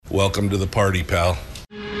Welcome to the party, pal.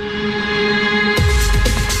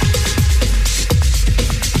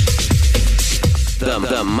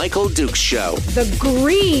 The Michael Dukes Show. The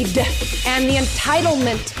greed and the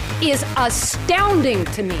entitlement is astounding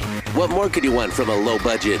to me. What more could you want from a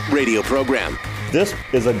low-budget radio program? This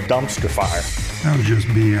is a dumpster fire. That was just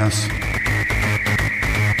BS.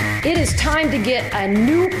 It is time to get a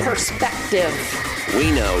new perspective.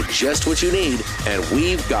 We know just what you need, and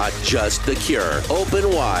we've got just the cure. Open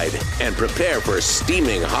wide and prepare for a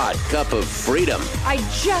steaming hot cup of freedom. I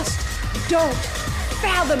just don't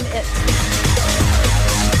fathom it.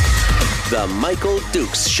 The Michael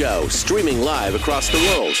Dukes Show, streaming live across the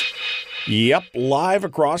world. Yep, live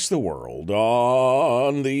across the world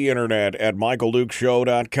on the internet at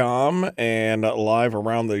michaeldukeshow.com and live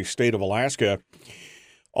around the state of Alaska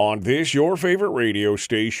on this, your favorite radio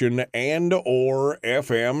station and or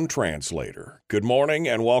FM translator. Good morning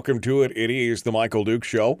and welcome to it. It is the Michael Dukes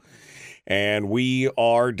Show, and we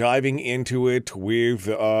are diving into it with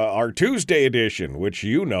our Tuesday edition, which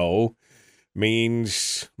you know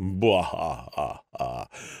means the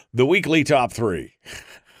weekly top three,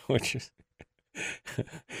 which is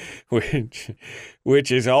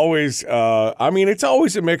always, it's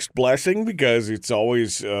always a mixed blessing because it's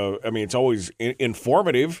always, it's always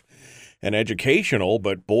informative and educational,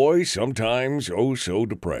 but boy, sometimes so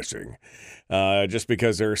depressing, just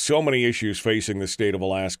because there are so many issues facing the state of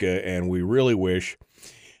Alaska, and we really wish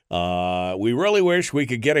we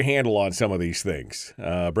could get a handle on some of these things.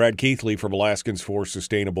 Brad Keithley from Alaskans for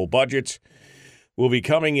Sustainable Budgets will be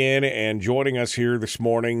coming in and joining us here this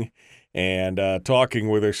morning and talking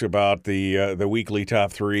with us about the weekly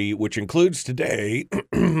top three, which includes today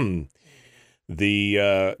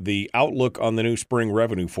the outlook on the new spring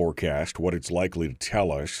revenue forecast, what it's likely to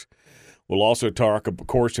tell us. We'll also talk, of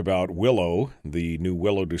course, about Willow, the new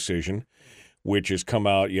Willow decision, which has come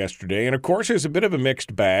out yesterday. And, of course, it's a bit of a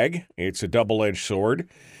mixed bag. It's a double-edged sword.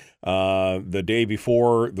 The day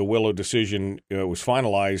before the Willow decision was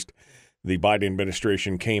finalized, the Biden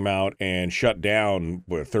administration came out and shut down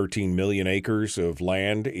 13 million acres of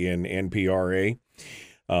land in NPRA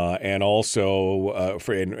and also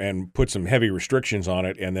and put some heavy restrictions on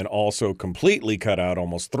it, and then also completely cut out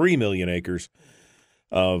almost 3 million acres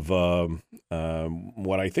of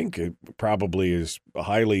what I think probably is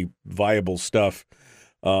highly viable stuff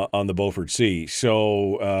on the Beaufort Sea.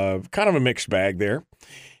 So kind of a mixed bag there.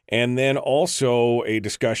 And then also a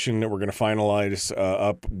discussion that we're going to finalize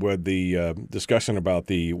up with the discussion about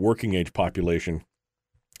the working age population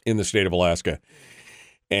in the state of Alaska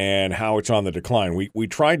and how it's on the decline. We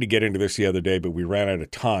tried to get into this the other day, but we ran out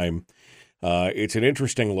of time. It's an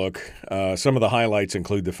interesting look. Some of the highlights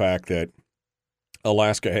include the fact that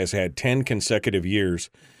Alaska has had 10 consecutive years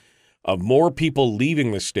of more people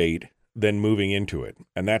leaving the state than moving into it.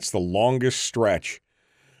 And that's the longest stretch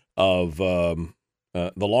of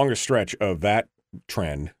that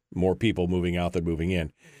trend, more people moving out than moving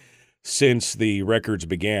in, since the records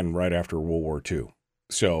began right after World War II.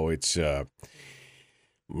 So it's not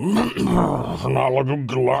looking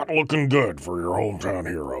good for your hometown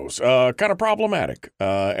heroes. Kind of problematic.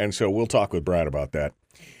 And so we'll talk with Brad about that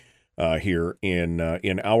here in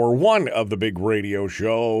hour one of the big radio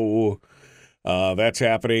show. That's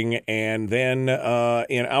happening. And then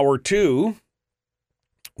in hour two,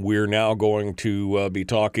 we're now going to be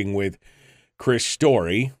talking with Chris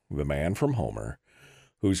Story, the man from Homer,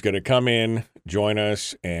 who's going to come in, join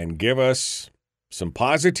us, and give us some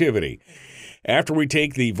positivity. After we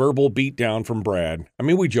take the verbal beatdown from Brad,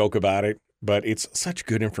 we joke about it, but it's such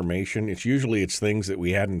good information. It's things that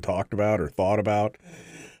we hadn't talked about or thought about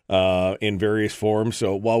in various forms.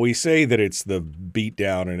 So while we say that it's the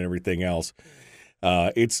beatdown and everything else,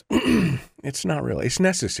 it's not really. It's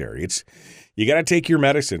necessary. You got to take your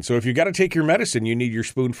medicine. So if you got to take your medicine, you need your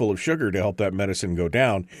spoonful of sugar to help that medicine go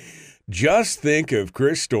down. Just think of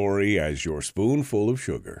Chris Story as your spoonful of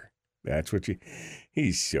sugar. That's what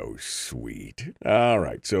he's so sweet. All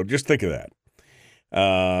right. So just think of that.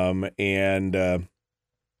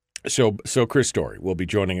 So Chris Story will be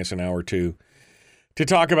joining us in hour two to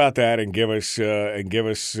talk about that and give us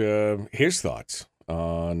his thoughts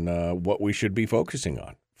on what we should be focusing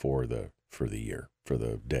on for the year, for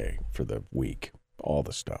the day, for the week, all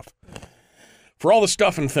the stuff. For all the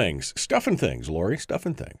stuff and things. Stuff and things, Lori. Stuff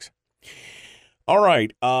and things. All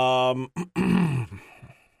right.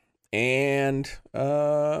 And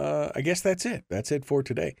I guess that's it. That's it for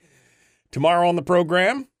today. Tomorrow on the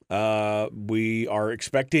program, we are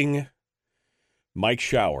expecting Mike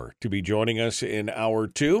Shower to be joining us in hour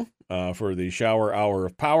two for the Shower Hour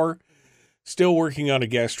of Power. Still working on a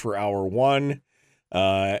guest for hour one.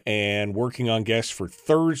 and working on guests for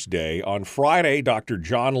Thursday. On Friday, Dr.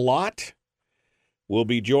 John Lott will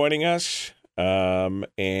be joining us,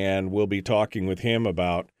 and we'll be talking with him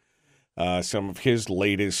about some of his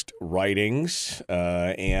latest writings,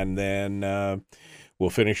 and then we'll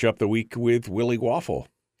finish up the week with Willie Waffle.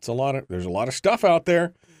 There's a lot of stuff out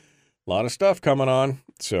there, a lot of stuff coming on,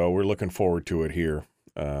 so we're looking forward to it here.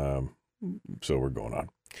 So we're going on.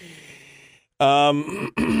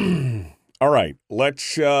 All right,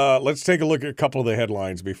 let's take a look at a couple of the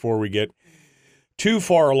headlines before we get too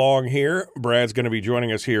far along here. Brad's going to be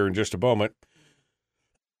joining us here in just a moment.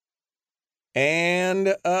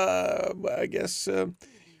 And I guess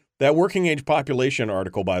that working age population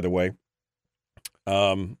article, by the way,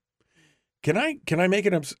 can I make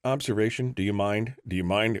an observation? Do you mind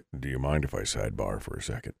if I sidebar for a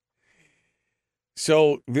second?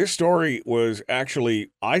 So this story was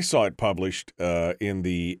actually, I saw it published in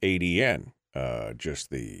the ADN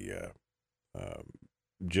just a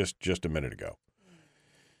minute ago.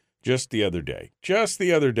 Just the other day.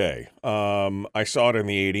 I saw it in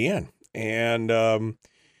the ADN. And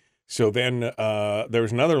so then there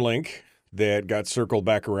was another link that got circled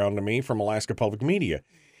back around to me from Alaska Public Media.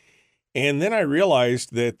 And then I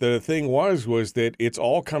realized that the thing was that it's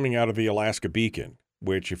all coming out of the Alaska Beacon,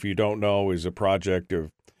 which, if you don't know, is a project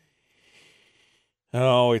of,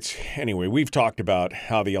 anyway, we've talked about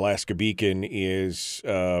how the Alaska Beacon is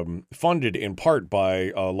funded in part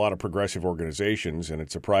by a lot of progressive organizations, and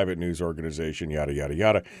it's a private news organization, yada, yada,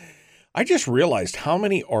 yada. I just realized how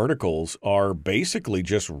many articles are basically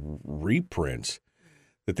just reprints,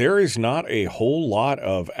 that there is not a whole lot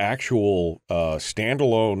of actual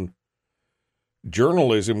standalone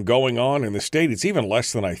journalism going on in the state. It's even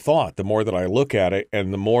less than I thought, the more that I look at it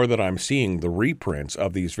and the more that I'm seeing the reprints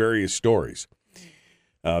of these various stories.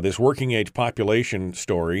 This working age population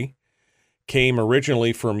story came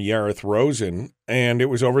originally from Yareth Rosen, and it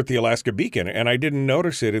was over at the Alaska Beacon, and I didn't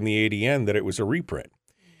notice it in the ADN that it was a reprint.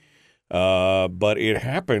 But it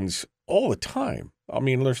happens all the time. I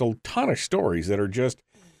mean, there's a ton of stories that are just,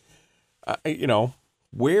 if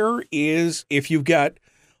you've got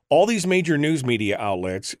all these major news media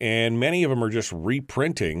outlets, and many of them are just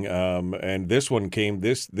reprinting, and this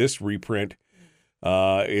reprint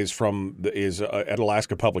is at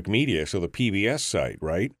Alaska Public Media, so the PBS site,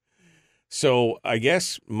 right? So I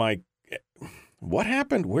guess what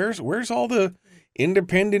happened? Where's all the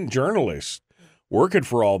independent journalists working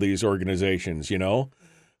for all these organizations,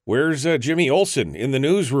 Where's Jimmy Olsen in the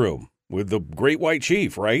newsroom with the Great White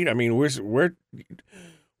Chief, right? I mean, where's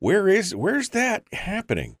that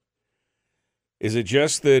happening? Is it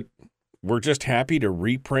just that we're just happy to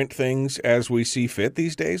reprint things as we see fit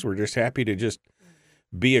these days? We're just happy to just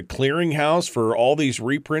be a clearinghouse for all these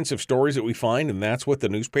reprints of stories that we find, and that's what the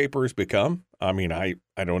newspaper has become? I mean, I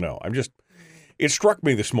don't know. It struck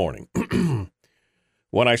me this morning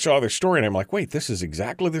when I saw this story, and I'm like, wait, this is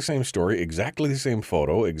exactly the same story, exactly the same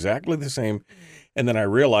photo, exactly the same. And then I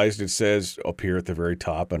realized it says up here at the very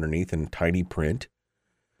top underneath in tiny print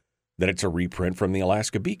that it's a reprint from the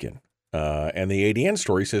Alaska Beacon. And the ADN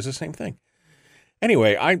story says the same thing.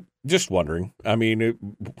 Anyway, I'm just wondering, I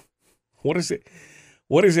mean, what does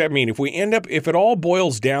that mean? If it all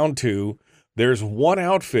boils down to there's one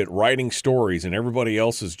outfit writing stories and everybody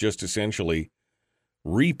else is just essentially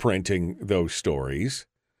reprinting those stories,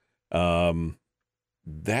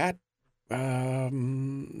 that I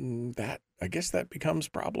guess that becomes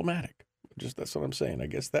problematic. That's what I'm saying. I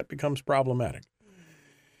guess that becomes problematic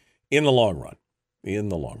in the long run.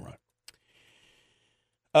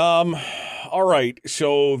 All right.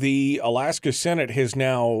 So the Alaska Senate has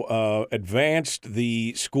now advanced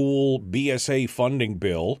the school BSA funding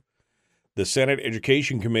bill. The Senate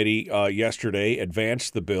Education Committee yesterday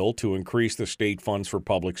advanced the bill to increase the state funds for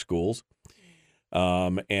public schools,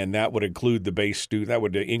 and that would include that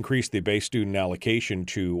would increase the base student allocation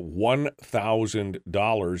to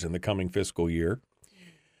 $1,000 in the coming fiscal year,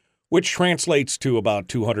 which translates to about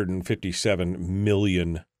 $257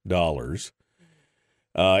 million.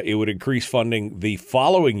 It would increase funding the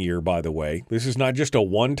following year, by the way. This is not just a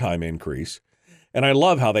one-time increase. And I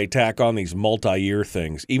love how they tack on these multi-year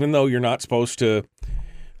things, even though you're not supposed to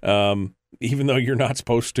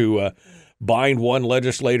bind one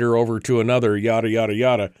legislator over to another, yada, yada,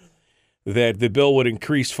 yada, that the bill would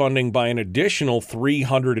increase funding by an additional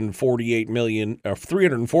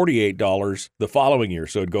 $348 the following year.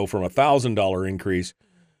 So it'd go from a $1,000 increase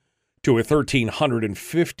to a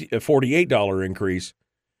 $1,348 increase,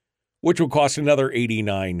 which will cost another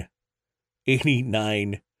 $89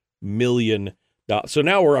 million. So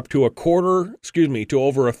now we're up to to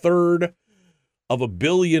over a third of $1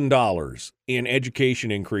 billion in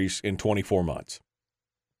education increase in 24 months.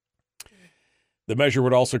 The measure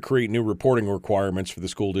would also create new reporting requirements for the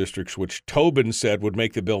school districts, which Tobin said would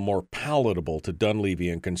make the bill more palatable to Dunleavy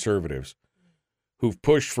and conservatives who've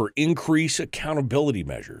pushed for increased accountability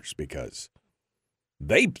measures, because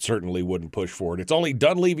they certainly wouldn't push for it. It's only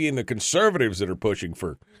Dunleavy and the conservatives that are pushing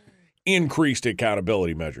for increased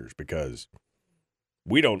accountability measures, because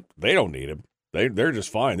they don't need them. They're just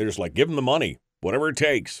fine. They're just like, give them the money, whatever it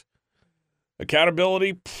takes.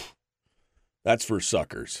 Accountability, that's for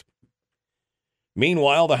suckers.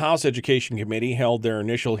 Meanwhile, the House Education Committee held their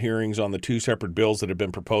initial hearings on the two separate bills that have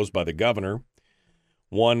been proposed by the governor.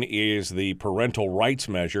 One is the parental rights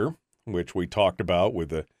measure, which we talked about with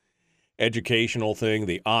the educational thing,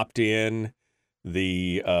 the opt-in,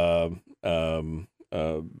 the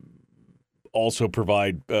also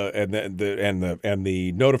provide and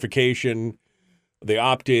the notification, the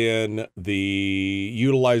opt-in, the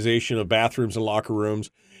utilization of bathrooms and locker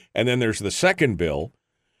rooms, and then there's the second bill,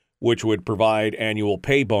 which would provide annual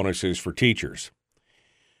pay bonuses for teachers.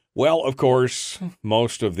 Well, of course,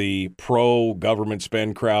 most of the pro-government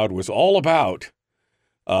spend crowd was all about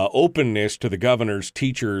openness to the governor's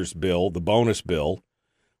teachers bill, the bonus bill,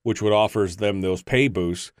 which would offer them those pay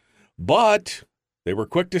boosts. But they were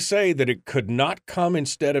quick to say that it could not come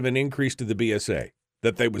instead of an increase to the BSA,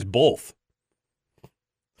 that they was both.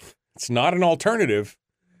 It's not an alternative.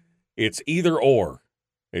 It's either or.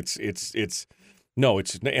 It's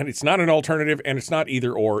not an alternative, and it's not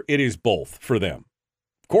either or. It is both for them.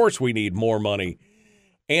 Of course, we need more money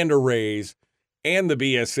and a raise and the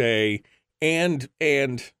BSA and.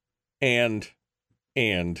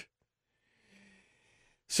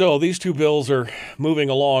 So these two bills are moving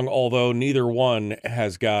along, although neither one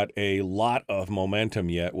has got a lot of momentum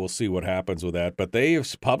yet. We'll see what happens with that. But they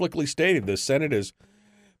have publicly stated, the Senate is,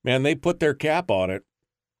 man, they put their cap on it.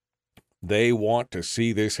 They want to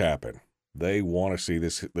see this happen. They want to see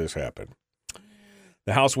this happen.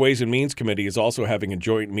 The House Ways and Means Committee is also having a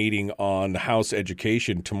joint meeting on House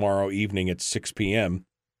Education tomorrow evening at 6 p.m.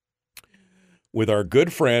 with our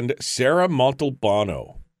good friend Sarah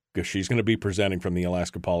Montalbano, because she's going to be presenting from the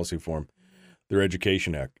Alaska Policy Forum, their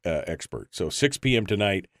education expert. So 6 p.m.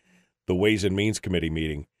 tonight, the Ways and Means Committee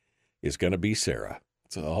meeting is going to be Sarah.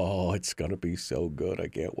 It's going to be so good. I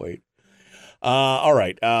can't wait. All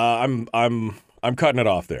right. I'm cutting it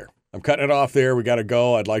off there. We got to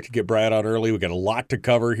go. I'd like to get Brad on early. We got a lot to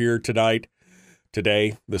cover here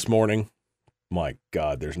this morning. My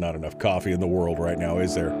God, there's not enough coffee in the world right now,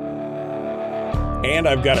 is there? And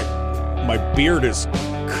I've got my beard is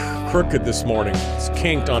crooked this morning. It's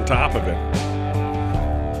kinked on top of it.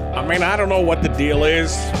 I mean, I don't know what the deal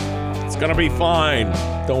is. It's going to be fine.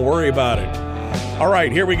 Don't worry about it. All right,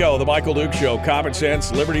 here we go. The Michael Duke Show. Common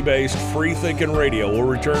sense, liberty-based, free-thinking radio. We'll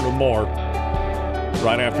return with more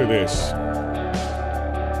right after this.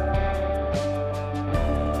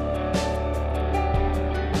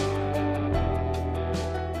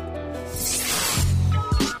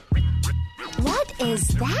 What is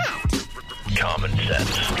that? Common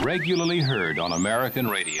sense. Regularly heard on American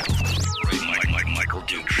radio. Michael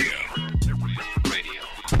Duke Show. Radio.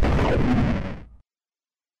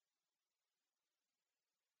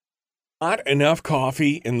 Not enough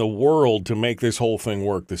coffee in the world to make this whole thing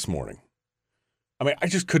work this morning. I mean, I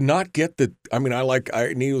just could not get I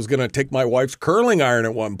knew I was going to take my wife's curling iron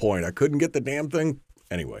at one point. I couldn't get the damn thing.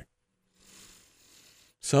 Anyway,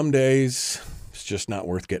 some days it's just not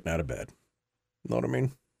worth getting out of bed. Know what I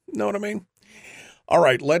mean? All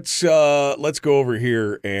right, let's go over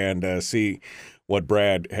here and see what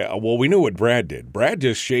Brad. Well, we knew what Brad did. Brad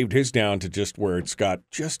just shaved his down to just where it's got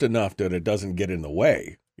just enough that it doesn't get in the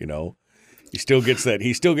way. You know, he still gets that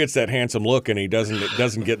handsome look, and it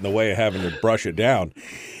doesn't get in the way of having to brush it down.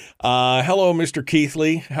 Hello, Mr.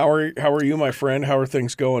 Keithley. How are you, my friend? How are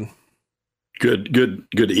things going? Good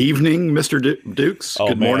evening, Mr. Dukes. Oh,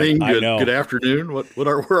 good man, morning. Good know. Afternoon.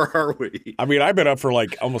 Where are we? I mean, I've been up for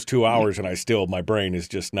like almost 2 hours, and my brain is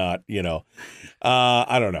just not,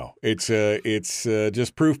 I don't know. It's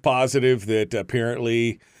just proof positive that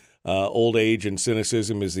apparently old age and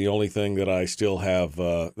cynicism is the only thing that I still have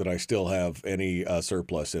any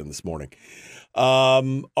surplus in this morning.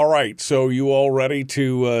 All right, so you all ready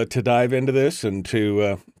to dive into this and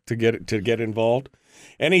to get involved?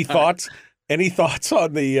 Any thoughts? Any thoughts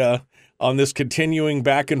on on this continuing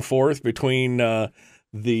back and forth between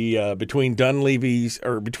between Dunleavy's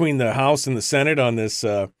or between the House and the Senate on this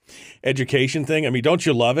education thing? I mean, don't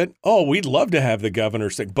you love it? Oh, we'd love to have the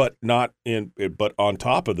governor's thing, but but on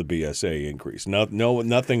top of the BSA increase. No,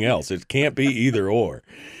 nothing else. It can't be either or.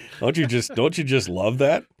 Don't you just love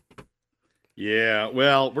that? Yeah,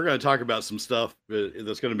 well, we're going to talk about some stuff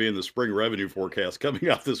that's going to be in the spring revenue forecast coming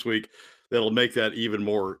out this week that'll make that even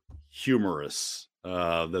more humorous.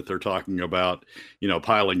 That they're talking about,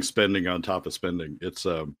 piling spending on top of spending. It's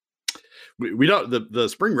we don't the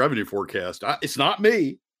spring revenue forecast. It's not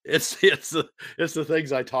me. It's the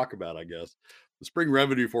things I talk about. I guess the spring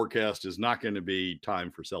revenue forecast is not going to be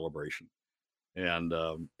time for celebration, and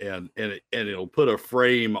it'll put a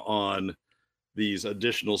frame on these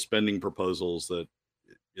additional spending proposals that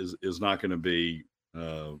is not going to be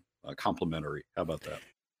complimentary. How about that?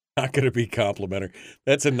 Not going to be complimentary.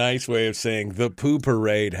 That's a nice way of saying the poo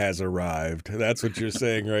parade has arrived. That's what you're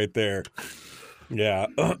saying right there. Yeah,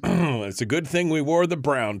 it's a good thing we wore the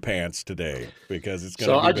brown pants today because it's going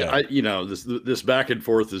to be bad. This back and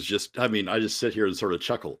forth is just. I mean, I just sit here and sort of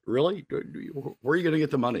chuckle. Really, where are you going to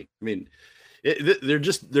get the money? I mean, they're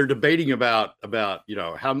debating about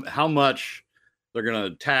how much they're going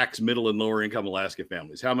to tax middle and lower income Alaska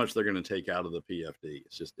families, how much they're going to take out of the PFD.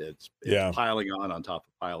 It's piling on top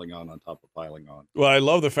of piling on top of piling on. Well, I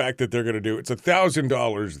love the fact that they're going to do it's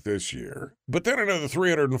 $1,000 this year, but then another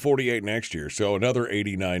 $348 next year, so another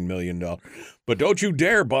 $89 million. But don't you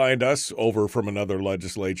dare bind us over from another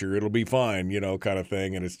legislature; it'll be fine, kind of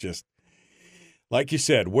thing. And it's just. Like you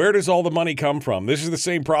said, where does all the money come from? This is the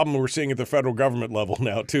same problem we're seeing at the federal government level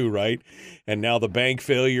now, too, right? And now the bank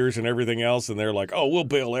failures and everything else, and they're like, oh, we'll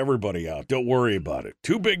bail everybody out. Don't worry about it.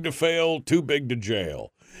 Too big to fail, too big to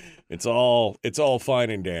jail. It's all fine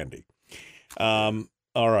and dandy. All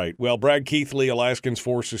right. Well, Brad Keithley, Alaskans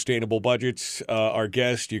for Sustainable Budgets, our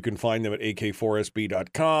guest. You can find them at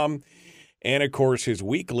ak4sb.com. And, of course, his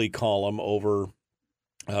weekly column over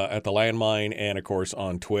at the Landmine and, of course,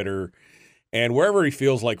 on Twitter. And wherever he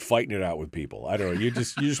feels like fighting it out with people. I don't know. You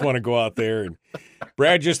just want to go out there and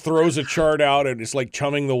Brad just throws a chart out and it's like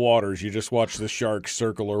chumming the waters. You just watch the sharks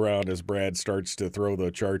circle around as Brad starts to throw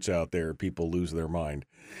the charts out there. People lose their mind.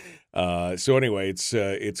 So anyway,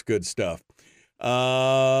 it's good stuff.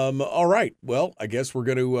 All right. Well, I guess we're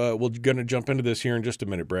gonna jump into this here in just a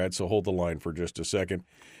minute, Brad. So hold the line for just a second.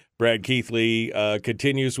 Brad Keithley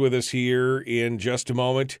continues with us here in just a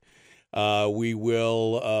moment. We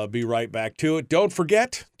will be right back to it. Don't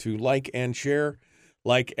forget to like and share,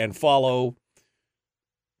 like and follow,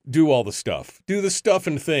 do all the stuff. Do the stuff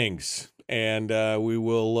and things, and we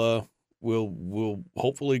will we'll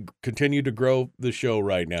hopefully continue to grow the show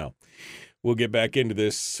right now. We'll get back into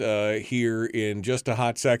this here in just a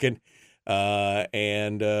hot second. Don't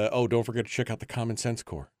forget to check out the Common Sense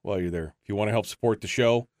Corps while you're there. If you want to help support the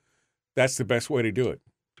show, that's the best way to do it.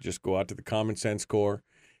 Just go out to the Common Sense Corps.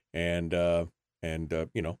 And $3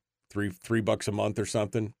 a month or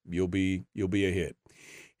something, you'll be a hit.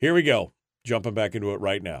 Here we go. Jumping back into it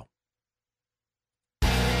right now.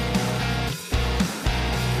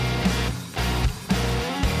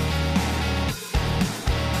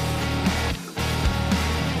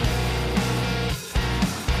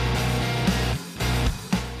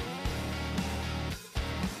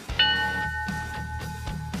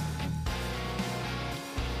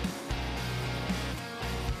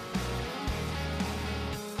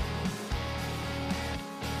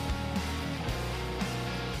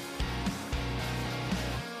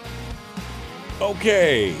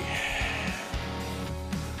 Okay.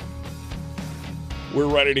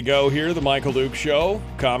 We're ready to go here. The Michael Duke Show.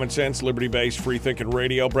 Common sense, liberty-based, free-thinking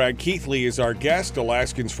radio. Brad Keithley is our guest,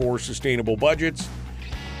 Alaskans for Sustainable Budgets.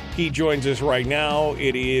 He joins us right now.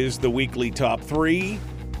 It is the weekly top three.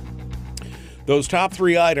 Those top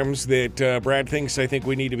three items that Brad thinks I think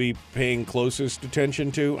we need to be paying closest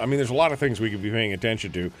attention to. I mean, there's a lot of things we could be paying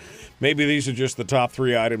attention to. Maybe these are just the top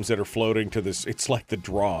three items that are floating to this. It's like the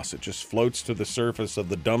dross. It just floats to the surface of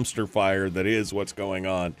the dumpster fire that is what's going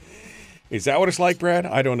on. Is that what it's like, Brad?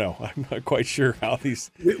 I don't know. I'm not quite sure how these.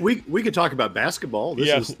 We could talk about basketball.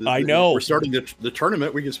 I know. We're starting the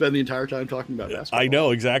tournament. We can spend the entire time talking about basketball. I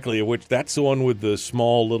know exactly. Which that's the one with the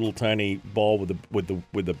small, little, tiny ball with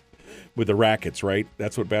the rackets, right?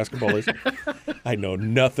 That's what basketball is. I know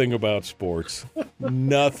nothing about sports.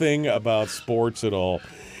 Nothing about sports at all.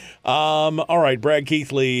 All right, Brad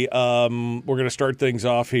Keithley. We're going to start things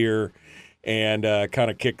off here and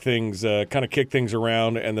kind of kick things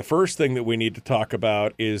around. And the first thing that we need to talk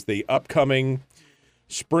about is the upcoming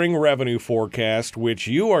spring revenue forecast, which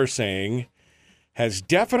you are saying has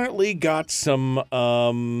definitely got some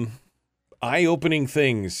eye-opening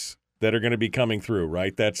things that are going to be coming through,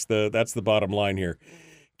 right? That's the bottom line here.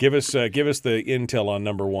 Give us the intel on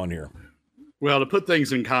number one here. Well, to put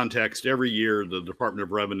things in context, every year the Department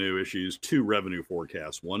of Revenue issues two revenue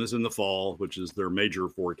forecasts. One is in the fall, which is their major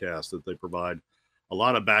forecast that they provide a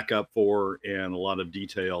lot of backup for and a lot of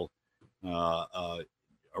detail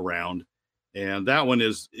around, and that one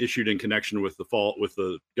is issued in connection with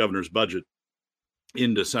the governor's budget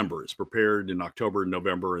in December. It's prepared in October and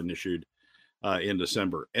November and issued in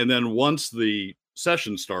December. And then once the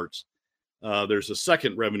session starts, there's a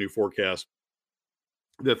second revenue forecast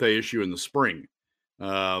that they issue in the spring.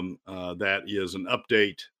 That is an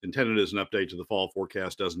update, intended as an update to the fall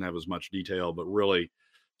forecast. Doesn't have as much detail, but really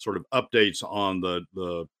sort of updates on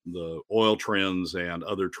the oil trends and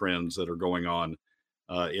other trends that are going on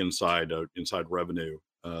inside revenue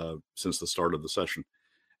since the start of the session.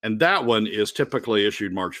 And that one is typically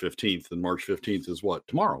issued March 15th, and March 15th is what?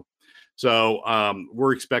 Tomorrow. So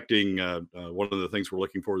we're expecting one of the things we're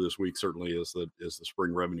looking for this week certainly is the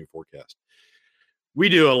spring revenue forecast. We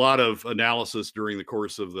do a lot of analysis during the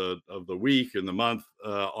course of the week and the month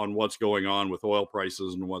on what's going on with oil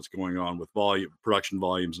prices and what's going on with production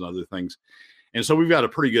volumes and other things. And so we've got a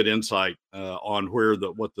pretty good insight on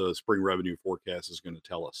what the spring revenue forecast is going to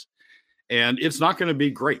tell us. And it's not going to be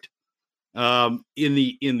great. In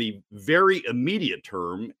the very immediate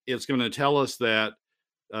term, it's going to tell us that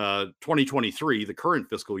 2023, the current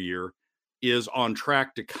fiscal year, is on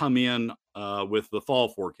track to come in with the fall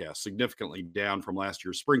forecast, significantly down from last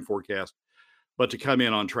year's spring forecast, but to come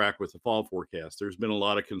in on track with the fall forecast. There's been a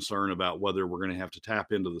lot of concern about whether we're going to have to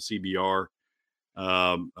tap into the CBR.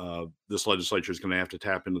 This legislature is going to have to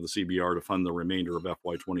tap into the CBR to fund the remainder of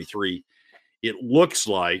FY23. It looks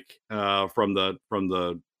like from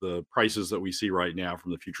the prices that we see right now,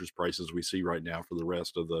 from the futures prices we see right now for the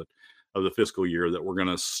rest of the fiscal year, that we're going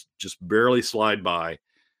to just barely slide by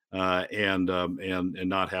and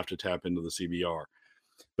not have to tap into the CBR.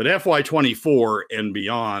 But FY24 and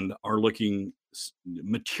beyond are looking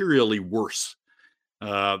materially worse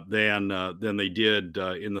than they did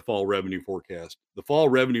in the fall revenue forecast. The fall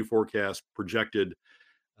revenue forecast projected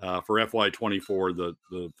for FY24,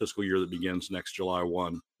 the fiscal year that begins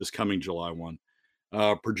this coming July 1,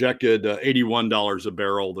 projected $81 a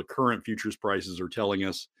barrel. The current futures prices are telling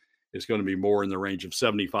us it's going to be more in the range of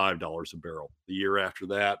 $75 a barrel. The year after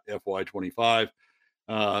that, FY25,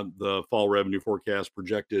 the fall revenue forecast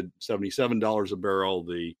projected $77 a barrel.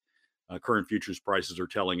 The current futures prices are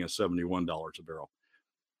telling us $71 a barrel.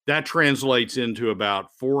 That translates into about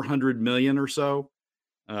 $400 million or so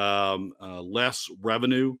less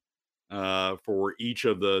revenue for each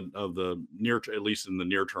of the near, at least in the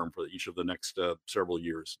near term, for each of the next several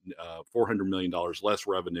years. $400 million less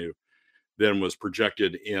revenue than was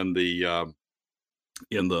projected in the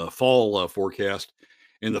fall forecast.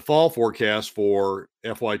 In the fall forecast for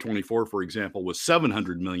FY24, for example, was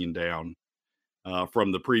 $700 million down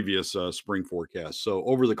from the previous spring forecast. So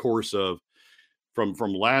over the course of from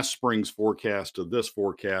last spring's forecast to this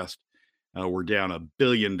forecast, we're down $1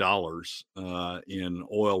 billion in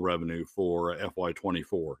oil revenue for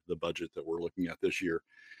FY24, the budget that we're looking at this year,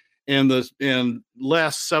 and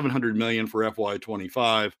less $700 million for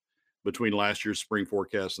FY25 between last year's spring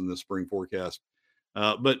forecast and this spring forecast.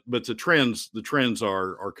 But the trends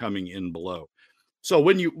are coming in below. So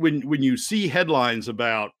when you see headlines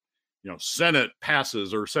about, Senate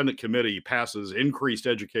passes or Senate committee passes increased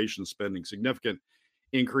education spending, significant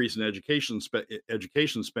increase in education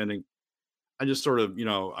spending, I just sort of,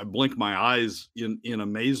 I blink my eyes in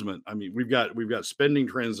amazement. I mean, we've got spending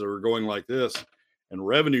trends that are going like this, and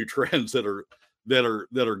revenue trends that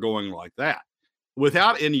are going like that,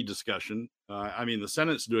 without any discussion. The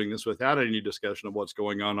Senate's doing this without any discussion of what's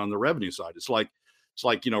going on the revenue side. It's like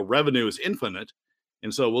revenue is infinite,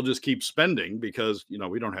 and so we'll just keep spending because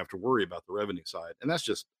we don't have to worry about the revenue side, and that's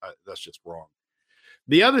just wrong.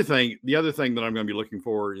 The other thing that I'm going to be looking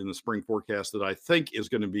for in the spring forecast that I think is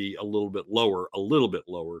going to be a little bit lower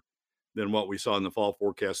than what we saw in the fall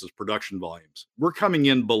forecast is production volumes. We're coming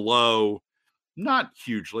in below, not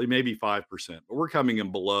hugely, maybe 5%, but we're coming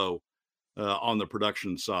in below on the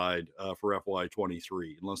production side for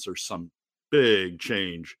FY23, unless there's some big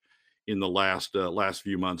change in the last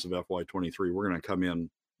few months of FY23. We're going to come in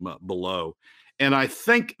below, and I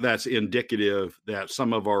think that's indicative that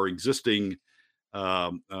some of our existing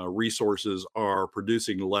resources are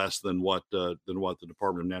producing less than what the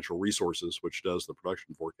Department of Natural Resources, which does the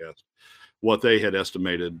production forecast, what they had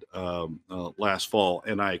estimated last fall,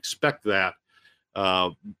 and I expect that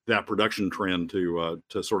production trend to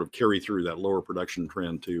sort of carry through, that lower production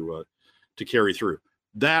trend to carry through.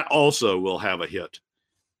 That also will have a hit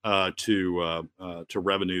to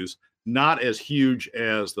revenues, not as huge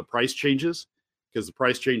as the price changes, because the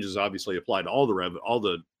price changes obviously apply to all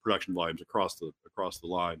the production volumes across the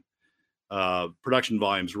line. Production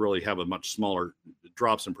volumes really have a much smaller,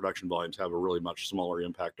 drops in production volumes have a really much smaller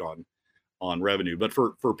impact on revenue. But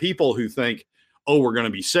for people who think oh, we're going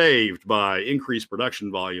to be saved by increased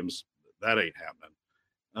production volumes. That ain't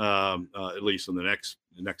happening, at least in the next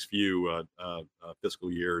few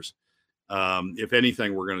fiscal years. If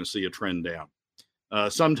anything, we're going to see a trend down.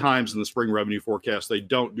 Sometimes in the spring revenue forecast, they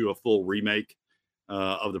don't do a full remake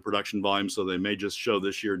of the production volume, so they may just show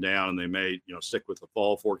this year down, and they may stick with the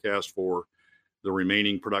fall forecast for the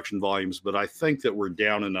remaining production volumes. But I think that we're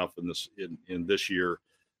down enough in this year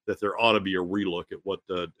that there ought to be a relook at what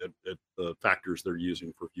the factors they're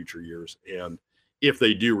using for future years. And if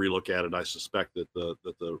they do relook at it, I suspect that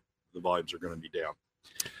the volumes are going to be down.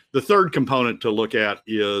 The third component to look at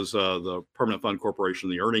is the Permanent Fund Corporation,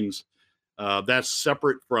 the earnings. That's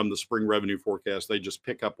separate from the spring revenue forecast. They just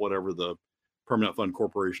pick up whatever the Permanent Fund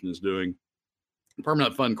Corporation is doing. The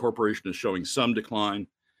Permanent Fund Corporation is showing some decline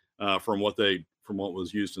from what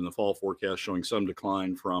was used in the fall forecast, showing some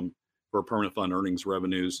decline for permanent fund earnings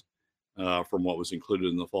revenues from what was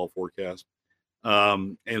included in the fall forecast.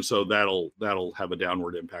 And so that'll have a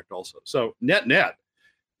downward impact also. So net,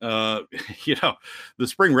 the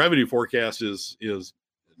spring revenue forecast is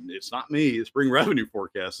it's not me. The spring revenue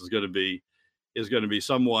forecast is going to be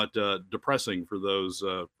somewhat depressing for those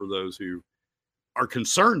who are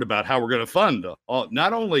concerned about how we're going to fund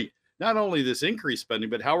not only this increased spending,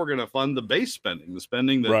 but how we're going to fund the base spending, the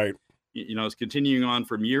spending that is continuing on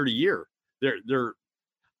from year to year.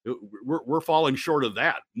 We're falling short of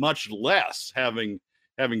that, much less having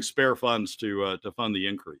spare funds to fund the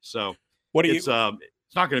increase. So it's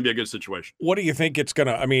not going to be a good situation. What do you think it's going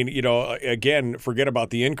to? I mean, again, forget about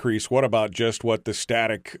the increase. What about just what the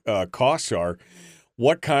static costs are?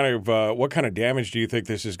 What kind of damage do you think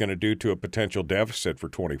this is going to do to a potential deficit for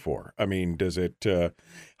 24? I mean, does it?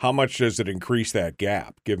 How much does it increase that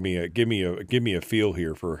gap? Give me a feel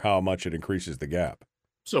here for how much it increases the gap.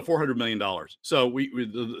 So $400 million. So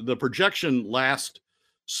the projection last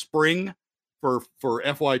spring for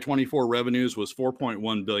FY24 revenues was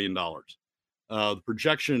 $4.1 billion. The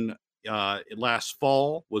projection last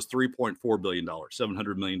fall was $3.4 billion,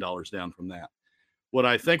 $700 million down from that. What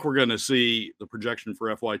I think we're going to see, the projection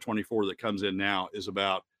for FY24 that comes in now is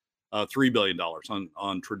about $3 billion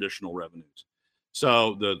on traditional revenues.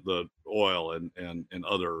 So the oil and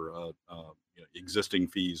other existing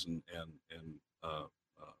fees and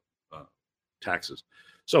taxes.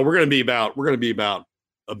 So we're going to be about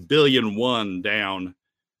 $1.1 billion down.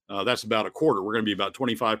 That's about a quarter. We're going to be about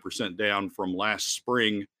 25% down from last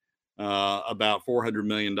spring, about $400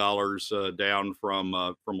 million down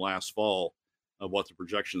from last fall of what the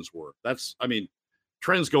projections were.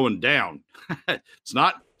 Trends going down. It's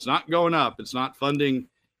not going up. It's not funding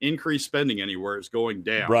increased spending anywhere. It's going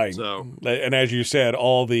down. Right. So, and as you said,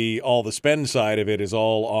 all the spend side of it is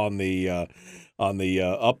all on the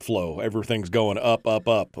upflow. Everything's going up,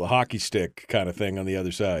 a hockey stick kind of thing on the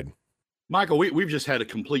other side. Michael, we've just had a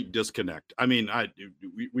complete disconnect. I mean,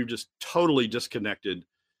 we've just totally disconnected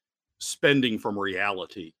spending from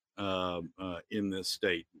reality in this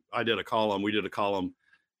state. We did a column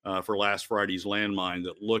for last Friday's Landmine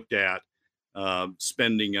that looked at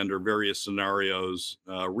spending under various scenarios,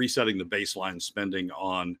 resetting the baseline spending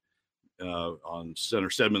on Senator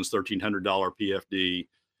Stedman's $1,300 PFD,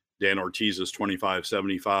 Dan Ortiz's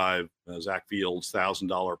 $2,575, Zach Field's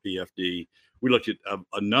 $1,000 PFD. We looked at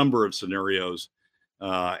a number of scenarios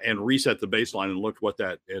and reset the baseline and looked what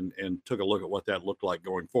that and took a look at what that looked like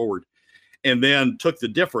going forward, and then took the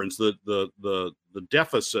difference, the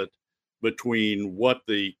deficit between what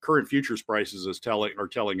the current futures prices are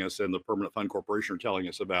telling us and the Permanent Fund Corporation are telling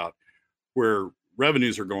us about where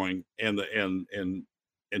revenues are going, and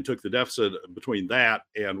took the deficit between that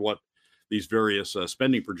and what these various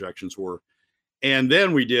spending projections were. And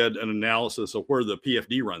then we did an analysis of where the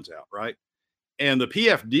PFD runs out, right? And the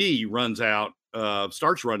PFD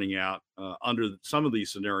starts running out under some of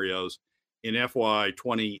these scenarios in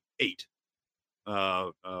FY28,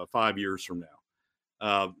 5 years from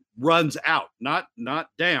now. Runs out, not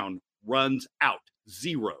down, runs out,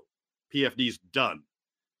 zero. PFD's done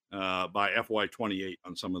by FY28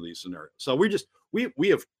 on some of these scenarios. So we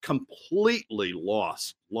have completely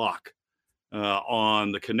lost lock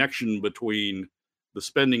on the connection between the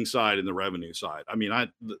spending side and the revenue side. I mean,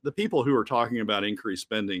 the people who are talking about increased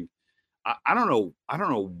spending, I don't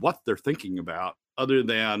know what they're thinking about, other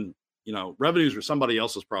than, revenues are somebody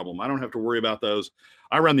else's problem. I don't have to worry about those.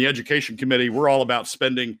 I run the education committee. We're all about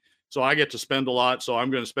spending, so I get to spend a lot, so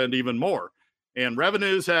I'm going to spend even more. And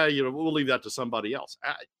revenues, we'll leave that to somebody else.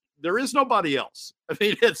 There is nobody else. I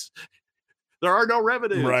mean, there are no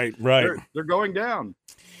revenues. Right. They're going down.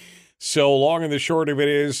 So long and the short of it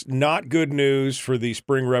is, not good news for the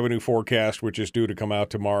spring revenue forecast, which is due to come out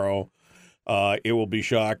tomorrow. It will be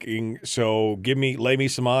shocking. So lay me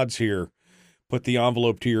some odds here. Put the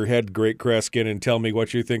envelope to your head, Great Kreskin, and tell me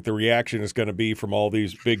what you think the reaction is going to be from all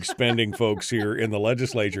these big spending folks here in the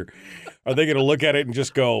legislature. Are they going to look at it and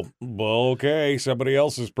just go, well, okay, somebody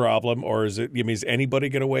else's problem? Or is anybody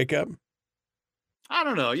going to wake up? I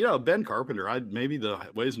don't know. Ben Carpenter, maybe the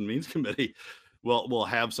Ways and Means Committee will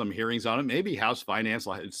have some hearings on it. Maybe House Finance.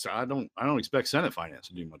 I don't expect Senate Finance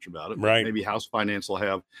to do much about it. But right. Maybe House Finance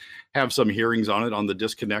will have some hearings on it, on the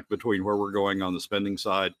disconnect between where we're going on the spending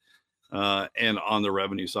side and on the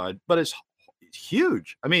revenue side. But it's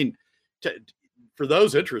huge. I mean, for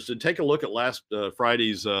those interested, take a look at last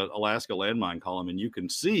Friday's Alaska landmine column, and you can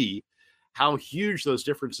see how huge those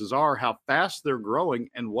differences are, how fast they're growing,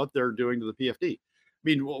 and what they're doing to the PFD. I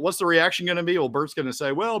mean, what's the reaction going to be? Well, Bert's going to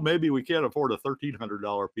say, well, maybe we can't afford a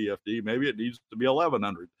 $1,300 PFD. Maybe it needs to be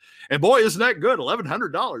 $1,100. And boy, isn't that good?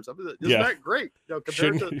 $1,100. I mean, isn't that great?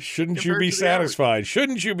 Shouldn't you be satisfied?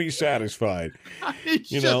 Shouldn't you be satisfied? It's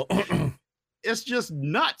just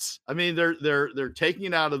nuts. I mean, they're taking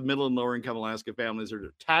it out of middle and lower income Alaska families.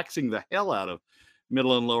 They're taxing the hell out of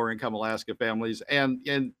middle and lower income Alaska families. And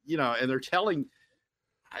they're telling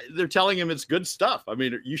him it's good stuff. I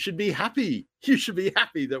mean, you should be happy. You should be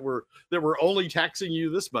happy that we're only taxing you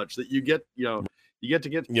this much, that you get to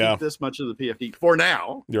keep this much of the PFD for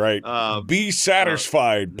now. You're right. Be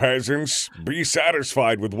satisfied, peasants. Be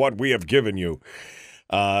satisfied with what we have given you.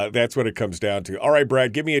 That's what it comes down to. All right,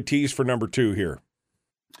 Brad, give me a tease for number 2 here.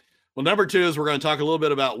 Well, number 2 is we're going to talk a little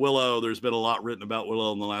bit about Willow. There's been a lot written about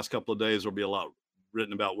Willow in the last couple of days. There'll be a lot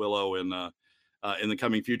written about Willow in the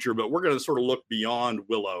coming future, but we're going to sort of look beyond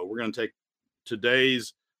Willow. We're going to take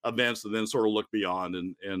today's events and then sort of look beyond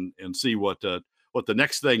and see what the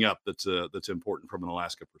next thing up that's important from an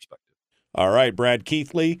Alaska perspective. All right, Brad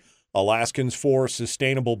Keithley, Alaskans for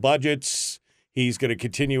Sustainable Budgets. He's going to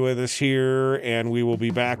continue with us here, and we will be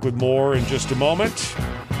back with more in just a moment.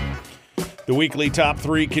 The weekly top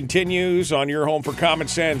 3 continues on your home for common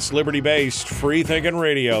sense, liberty-based, free-thinking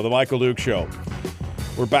radio, The Michael Duke Show.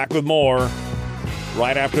 We're back with more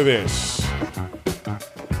right after this.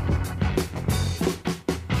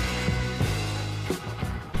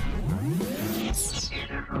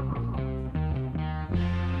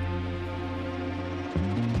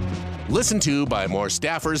 Listened to by more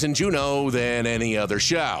staffers in Juneau than any other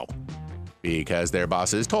show, because their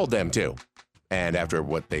bosses told them to. And after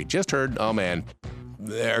what they just heard, oh man,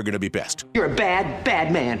 they're going to be pissed. You're a bad,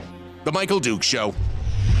 bad man. The Michael Duke Show.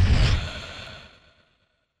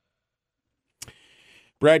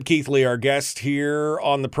 Brad Keithley, our guest here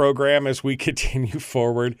on the program as we continue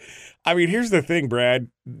forward. I mean, here's the thing, Brad.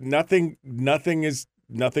 Nothing's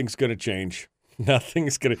going to change. They're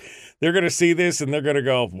going to see this and they're going to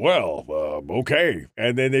go, well, okay.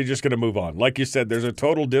 And then they're just going to move on. Like you said, there's a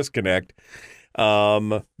total disconnect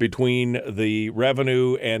between the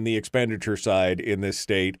revenue and the expenditure side in this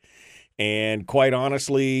state. And quite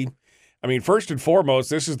honestly, I mean, first and foremost,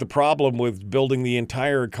 this is the problem with building the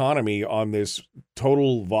entire economy on this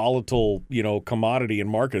total volatile, commodity and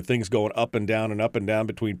market. Things going up and down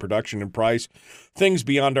between production and price. Things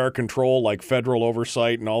beyond our control, like federal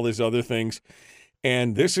oversight and all these other things.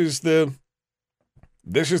 And this is the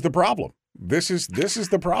problem. This is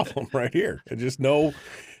the problem right here. And just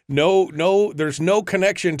there's no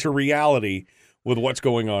connection to reality with what's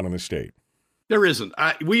going on in the state. There isn't.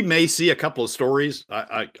 We may see a couple of stories.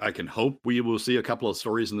 I can hope we will see a couple of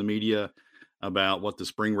stories in the media about what the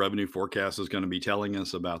spring revenue forecast is going to be telling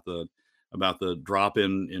us about the drop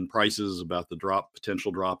in prices, about the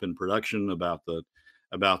potential drop in production, about the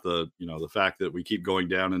the fact that we keep going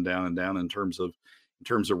down and down and down in terms of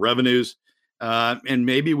revenues. And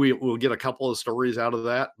maybe we'll get a couple of stories out of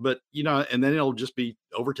that, but and then it'll just be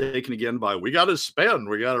overtaken again by, we got to spend,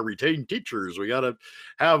 we got to retain teachers, we got to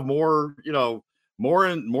have more, more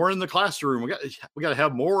in the classroom. We got to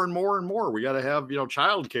have more and more and more. We got to have,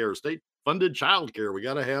 childcare, state funded childcare. We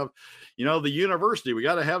got to have, the university. We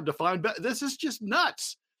got to have defined. This is just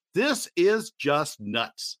nuts. This is just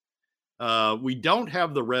nuts. We don't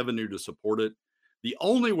have the revenue to support it. The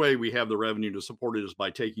only way we have the revenue to support it is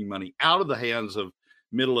by taking money out of the hands of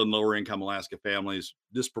middle and lower income Alaska families,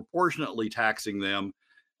 disproportionately taxing them.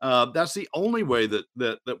 That's the only way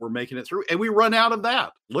that we're making it through. And we run out of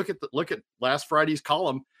that. Look at last Friday's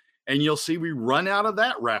column, and you'll see we run out of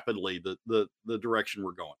that rapidly, the direction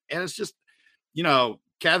we're going. And it's just,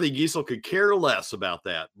 Kathy Giesel could care less about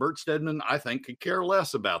that. Bert Stedman, I think, could care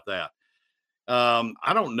less about that.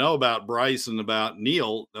 I don't know about Bryce and about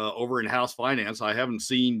Neil over in House Finance. I haven't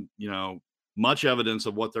seen, much evidence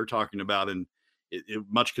of what they're talking about and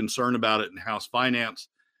much concern about it in House Finance.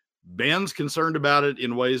 Ben's concerned about it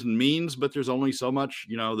in Ways and Means, but there's only so much,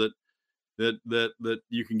 that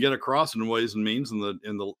you can get across in Ways and Means, and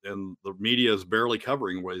the media is barely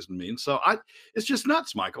covering Ways and Means. So it's just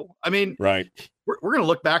nuts, Michael. I mean, right. We're going to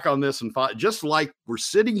look back on this and just like we're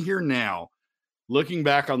sitting here now, looking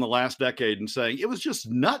back on the last decade and saying it was just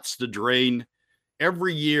nuts to drain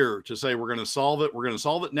every year to say we're going to solve it. We're going to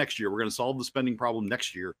solve it next year. We're going to solve the spending problem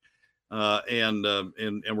next year. And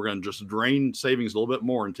we're going to just drain savings a little bit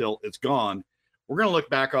more until it's gone. We're going to look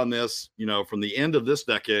back on this, from the end of this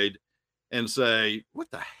decade and say,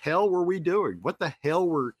 what the hell were we doing? What the hell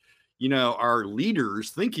were, our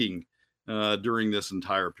leaders thinking during this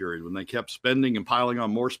entire period when they kept spending and piling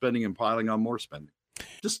on more spending and piling on more spending?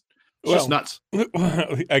 Just nuts.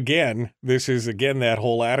 Again, this is that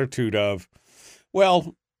whole attitude of,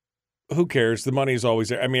 well, who cares? The money is always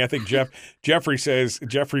there. I mean, I think Jeffrey says,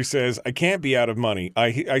 I can't be out of money.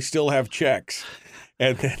 I still have checks.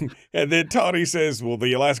 And then Tony says, well,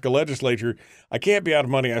 the Alaska legislature, I can't be out of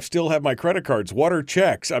money. I still have my credit cards. What are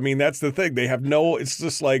checks? I mean, that's the thing. They have it's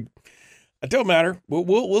just like, it don't matter.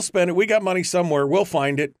 We'll spend it. We got money somewhere. We'll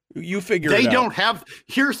find it. You figure it out.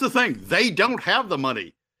 Here's the thing. They don't have the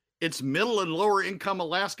money. It's middle and lower income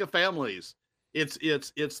Alaska families. It's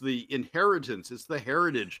the inheritance. It's the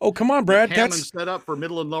heritage. Oh, come on, Brad. That's set up for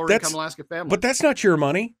middle and lower income Alaska families. But that's not your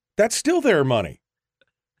money. That's still their money.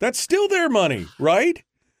 That's still their money, right?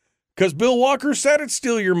 Because Bill Walker said it's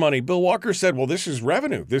still your money. Bill Walker said, well, this is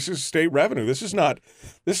revenue. This is state revenue. This is not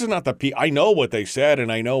the I know what they said,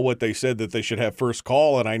 and I know what they said that they should have first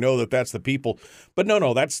call, and I know that that's the people. But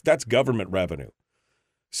no, that's government revenue.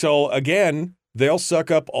 So again, they'll suck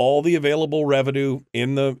up all the available revenue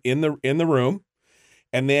in the room,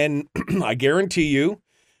 and then I guarantee you,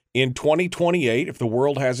 in 2028, if the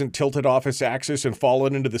world hasn't tilted off its axis and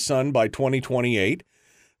fallen into the sun by 2028,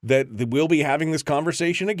 that we'll be having this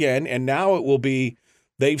conversation again, and now it will be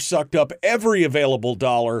they've sucked up every available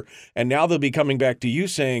dollar, and now they'll be coming back to you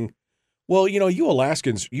saying, well, you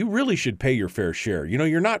Alaskans, you really should pay your fair share.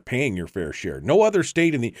 You're not paying your fair share. No other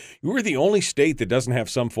state you're the only state that doesn't have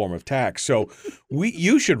some form of tax. So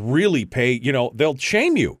you should really pay, they'll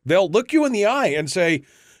shame you. They'll look you in the eye and say,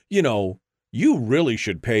 you really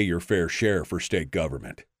should pay your fair share for state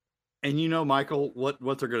government. And Michael, what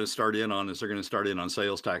they're going to start in on is they're going to start in on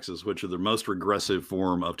sales taxes, which are the most regressive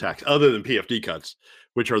form of tax, other than PFD cuts,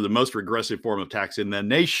 which are the most regressive form of tax in the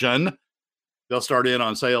nation. They'll start in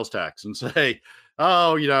on sales tax and say,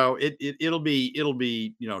 oh, it'll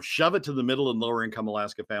be, shove it to the middle and lower income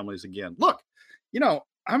Alaska families again. Look,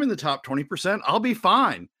 I'm in the top 20%. I'll be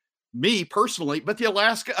fine. Me personally, but the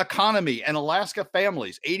Alaska economy and Alaska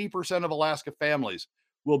families, 80% of Alaska families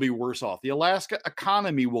will be worse off. The Alaska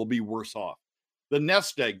economy will be worse off. The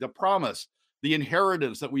nest egg, the promise, the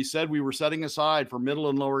inheritance that we said we were setting aside for middle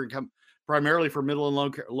and lower income, primarily for middle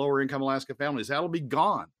and lower income Alaska families, that'll be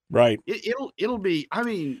gone. Right. It'll be,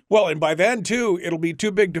 well, and by then too, it'll be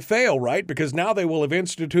too big to fail, right? Because now they will have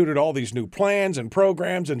instituted all these new plans and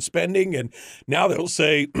programs and spending, and now they'll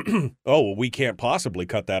say, oh, well, we can't possibly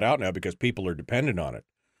cut that out now because people are dependent on it.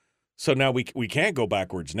 So now we can't go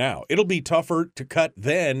backwards now. It'll be tougher to cut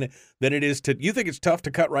then than it is to – you think it's tough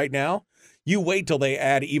to cut right now? You wait till they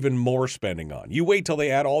add even more spending on. You wait till they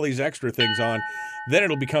add all these extra things on. Then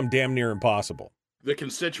it'll become damn near impossible. The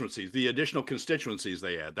constituencies, the additional constituencies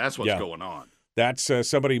they add, that's what's going on. That's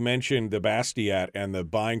somebody mentioned the Bastiat and the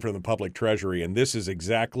buying from the public treasury, and this is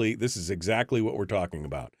exactly what we're talking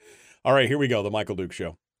about. All right, here we go, the Michael Duke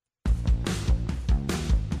Show.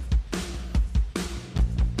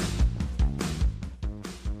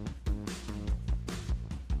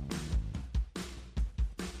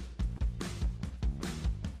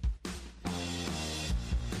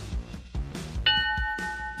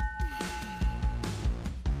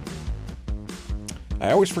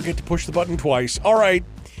 I always forget to push the button twice. All right.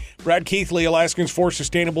 Brad Keithley, Alaskans for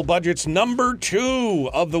Sustainable Budgets, number 2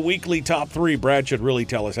 of the weekly top 3. Brad should really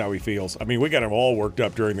tell us how he feels. I mean, we got him all worked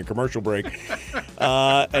up during the commercial break.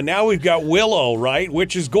 And now we've got Willow, right,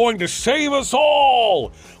 which is going to save us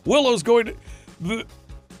all. Willow's going to...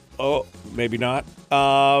 Oh, maybe not.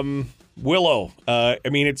 Willow. I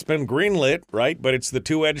mean, it's been greenlit, right, but it's the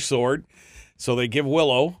two-edged sword. So they give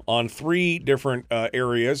Willow on 3 different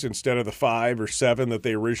areas instead of the 5 or 7 that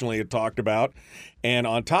they originally had talked about. And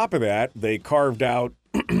on top of that, they carved out,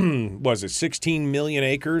 16 million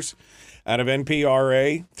acres out of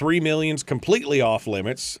NPRA. 3 million's completely off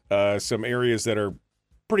limits. Some areas that are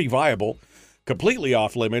pretty viable, completely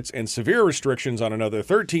off limits, and severe restrictions on another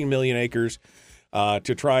 13 million acres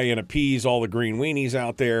to try and appease all the green weenies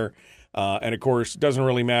out there. And, of course, it doesn't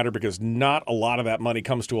really matter because not a lot of that money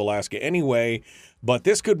comes to Alaska anyway. But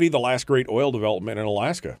this could be the last great oil development in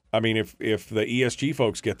Alaska. I mean, if the ESG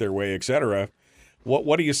folks get their way, et cetera,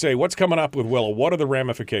 what do you say? What's coming up with Willow? What are the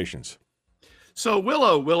ramifications? So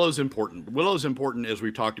Willow's important. Willow's important, as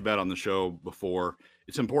we've talked about on the show before.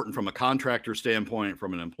 It's important from a contractor standpoint,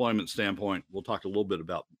 from an employment standpoint. We'll talk a little bit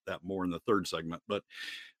about that more in the third segment, but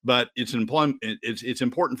it's employment. It's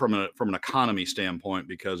important from an economy standpoint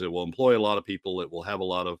because it will employ a lot of people. It will have a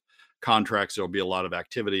lot of contracts. There'll be a lot of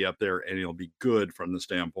activity up there, and it'll be good from the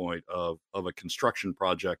standpoint of a construction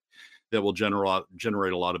project that will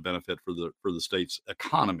generate a lot of benefit for the state's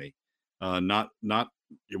economy. Not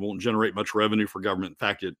it won't generate much revenue for government. In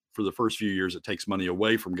fact, for the first few years, it takes money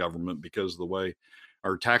away from government because of the way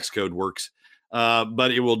our tax code works.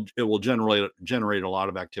 But it will generate a lot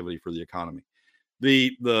of activity for the economy.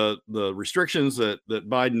 The restrictions that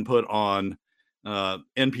Biden put on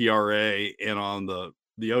NPRA and on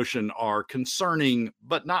the ocean are concerning,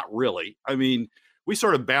 but not really. I mean, we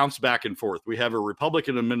sort of bounce back and forth. We have a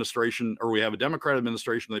Republican administration, or we have a Democrat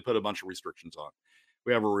administration. They put a bunch of restrictions on.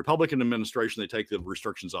 We have a Republican administration. They take the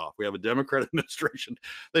restrictions off. We have a Democrat administration.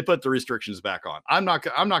 They put the restrictions back on. I'm not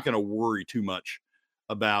going to worry too much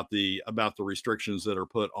about the restrictions that are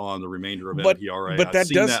put on the remainder of NPRA. I've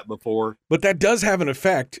seen that before. But that does have an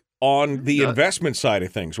effect on the investment side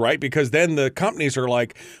of things, right? Because then the companies are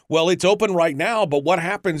like, well, it's open right now, but what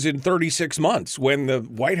happens in 36 months when the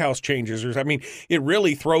White House changes? I mean, it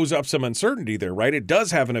really throws up some uncertainty there, right? It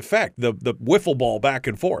does have an effect, the wiffle ball back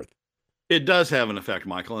and forth. It does have an effect,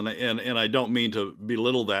 Michael, and I don't mean to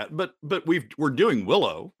belittle that, but we're doing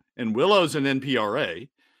Willow, and Willow's an NPRA.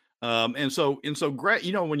 And so great,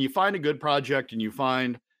 when you find a good project and you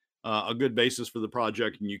find a good basis for the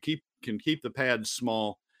project, and you can keep the pads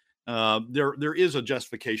small, there is a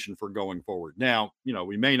justification for going forward. Now,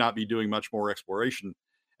 we may not be doing much more exploration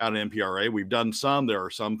out of NPRA. We've done some. There are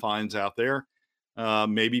some finds out there.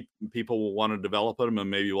 Maybe people will want to develop them,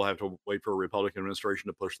 and maybe we'll have to wait for a Republican administration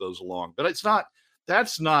to push those along. But that's not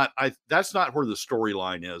where the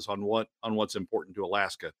storyline is on what's important to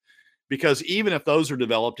Alaska. Because even if those are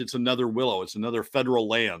developed, it's another Willow. It's another federal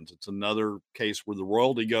lands. It's another case where the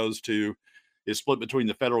royalty is split between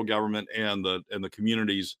the federal government and the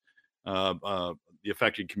communities, the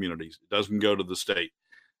affected communities. It doesn't go to the state.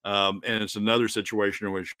 And it's another situation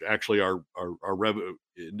in which actually our revenue.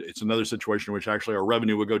 It's another situation in which actually our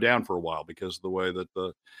revenue would go down for a while because of the way that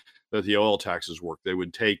the oil taxes work. They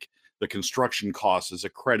would take the construction costs as a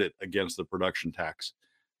credit against the production tax.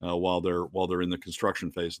 While they're in the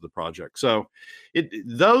construction phase of the project. So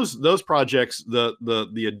those projects,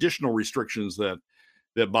 the additional restrictions that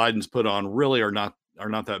Biden's put on really are not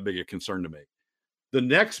that big a concern to me. The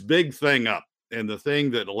next big thing up, and the thing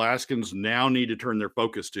that Alaskans now need to turn their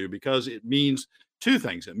focus to, because it means two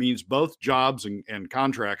things. It means both jobs and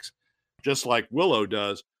contracts, just like Willow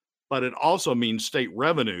does, but it also means state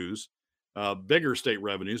revenues, bigger state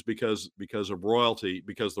revenues because of royalty,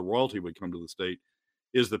 because the royalty would come to the state,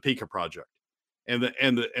 is the Pikka project. And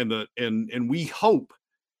we hope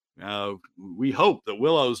that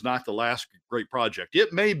Willow's not the last great project.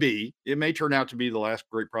 It may turn out to be the last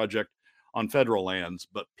great project on federal lands,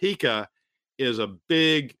 but Pikka is a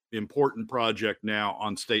big, important project now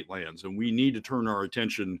on state lands. And we need to turn our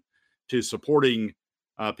attention to supporting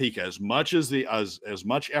Pikka as much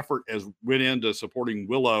effort as went into supporting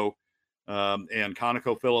Willow and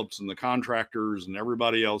ConocoPhillips and the contractors and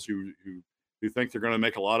everybody else who think they're going to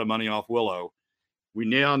make a lot of money off Willow. We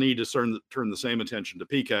now need to turn the same attention to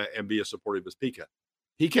Pikka and be as supportive as Pikka.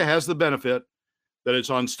 Pikka has the benefit that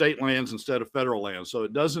it's on state lands instead of federal lands, so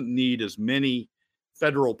it doesn't need as many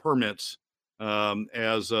federal permits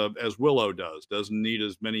as Willow does. Doesn't need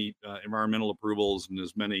as many environmental approvals and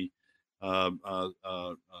as many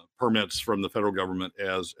permits from the federal government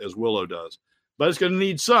as Willow does. But it's going to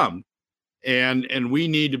need some. And we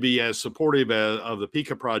need to be as supportive of the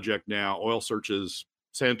Pikka project now, Oil Search's,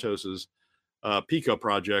 Santos's Pikka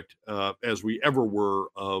project, as we ever were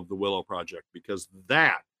of the Willow project, because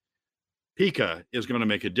that Pikka is going to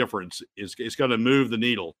make a difference. It's going to move the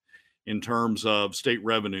needle in terms of state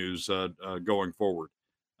revenues going forward.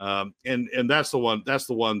 And that's the one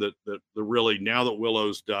that really, now that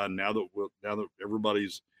Willow's done, now that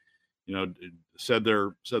everybody's said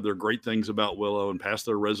their great things about Willow and passed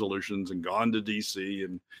their resolutions and gone to DC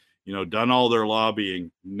and done all their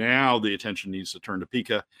lobbying. Now the attention needs to turn to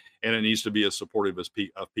Pikka, and it needs to be as supportive of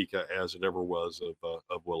Pikka as it ever was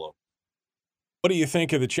of Willow. What do you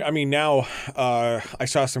think of now I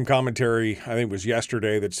saw some commentary, I think it was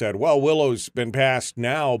yesterday, that said, well, Willow's been passed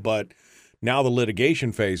now, but Now the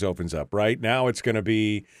litigation phase opens up, right? Now it's going to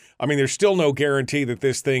be, I mean, there's still no guarantee that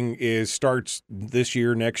this thing starts this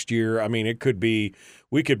year, next year. I mean,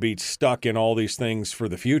 we could be stuck in all these things for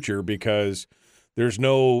the future because there's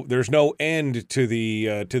no end to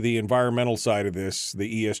the environmental side of this,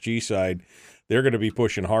 the ESG side. They're going to be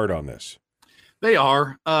pushing hard on this. They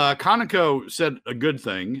are. Conoco said a good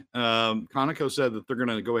thing. Conoco said that they're going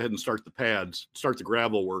to go ahead and start the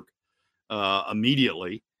gravel work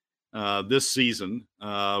immediately this season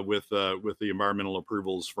with the environmental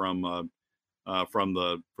approvals from the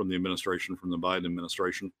administration, from the Biden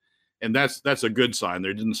administration, and that's a good sign.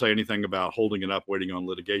 They didn't say anything about holding it up, waiting on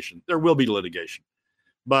litigation. There will be litigation,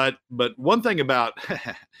 but one thing about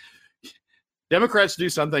Democrats do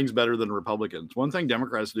some things better than Republicans. One thing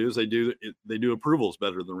Democrats do is they do approvals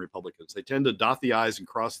better than Republicans. They tend to dot the I's and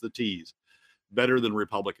cross the T's better than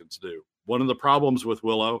Republicans do. One of the problems with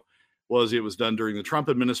Willow was it was done during the Trump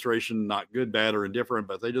administration, not good, bad, or indifferent,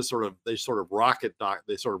 but they sort of rocketed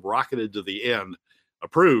to the end,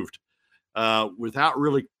 approved, without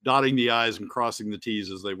really dotting the I's and crossing the T's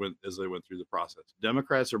as they went through the process.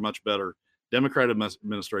 Democrats are much better. Democratic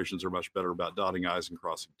administrations are much better about dotting I's and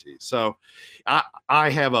crossing T's. So I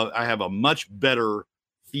have a much better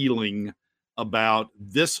feeling about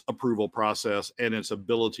this approval process and its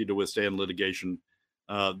ability to withstand litigation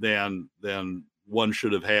than one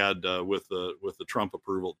should have had with the Trump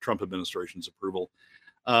administration's approval.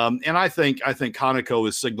 And I think Conoco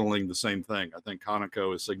is signaling the same thing. I think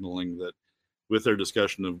Conoco is signaling that with their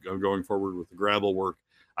discussion of going forward with the gravel work,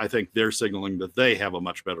 I think they're signaling that they have a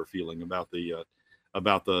much better feeling about the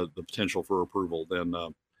potential for approval than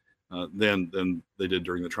they did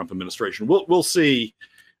during the Trump administration. We'll see.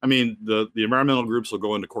 I mean, the environmental groups will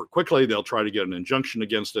go into court quickly. They'll try to get an injunction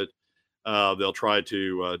against it. They'll try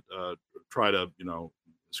to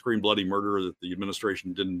scream bloody murder that the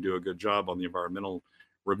administration didn't do a good job on the environmental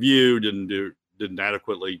review, didn't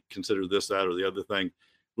adequately consider this, that, or the other thing.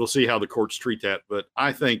 We'll see how the courts treat that. But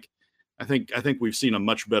I think we've seen a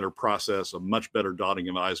much better process, a much better dotting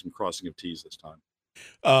of I's and crossing of T's this time.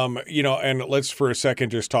 And let's for a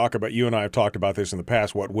second just talk about, you and I have talked about this in the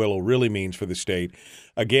past, what Willow really means for the state.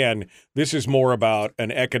 Again, this is more about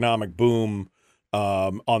an economic boom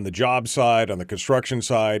on the job side, on the construction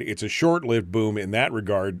side. It's a short-lived boom in that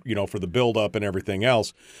regard, for the buildup and everything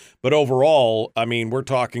else. But overall, I mean, we're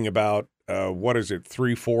talking about,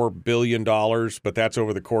 $3-4 billion, but that's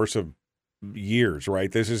over the course of years, right?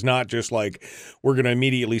 This is not just like we're going to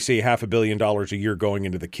immediately see $500 million a year going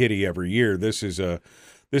into the kitty every year. This is a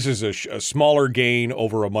smaller gain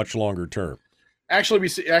over a much longer term. Actually, we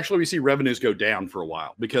see revenues go down for a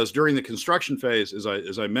while because during the construction phase, as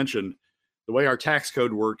I mentioned, the way our tax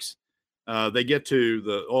code works,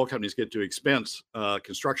 the oil companies get to expense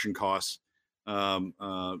construction costs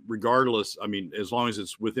regardless. I mean, as long as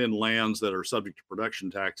it's within lands that are subject to production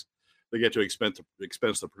tax, they get to expense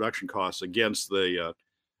the production costs against the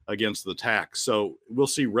tax. So we'll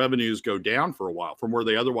see revenues go down for a while from where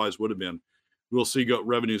they otherwise would have been. We'll see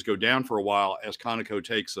revenues go down for a while as Conoco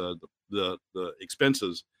takes the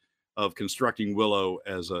expenses of constructing Willow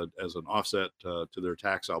as an offset to their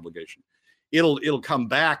tax obligation. It'll come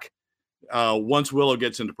back once Willow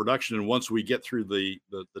gets into production, and once we get through the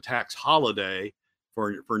tax holiday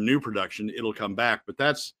for new production, it'll come back. But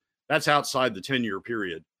that's outside the 10-year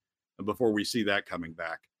period before we see that coming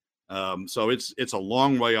back. So it's a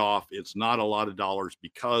long way off. It's not a lot of dollars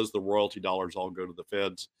because the royalty dollars all go to the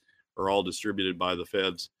feds, or all distributed by the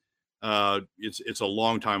feds. It's a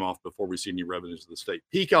long time off before we see any revenues to the state.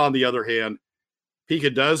 PICA, on the other hand, PICA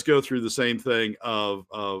does go through the same thing of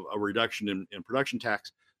a reduction in production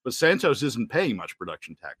tax, but Santos isn't paying much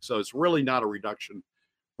production tax, so it's really not a reduction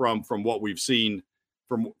from what we've seen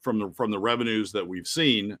from the revenues that we've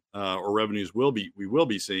seen, or revenues we will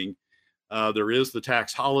be seeing. There is the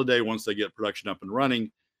tax holiday once they get production up and running,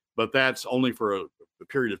 but that's only for a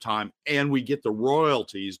period of time, and we get the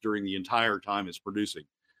royalties during the entire time it's producing.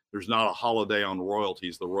 There's not a holiday on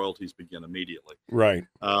royalties. The royalties begin immediately. Right.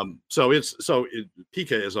 So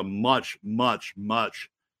PICA is a much, much, much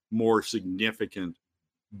more significant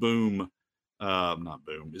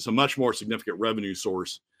It's a much more significant revenue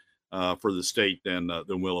source for the state than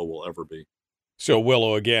Willow will ever be. So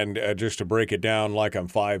Willow, again, just to break it down like I'm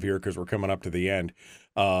 5 here because we're coming up to the end.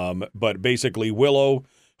 But basically Willow,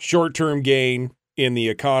 short-term gain in the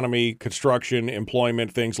economy, construction,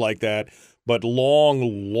 employment, things like that. But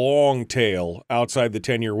long tail outside the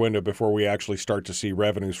 10-year window before we actually start to see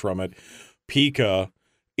revenues from it. PICA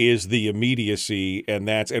is the immediacy, and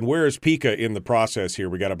where is PICA in the process here?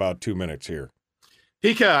 We got about 2 minutes here.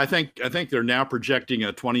 PICA, I think they're now projecting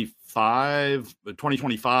a 2025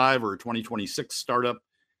 2025 or 2026 startup,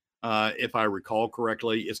 if I recall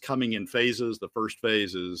correctly. It's coming in phases. The first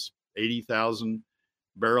phase is 80,000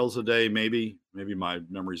 barrels a day, maybe my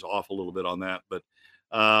memory's off a little bit on that, but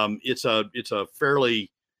it's a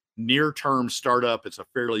fairly near-term startup. It's a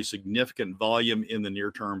fairly significant volume in the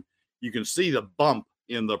near term. You can see the bump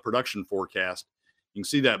in the production forecast. You can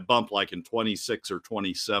see that bump like in 26 or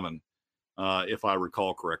 27, if I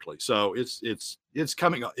recall correctly. So it's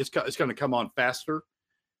coming. It's going to come on faster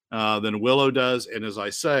than Willow does. And as I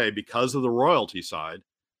say, because of the royalty side,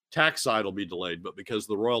 tax side will be delayed, but because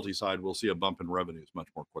the royalty side, we'll see a bump in revenues much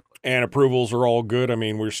more quickly. And approvals are all good. I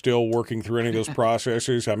mean, we're still working through any of those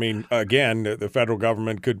processes. I mean, again, the federal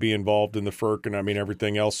government could be involved in the FERC and I mean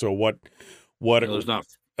everything else. So what? No, there's not.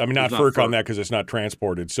 I mean, not FERC on that because it's not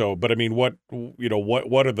transported. So, but I mean, what are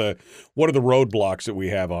the roadblocks that we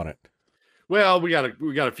have on it? Well, we got a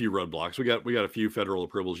few roadblocks. We got a few federal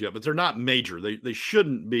approvals yet, but they're not major. They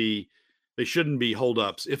shouldn't be. They shouldn't be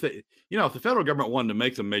holdups. If the federal government wanted to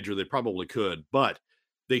make them major, they probably could, but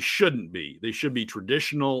they shouldn't be. They should be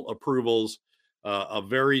traditional approvals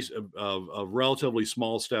of relatively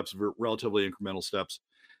small steps, relatively incremental steps,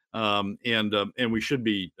 and we should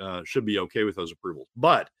be okay with those approvals.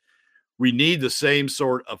 But we need the same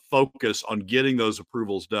sort of focus on getting those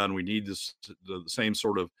approvals done. We need the same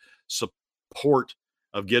sort of support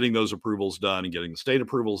of getting those approvals done and getting the state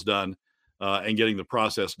approvals done. And getting the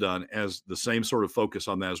process done as the same sort of focus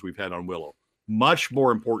on that as we've had on Willow. Much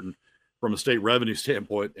more important from a state revenue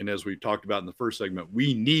standpoint. And as we talked about in the first segment,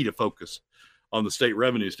 we need a focus on the state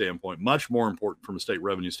revenue standpoint, much more important from a state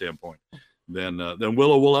revenue standpoint than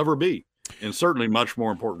Willow will ever be. And certainly much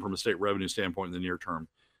more important from a state revenue standpoint in the near term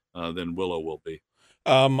than Willow will be.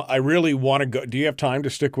 I really want to go. Do you have time to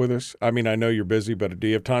stick with us? I mean, I know you're busy, but do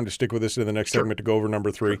you have time to stick with us in the next segment to go over number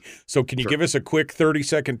 3? Sure. So can you give us a quick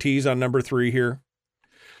 30-second tease on number 3 here?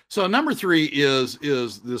 So number 3 is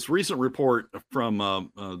this recent report from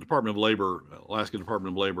Department of Labor, Alaska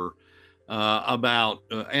Department of Labor, about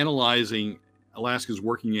analyzing Alaska's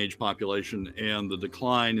working age population and the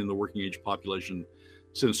decline in the working age population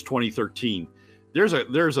since 2013. There's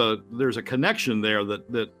a connection there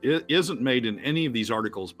that isn't made in any of these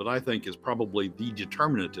articles, but I think is probably the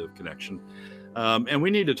determinative connection. And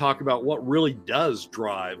we need to talk about what really does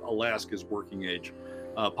drive Alaska's working age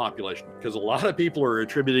population, because a lot of people are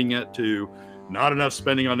attributing it to not enough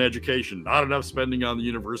spending on education, not enough spending on the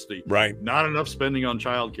university, right? Not enough spending on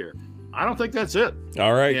childcare. I don't think that's it.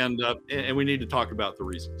 All right. And we need to talk about the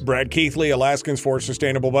reasons. Brad Keithley, Alaskans for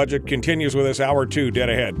Sustainable Budget, continues with us. Hour 2, dead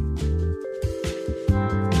ahead.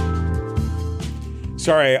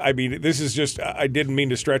 Sorry, I mean, this is just, I didn't mean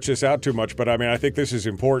to stretch this out too much, but I mean, I think this is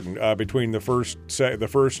important. Between the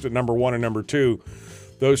first number 1 and number 2,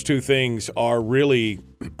 those two things are really,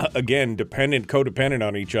 again, codependent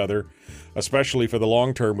on each other, especially for the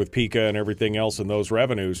long term with PICA and everything else and those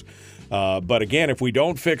revenues. But again, if we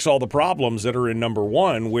don't fix all the problems that are in number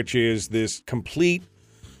 1, which is this complete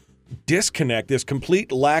disconnect, this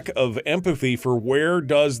complete lack of empathy for where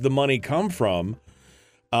does the money come from,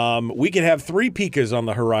 we could have 3 PICAs on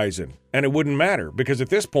the horizon, and it wouldn't matter, because at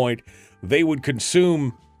this point, they would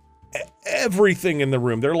consume everything in the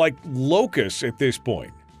room. They're like locusts at this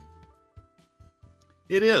point.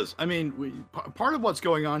 It is. I mean, part of what's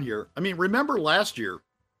going on here, I mean, remember last year,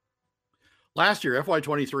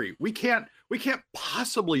 FY23, we can't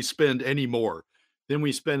possibly spend any more than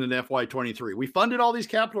we spend in FY23. We funded all these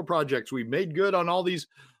capital projects. We made good on all these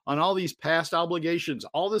past obligations,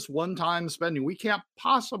 all this one-time spending. We can't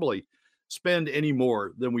possibly spend any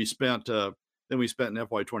more than we spent in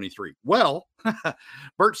FY23. Well,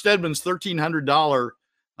 Bert Stedman's $1,300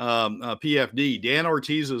 PFD, Dan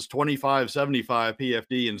Ortiz's $2,575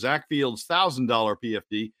 PFD, and Zach Field's $1,000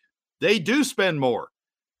 PFD, they do spend more.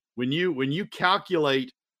 When you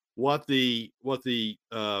calculate what the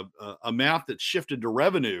amount that's shifted to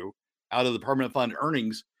revenue out of the permanent fund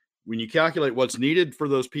earnings, when you calculate what's needed for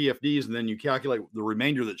those PFDs, and then you calculate the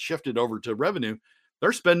remainder that's shifted over to revenue,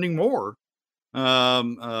 they're spending more.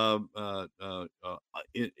 In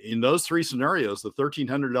those 3 scenarios, the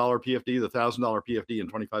 $1,300 PFD, the $1,000 PFD,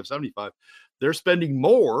 and $2,575, they're spending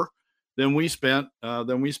more than we spent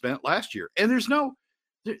last year. And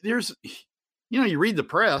you read the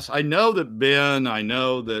press. I know that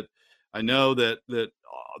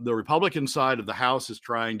the Republican side of the House is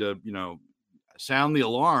trying to, sound the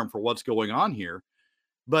alarm for what's going on here,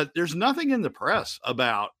 but there's nothing in the press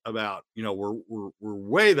about we're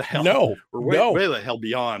way the hell way the hell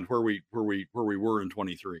beyond where we were in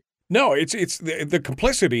 23. No, it's the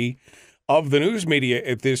complicity of the news media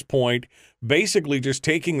at this point basically just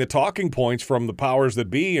taking the talking points from the powers that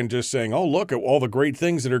be and just saying, oh, look at all the great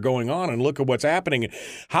things that are going on and look at what's happening.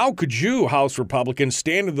 How could you, House Republicans,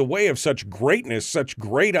 stand in the way of such greatness, such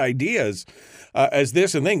great ideas as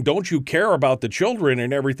this and thing? Don't you care about the children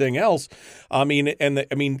and everything else? I mean,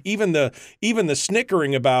 even the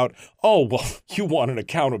snickering about, oh, well, you want an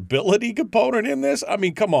accountability component in this? I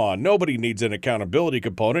mean, come on, nobody needs an accountability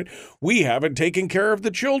component. We haven't taken care of the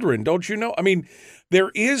children, don't you know? I mean, there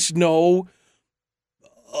is no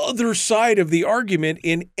other side of the argument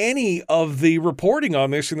in any of the reporting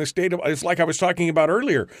on this in the state of, it's like I was talking about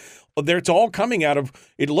earlier. It's all coming out of,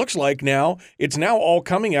 it looks like now, it's now all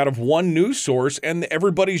coming out of one news source, and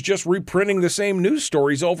everybody's just reprinting the same news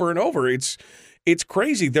stories over and over. It's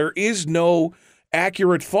crazy. There is no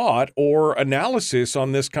accurate thought or analysis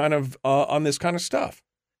on this kind of stuff.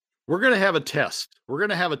 We're going to have a test. We're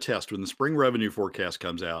going to have a test when the spring revenue forecast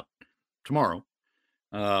comes out tomorrow.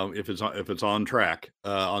 If it's on track,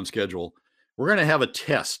 on schedule, we're going to have a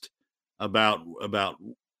test about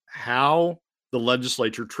how the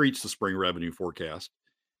legislature treats the spring revenue forecast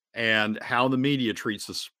and how the media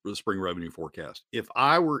treats the spring revenue forecast. If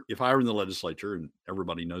I were in the legislature, and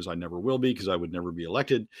everybody knows I never will be because I would never be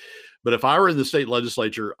elected, but if I were in the state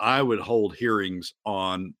legislature, I would hold hearings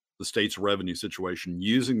on the state's revenue situation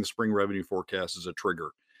using the spring revenue forecast as a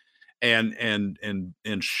trigger. And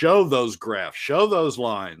show those graphs, show those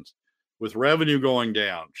lines with revenue going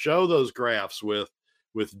down, show those graphs with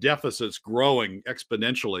deficits growing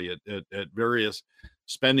exponentially at various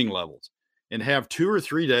spending levels, and have 2 or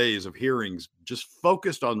 3 days of hearings just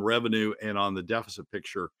focused on revenue and on the deficit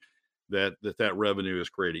picture that revenue is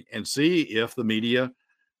creating, and see if the media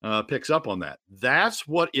picks up on that. That's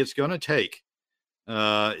what it's going to take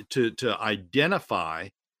to identify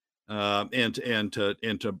and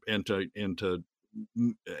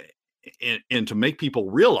to make people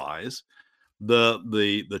realize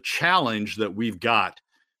the challenge that we've got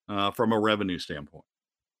from a revenue standpoint.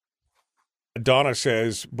 Donna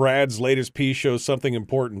says Brad's latest piece shows something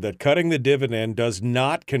important, that cutting the dividend does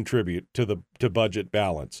not contribute to budget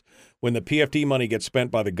balance. When the PFD money gets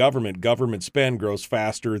spent by the government spend grows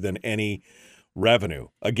faster than any revenue.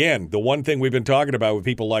 Again, the one thing we've been talking about with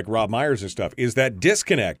people like Rob Myers and stuff is that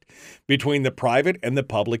disconnect between the private and the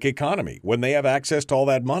public economy. When they have access to all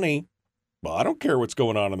that money, well, I don't care what's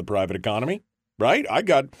going on in the private economy, right? I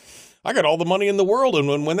got all the money in the world,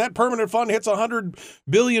 and when that permanent fund hits $100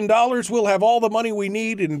 billion, we'll have all the money we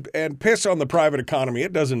need and piss on the private economy.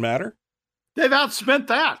 It doesn't matter. They've outspent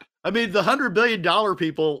that. I mean, the $100 billion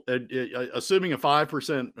people, assuming a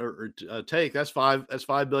 5% or take, that's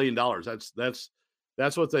 $5 billion.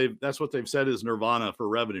 That's what they've said is nirvana for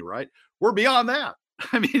revenue, right? We're beyond that.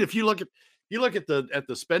 I mean, if you look at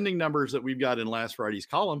the spending numbers that we've got in last Friday's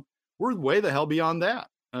column, we're way the hell beyond that.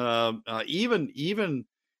 Even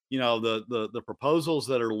the proposals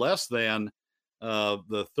that are less than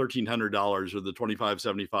the $1,300 or the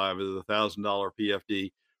 $2,575 or the $1,000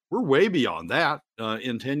 PFD. We're way beyond that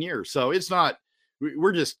in 10 years. So it's not,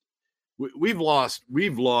 we've lost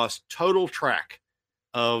total track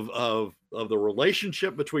of the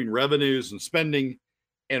relationship between revenues and spending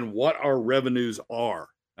and what our revenues are.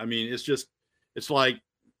 I mean, it's like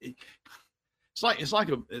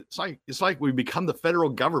we become the federal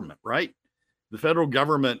government, right? The federal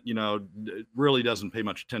government, really doesn't pay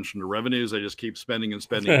much attention to revenues. They just keep spending and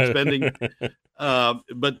spending and spending.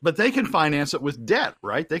 But they can finance it with debt,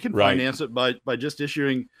 right? They can finance it by just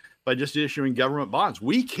issuing government bonds.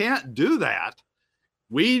 We can't do that.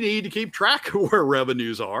 We need to keep track of where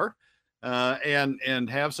revenues are, and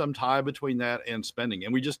have some tie between that and spending.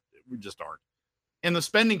 And we just aren't. And the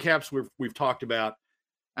spending caps we've talked about.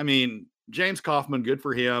 I mean, James Kaufman, good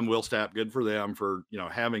for him. Will Stapp, good for them for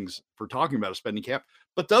talking about a spending cap.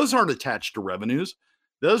 But those aren't attached to revenues.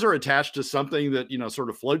 Those are attached to something that sort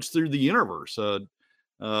of floats through the universe.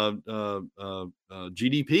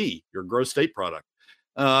 GDP, your gross state product.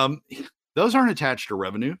 Those aren't attached to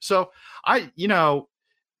revenue. So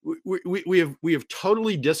we have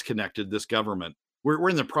totally disconnected this government. We're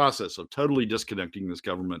in the process of totally disconnecting this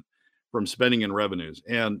government from spending and revenues.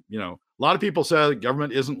 And, a lot of people say the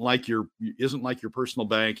government isn't like your personal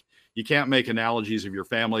bank. You can't make analogies of your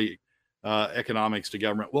family economics to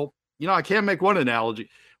government. Well, I can make one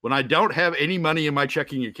analogy. When I don't have any money in my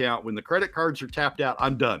checking account, when the credit cards are tapped out,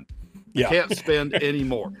 I'm done. Yeah. I can't spend any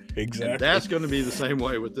more. Exactly. And that's going to be the same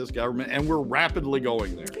way with this government, and we're rapidly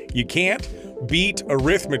going there. You can't beat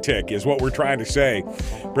arithmetic is what we're trying to say.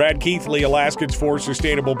 Brad Keithley, Alaskans for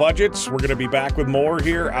Sustainable Budgets. We're going to be back with more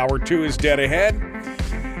here. Hour 2 is dead ahead.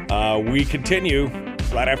 We continue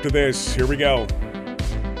right after this. Here we go.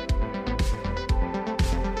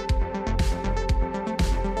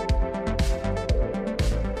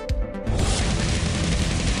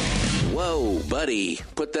 Buddy,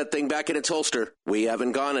 put that thing back in its holster. We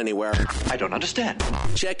haven't gone anywhere. I don't understand.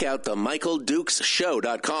 Check out the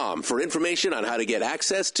MichaelDukesShow.com for information on how to get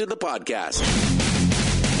access to the podcast.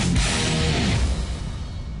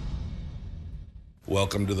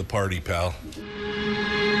 Welcome to the party, pal.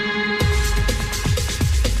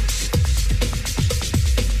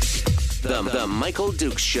 The Michael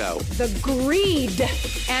Dukes Show. The greed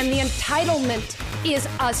and the entitlement is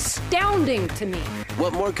astounding to me.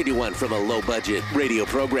 What more could you want from a low-budget radio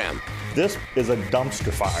program? This is a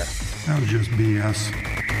dumpster fire. That was just BS.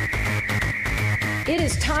 It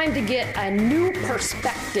is time to get a new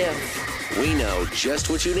perspective. We know just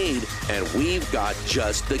what you need, and we've got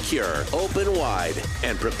just the cure. Open wide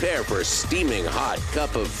and prepare for a steaming hot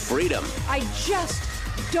cup of freedom. I just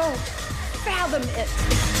don't fathom it.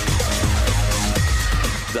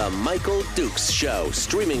 The Michael Dukes Show,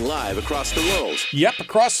 streaming live across the world. Yep,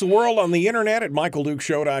 across the world on the internet at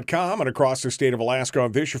michaeldukeshow.com and across the state of Alaska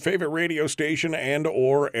on this, your favorite radio station and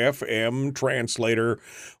or FM translator.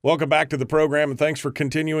 Welcome back to the program, and thanks for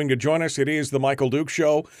continuing to join us. It is the Michael Dukes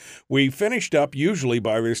Show. We finished up usually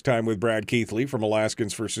by this time with Brad Keithley from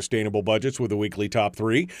Alaskans for Sustainable Budgets with the weekly top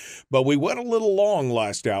three, but we went a little long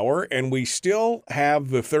last hour, and we still have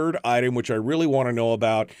the third item, which I really want to know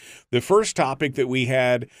about. The first topic that we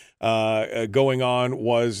had going on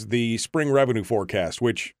was the spring revenue forecast,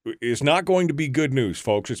 which is not going to be good news,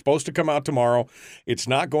 folks. It's supposed to come out tomorrow. It's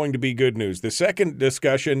not going to be good news. The second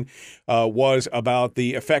discussion was about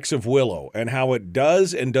the effects of Willow and how it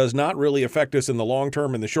does and does not really affect us in the long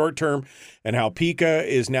term and the short term, and how Pika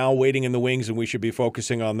is now waiting in the wings, and we should be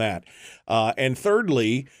focusing on that. And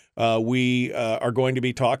thirdly, we are going to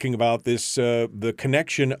be talking about this, the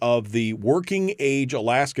connection of the working age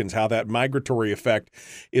Alaskans, how that migratory effect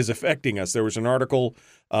is affecting us. There was an article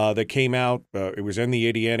that came out. It was in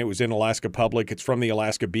the ADN. It was in Alaska Public. It's from the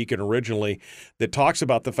Alaska Beacon originally, that talks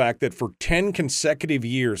about the fact that for 10 consecutive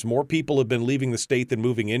years, more people have been leaving the state than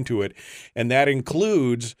moving into it. And that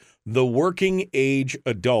includes the working age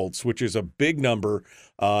adults, which is a big number.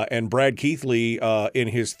 And Brad Keithley, in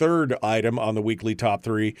his third item on the weekly top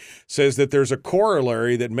three, says that there's a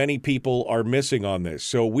corollary that many people are missing on this.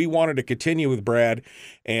 So we wanted to continue with Brad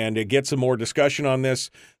and get some more discussion on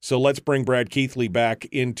this. So let's bring Brad Keithley back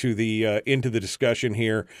into the discussion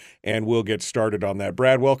here, and we'll get started on that.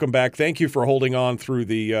 Brad, welcome back. Thank you for holding on through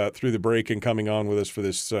the break and coming on with us for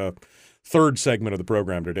this third segment of the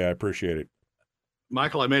program today. I appreciate it.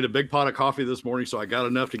 Michael, I made a big pot of coffee this morning, so I got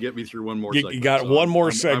enough to get me through one more segment. You got one more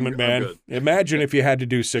segment, man. I'm Imagine if you had to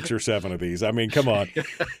do 6 or 7 of these. I mean, come on.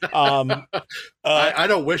 I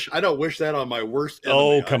don't wish that on my worst enemy.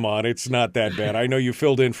 Oh, come on. It's not that bad. I know you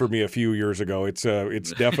filled in for me a few years ago. It's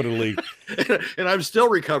definitely. And I'm still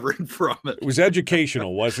recovering from it. It was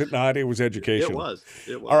educational, was it not? It was educational. It was.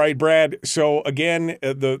 All right, Brad. So again,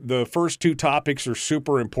 the first two topics are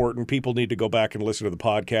super important. People need to go back and listen to the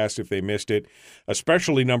podcast if they missed it,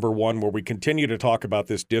 especially number one, where we continue to talk about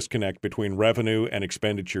this disconnect between revenue and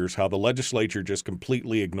expenditures, how the legislature just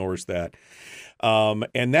completely ignores that.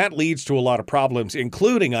 And that leads to a lot of problems,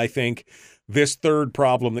 including, I think, this third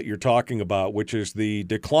problem that you're talking about, which is the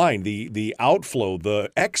decline, the outflow,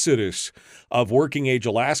 the exodus of working age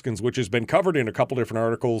Alaskans, which has been covered in a couple different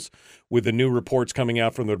articles with the new reports coming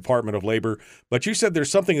out from the Department of Labor. But you said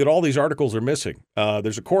there's something that all these articles are missing.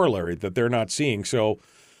 There's a corollary that they're not seeing. So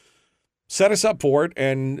set us up for it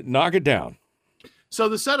and knock it down. So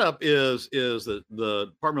the setup is that the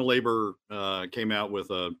Department of Labor came out with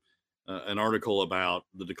an article about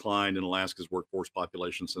the decline in Alaska's workforce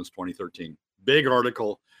population since 2013. Big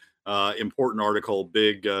article, important article,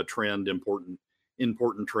 big trend,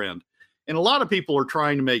 important trend. And a lot of people are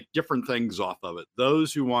trying to make different things off of it.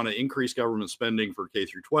 Those who want to increase government spending for K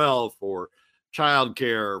through 12, for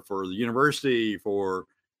childcare, for the university, for,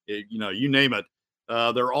 you name it.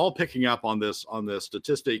 They're all picking up on this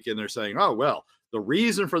statistic, and they're saying, oh, well, the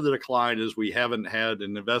reason for the decline is we haven't had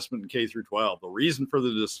an investment in K through 12. The reason for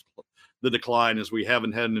the decline is we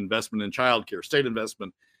haven't had an investment in childcare, state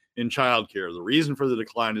investment in childcare. The reason for the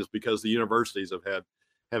decline is because the universities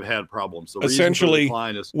have had problems. The Essentially, reason for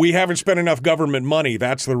the decline is we haven't spent enough government money.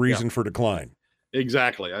 That's the reason for decline.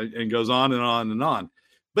 Exactly, and goes on and on and on.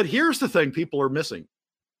 But here's the thing people are missing.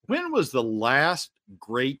 When was the last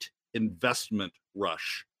great investment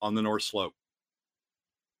rush on the North Slope?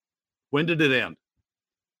 When did it end?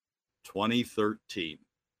 2013.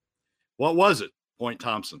 What was it? Point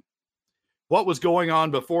Thompson. What was going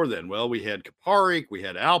on before then? Well, we had Kaparik, we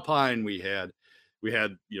had Alpine, we had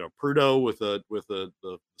Prudhoe with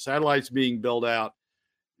the satellites being built out.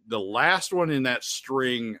 The last one in that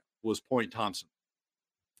string was Point Thompson.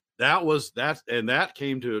 That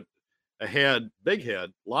came to big head,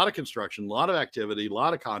 a lot of construction, a lot of activity, a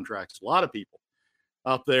lot of contracts, a lot of people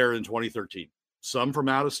up there in 2013. Some from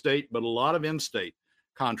out of state, but a lot of in-state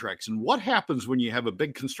contracts. And what happens when you have a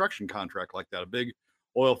big construction contract like that, a big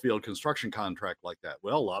oil field construction contract like that?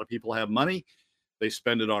 Well, a lot of people have money. They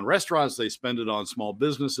spend it on restaurants. They spend it on small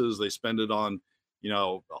businesses. They spend it on,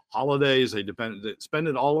 holidays. They spend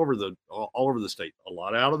it all over the state. A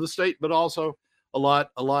lot out of the state, but also a lot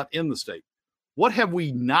in the state. What have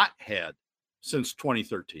we not had since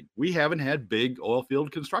 2013? We haven't had big oil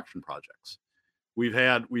field construction projects. We've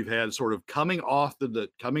had sort of coming off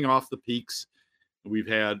the peaks. We've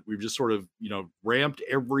just sort of, ramped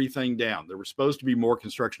everything down. There was supposed to be more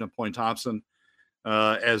construction at Point Thompson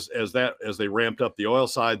as they ramped up the oil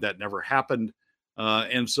side. That never happened.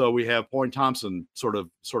 And so we have Point Thompson sort of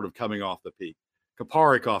coming off the peak,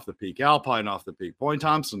 Kapparik off the peak, Alpine off the peak, Point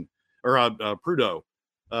Thompson or Prudhoe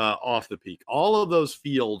off the peak. All of those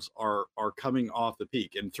fields are coming off the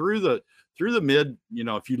peak, and through the mid,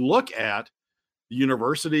 if you look at the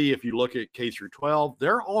university, if you look at K through 12,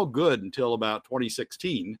 they're all good until about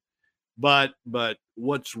 2016. But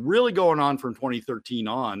what's really going on from 2013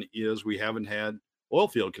 on is we haven't had oil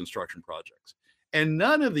field construction projects. And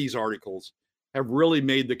none of these articles have really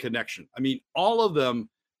made the connection. I mean, all of them,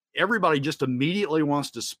 everybody just immediately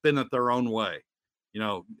wants to spin it their own way.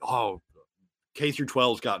 K through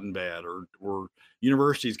 12's gotten bad, or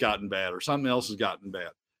university's gotten bad, or something else has gotten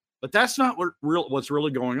bad. But that's not what's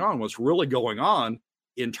really going on. What's really going on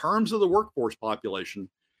in terms of the workforce population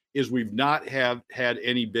is we've not had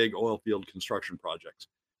any big oil field construction projects.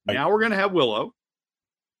 Now we're going to have Willow,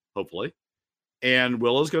 hopefully, and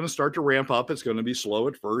Willow's going to start to ramp up. It's going to be slow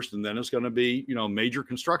at first, and then it's going to be, major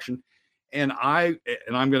construction. And I'm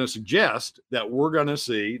going to suggest that we're going to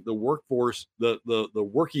see the workforce, the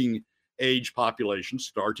working age population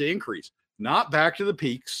start to increase, not back to the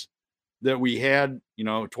peaks that we had,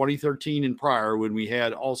 2013 and prior, when we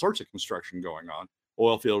had all sorts of construction going on,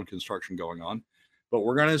 oil field construction going on. But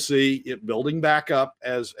we're going to see it building back up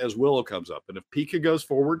as Willow comes up. And if Pika goes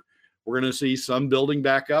forward, we're going to see some building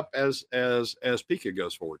back up as Pika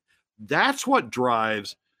goes forward. That's what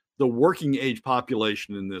drives the working age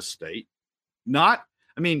population in this state.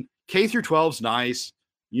 K through 12's nice,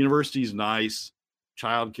 university's nice,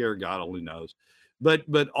 childcare, God only knows. But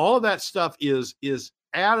all of that stuff is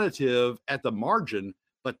additive at the margin,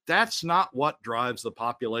 but that's not what drives the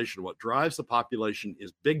population. What drives the population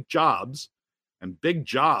is big jobs, and big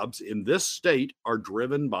jobs in this state are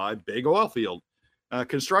driven by big oil field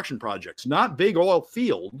construction projects, not big oil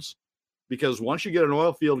fields, because once you get an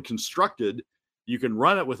oil field constructed, you can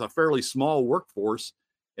run it with a fairly small workforce.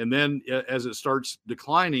 And then as it starts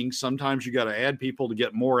declining, sometimes you got to add people to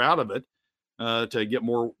get more out of it,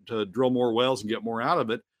 to drill more wells and get more out of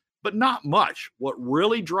it. But not much. What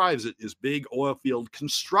really drives it is big oil field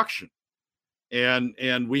construction.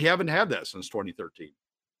 And we haven't had that since 2013.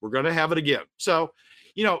 We're going to have it again. So,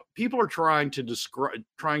 people are trying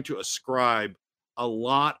to ascribe a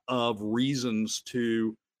lot of reasons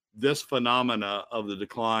to this phenomena of the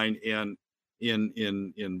decline in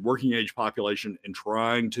working age population, and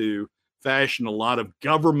trying to fashion a lot of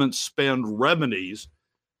government spend remedies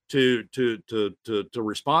to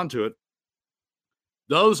respond to it.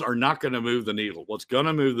 Those are not going to move the needle. What's going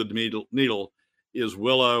to move the needle is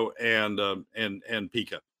Willow and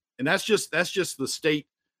Pika, and that's just the state.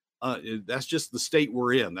 That's just the state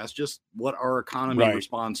we're in. That's just what our economy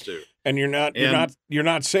responds to. And you're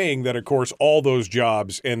not saying that, of course, all those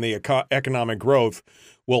jobs and the economic growth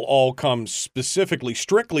will all come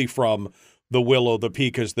strictly from the Willow, the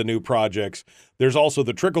Pikas, the new projects. There's also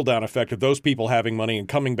the trickle-down effect of those people having money and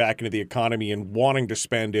coming back into the economy and wanting to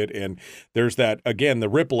spend it. And there's that, again, the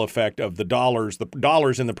ripple effect of the dollars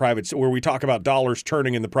in the private, where we talk about dollars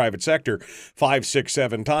turning in the private sector 5, 6,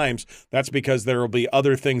 7 times. That's because there will be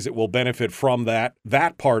other things that will benefit from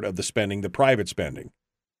that part of the spending, the private spending.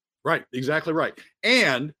 Right, exactly right.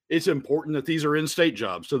 And it's important that these are in-state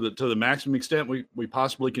jobs to the maximum extent we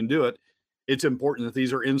possibly can do it. It's important that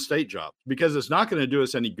these are in-state jobs, because it's not going to do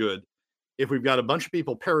us any good if we've got a bunch of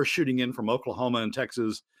people parachuting in from Oklahoma and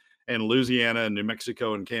Texas and Louisiana and New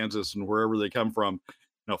Mexico and Kansas and wherever they come from,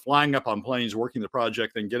 flying up on planes, working the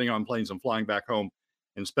project, then getting on planes and flying back home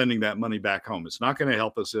and spending that money back home. It's not going to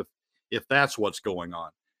help us if that's what's going on.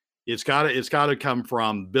 It's got to come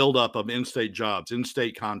from buildup of in-state jobs,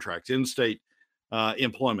 in-state contracts, in-state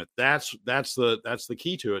employment. That's the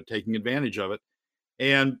key to it, taking advantage of it.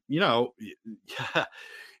 And,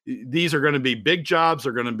 these are going to be big jobs.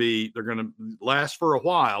 They're going to last for a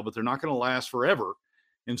while, but they're not going to last forever.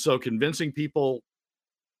 And so convincing people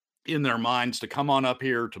in their minds to come on up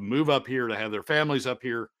here, to move up here, to have their families up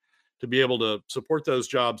here, to be able to support those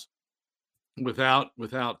jobs without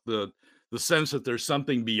the sense that there's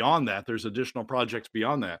something beyond that, there's additional projects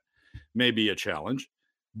beyond that, may be a challenge.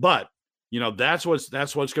 But that's what's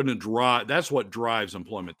going to drive. That's what drives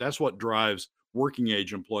employment. That's what drives working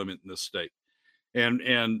age employment in this state. And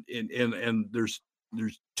there's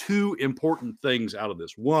two important things out of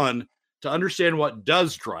this. One, to understand what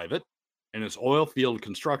does drive it, and it's oil field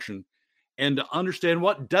construction, and to understand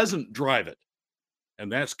what doesn't drive it, and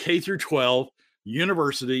that's K through 12,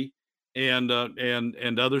 university, and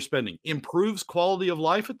other spending. Improves quality of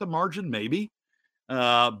life at the margin, maybe,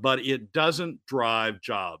 but it doesn't drive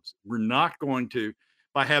jobs. We're not going to,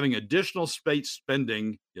 by having additional state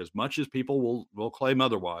spending, as much as people will claim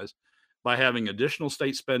otherwise, by having additional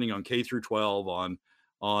state spending on K through 12,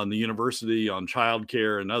 on the university, on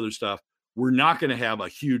childcare and other stuff, we're not going to have a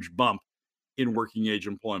huge bump in working age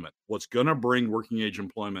employment. What's going to bring working age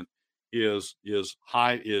employment is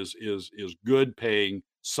good paying,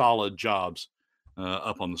 solid jobs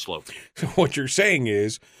up on the slope. So what you're saying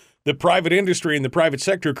is the private industry and the private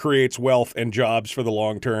sector creates wealth and jobs for the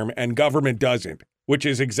long term, and government doesn't, which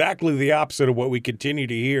is exactly the opposite of what we continue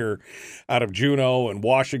to hear out of Juneau and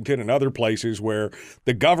Washington and other places where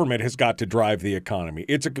the government has got to drive the economy.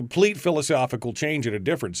 It's a complete philosophical change and a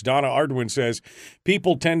difference. Donna Ardwin says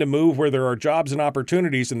people tend to move where there are jobs and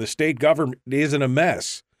opportunities, and the state government isn't a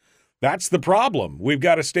mess. That's the problem. We've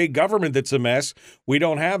got a state government that's a mess. We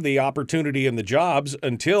don't have the opportunity and the jobs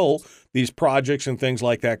until these projects and things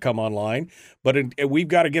like that come online. But we've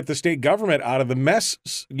got to get the state government out of the mess,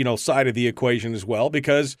 side of the equation as well,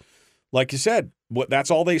 because, like you said, that's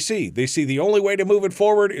all they see. They see the only way to move it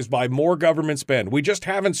forward is by more government spend. We just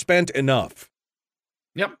haven't spent enough.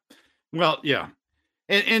 Yep. Well, yeah.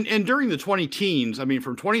 And during the 2010s, I mean,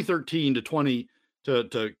 from 2013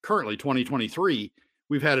 to currently 2023.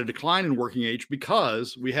 We've had a decline in working age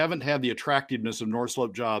because we haven't had the attractiveness of North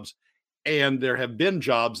Slope jobs, and there have been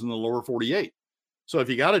jobs in the lower 48. So if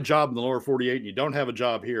you got a job in the lower 48 and you don't have a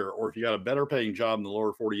job here, or if you got a better paying job in the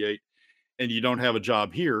lower 48 and you don't have a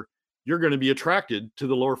job here, you're going to be attracted to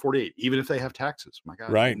the lower 48, even if they have taxes. My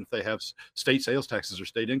God, right. Even if they have state sales taxes or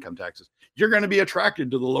state income taxes, you're going to be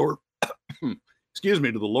attracted to the lower, to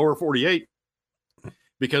the lower 48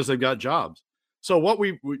 because they've got jobs. So what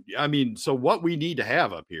we need to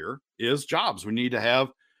have up here is jobs. We need to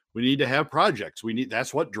have projects.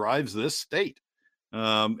 That's what drives this state.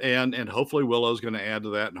 And hopefully Willow is going to add to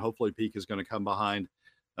that, and hopefully Peak is going to come behind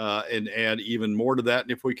and add even more to that.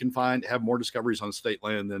 And if we can have more discoveries on state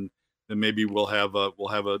land, then maybe we'll have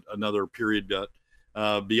another period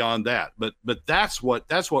beyond that. But that's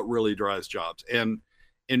what really drives jobs. And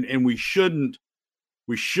we shouldn't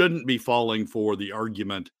be falling for the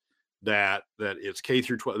argument that it's K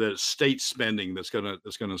through 12, that it's state spending that's going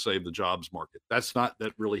to save the jobs market.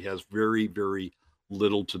 That really has very, very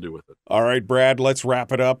little to do with it. All right, Brad, let's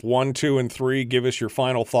wrap it up. 1, 2, and 3. Give us your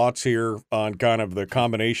final thoughts here on kind of the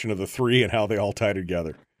combination of the three and how they all tie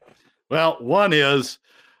together. Well, one is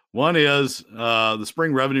the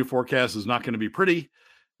spring revenue forecast is not going to be pretty.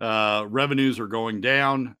 Revenues are going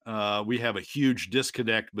down. We have a huge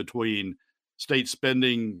disconnect between state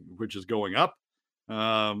spending, which is going up.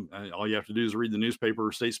 All you have to do is read the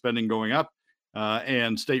newspaper, state spending going up,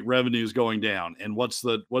 and state revenues going down. And what's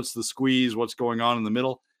the squeeze? What's going on in the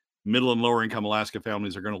middle? Middle and lower income Alaska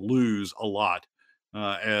families are going to lose a lot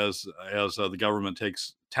as the government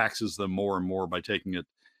taxes them more and more by taking it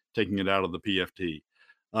out of the PFT.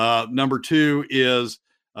 Number 2 is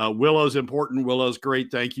Willow's important. Willow's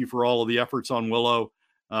great. Thank you for all of the efforts on Willow.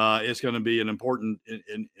 It's going to be an important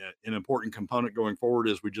component going forward,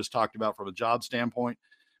 as we just talked about from a job standpoint.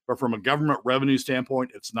 But from a government revenue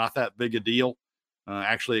standpoint, it's not that big a deal.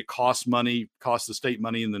 Actually, it costs the state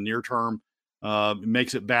money in the near term. It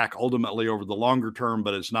makes it back ultimately over the longer term,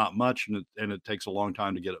 but it's not much, and it takes a long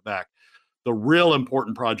time to get it back. The real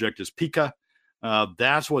important project is PICA.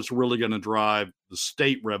 That's what's really going to drive the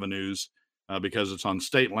state revenues because it's on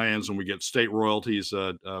state lands, and we get state royalties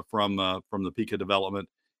from the PICA development,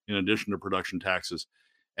 in addition to production taxes.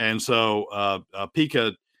 And so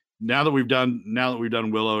PICA, now that we've done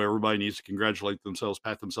Willow, everybody needs to congratulate themselves,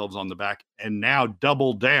 pat themselves on the back, and now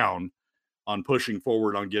double down on pushing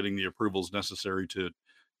forward on getting the approvals necessary to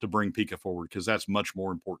bring PICA forward, because that's much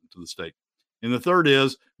more important to the state. And the third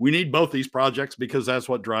is we need both these projects because that's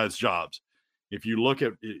what drives jobs. If you look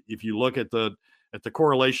at the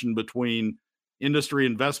correlation between industry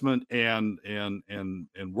investment and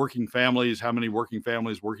working families, how many working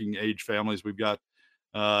age families we've got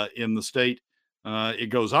in the state, it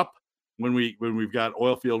goes up when we've got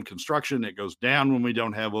oil field construction. It goes down when we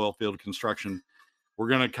don't have oil field construction. We're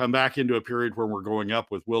going to come back into a period where we're going up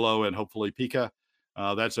with Willow and hopefully Pika.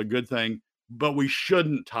 That's a good thing, but we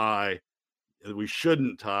shouldn't tie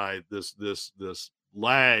this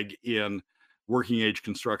lag in working age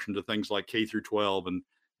construction to things like K through 12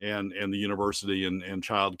 and the university and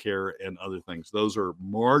childcare and other things. Those are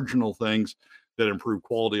marginal things that improve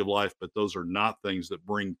quality of life, but those are not things that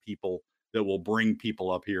will bring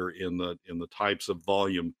people up here in the types of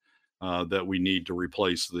volume that we need to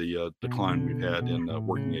replace the decline we've had in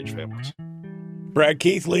working age families. Brad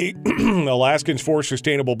Keithley, Alaskans for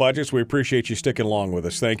Sustainable Budgets. We appreciate you sticking along with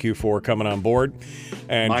us. Thank you for coming on board.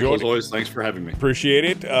 And Michael, as always, thanks for having me. Appreciate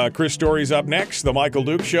it. Chris Story's up next. The Michael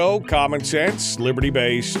Duke Show, common sense,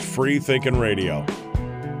 liberty-based, free-thinking radio.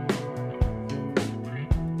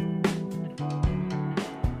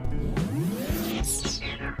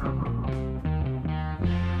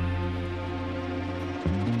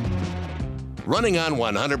 Running on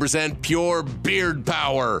 100% pure beard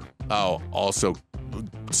power. Oh, also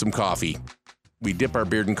some coffee. We dip our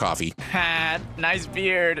beard in coffee. Ha, nice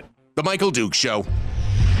beard. The Michael Duke Show.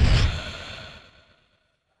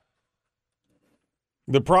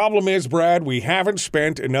 The problem is, Brad, we haven't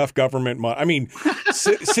spent enough government money. I mean,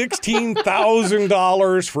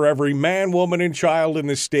 $16,000 for every man, woman, and child in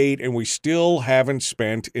the state, and we still haven't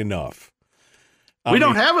spent enough. We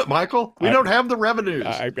don't have it, Michael. We don't have the revenues.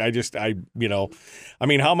 How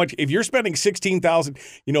much, if you're spending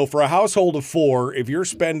 $16,000, for a household of four, if you're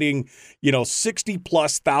spending,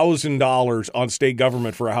 $60,000+ on state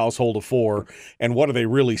government for a household of four, and what are they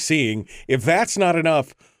really seeing? If that's not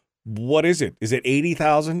enough, what is it? Is it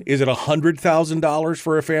 $80,000? Is it $100,000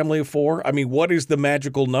 for a family of four? I mean, what is the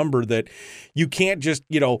magical number that you can't just,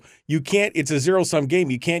 it's a zero-sum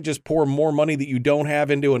game. You can't just pour more money that you don't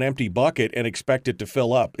have into an empty bucket and expect it to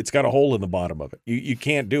fill up. It's got a hole in the bottom of it. You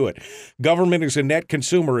can't do it. Government is a net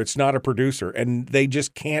consumer. It's not a producer, and they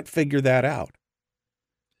just can't figure that out.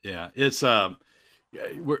 Yeah, it's we're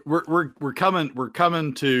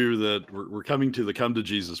coming to the come to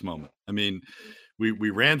Jesus moment. I mean,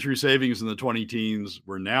 we ran through savings in the 20 teens.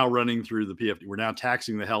 We're now running through the PFD. We're now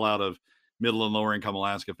taxing the hell out of middle and lower income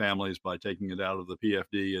Alaska families by taking it out of the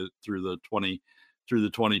PFD through the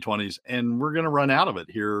 2020s. And we're going to run out of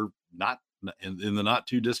it here, not in the not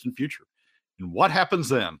too distant future. And what happens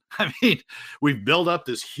then? I mean, we've built up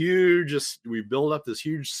this huge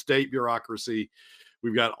state bureaucracy.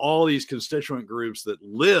 We've got all these constituent groups that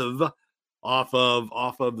live off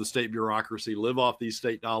of the state bureaucracy, live off these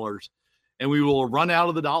state dollars. And we will run out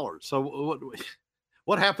of the dollars. So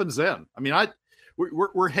what happens then? I mean,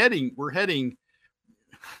 we're heading.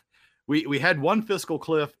 We had one fiscal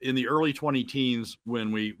cliff in the early 20 teens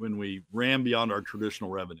when we ran beyond our traditional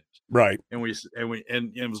revenues. Right. And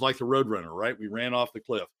it was like the Roadrunner, right? We ran off the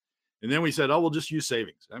cliff, and then we said, "Oh, we'll just use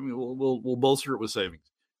savings. I mean, we'll bolster it with savings."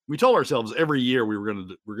 We told ourselves every year we're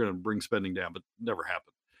going to bring spending down, but it never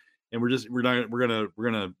happened. And we're going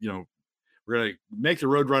to make the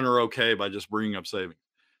Roadrunner okay by just bringing up savings.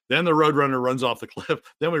 Then the Roadrunner runs off the cliff.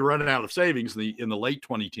 Then we run out of savings in the late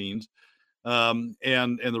 20 teens. And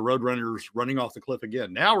the Roadrunner's running off the cliff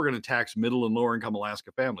again. Now we're going to tax middle and lower income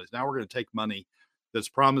Alaska families. Now we're going to take money that's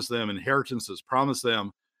promised them, inheritance that's promised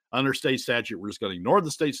them under state statute. We're just going to ignore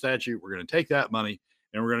the state statute. We're going to take that money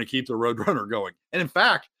and we're going to keep the Roadrunner going. And in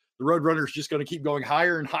fact, the Roadrunner is just going to keep going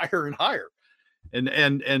higher and higher and higher. And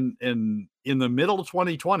in the middle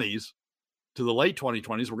 2020s, to the late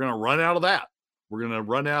 2020s, we're going to run out of that. We're going to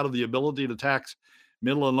run out of the ability to tax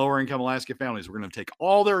middle and lower income Alaska families. We're going to take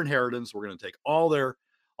all their inheritance. We're going to take all the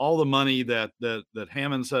money that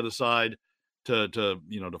Hammond set aside to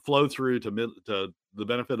flow through to the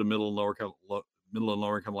benefit of middle and lower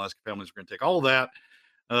income Alaska families. We're going to take all of that.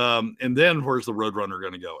 And then where's the Roadrunner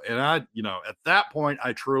going to go? And at that point,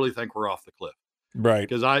 I truly think we're off the cliff. Right.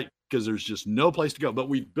 Because there's just no place to go. But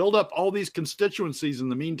we build up all these constituencies in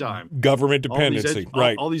the meantime. Government dependency,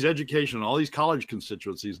 right. All these education, all these college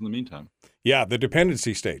constituencies in the meantime. Yeah, the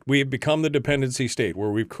dependency state. We have become the dependency state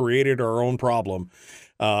where we've created our own problem.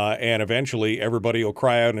 And eventually everybody will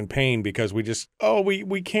cry out in pain because we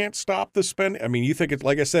can't stop the spending. I mean, you think it's,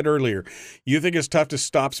 like I said earlier, you think it's tough to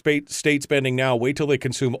stop state spending now. Wait till they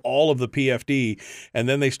consume all of the PFD. And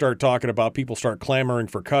then they start talking about people start clamoring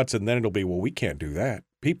for cuts. And then it'll be, well, we can't do that.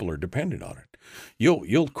 People are dependent on it.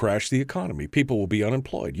 You'll crash the economy. People will be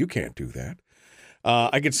unemployed. You can't do that.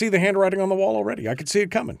 I could see the handwriting on the wall already. I could see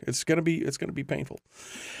it coming. It's gonna be painful.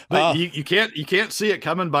 But you can't see it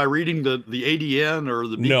coming by reading the ADN or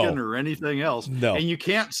the Beacon or anything else. No. And you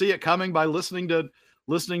can't see it coming by listening to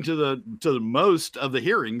the most of the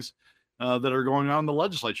hearings that are going on in the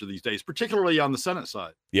legislature these days, particularly on the Senate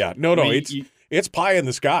side. Yeah, no, It's pie in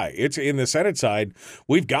the sky. It's in the Senate side.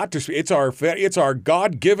 We've got to. It's our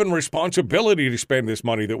God-given responsibility to spend this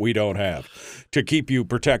money that we don't have to keep you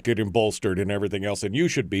protected and bolstered and everything else. And you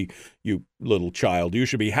should be, you little child, you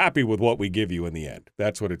should be happy with what we give you in the end.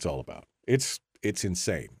 That's what it's all about. It's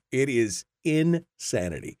insane. It is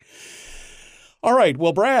insanity. All right.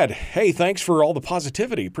 Well, Brad, hey, thanks for all the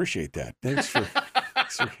positivity. Appreciate that. Thanks for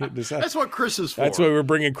hitting us up. That's what Chris is for. That's why we're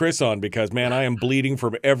bringing Chris on, because, man, I am bleeding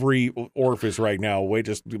from every orifice right now.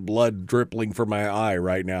 Just blood dripping from my eye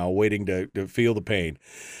right now, waiting to feel the pain.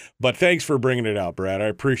 But thanks for bringing it out, Brad. I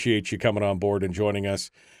appreciate you coming on board and joining us.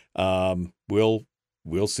 We'll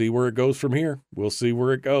see where it goes from here. We'll see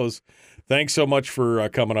where it goes. Thanks so much for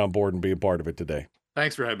coming on board and being part of it today.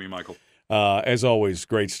 Thanks for having me, Michael. As always,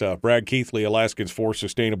 great stuff. Brad Keithley, Alaskans for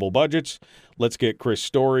Sustainable Budgets. Let's get Chris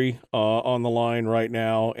Story on the line right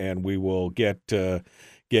now, and we will get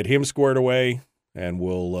him squared away, and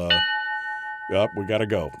we'll we got to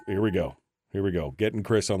go. Here we go. Getting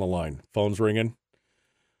Chris on the line. Phone's ringing.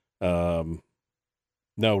 No,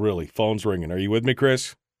 really, phone's ringing. Are you with me,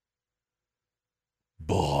 Chris?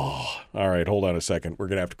 All right, hold on a second. We're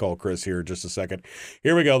going to have to call Chris here in just a second.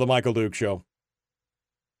 Here we go, The Michael Duke Show.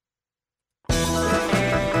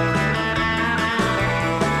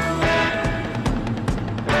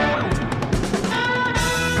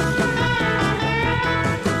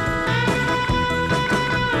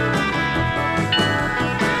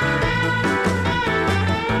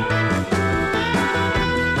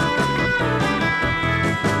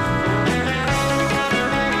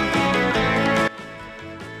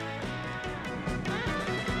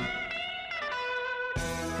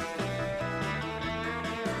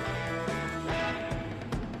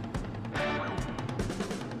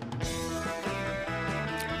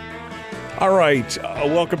 All right,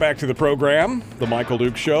 welcome back to the program, The Michael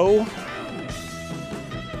Duke Show.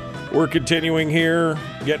 We're continuing here,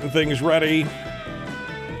 getting things ready.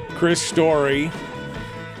 Chris Story,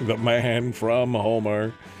 the man from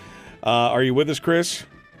Homer. Are you with us, Chris?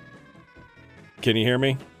 Can you hear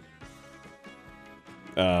me?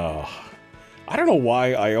 I don't know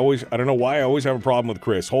why I always have a problem with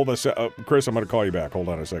Chris. Chris, I'm going to call you back. Hold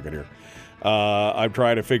on a second here. I'm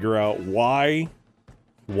trying to figure out why.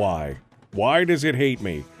 Why does it hate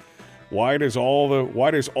me? Why does all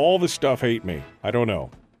the stuff hate me? I don't know.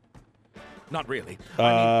 Not really.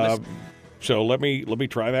 So let me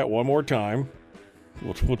try that one more time.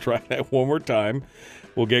 We'll try that one more time.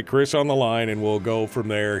 We'll get Chris on the line and we'll go from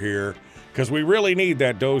there here, because we really need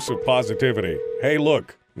that dose of positivity. Hey,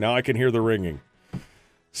 look, now I can hear the ringing.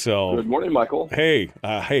 So good morning, Michael. Hey,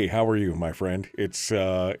 how are you, my friend? It's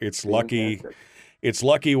lucky. Fantastic. It's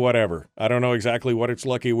lucky whatever. I don't know exactly what it's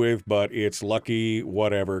lucky with, but it's lucky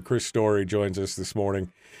whatever. Chris Story joins us this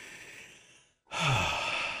morning.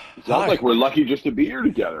 Sounds like we're lucky just to be here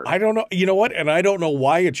together. I don't know. You know what? And I don't know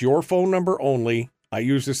why it's your phone number only. I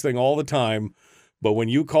use this thing all the time. But when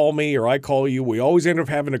you call me or I call you, we always end up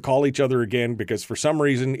having to call each other again, because for some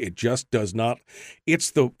reason it just does not.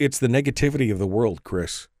 It's the negativity of the world,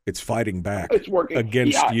 Chris. It's fighting back. It's working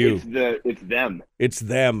against you. It's them. It's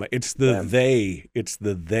them. It's the them. They. It's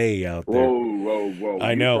the they out there. Whoa!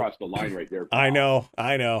 I know. You crossed the line right there. Pal. I know.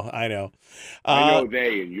 I know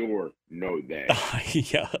they, and you're no they.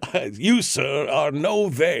 Yeah, you sir are no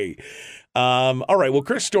they. All right. Well,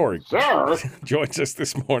 Chris Story, sir, joins us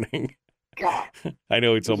this morning. God, I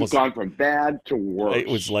know it's almost gone from bad to worse. It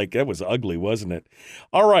was like, that was ugly, wasn't it?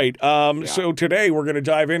 All right. So today we're going to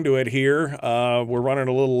dive into it here. We're running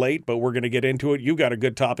a little late, but we're going to get into it. You got a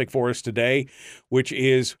good topic for us today, which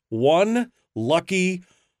is one lucky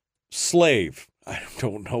slave. I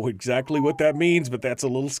don't know exactly what that means, but that's a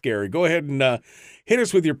little scary. Go ahead and hit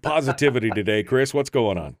us with your positivity today, Chris. What's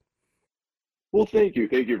going on? Well, thank you.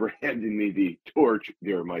 Thank you for handing me the torch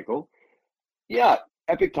there, Michael. Yeah,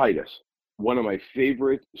 Epictetus, one of my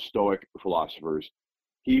favorite Stoic philosophers.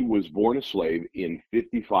 He was born a slave in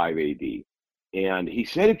 55 AD, and he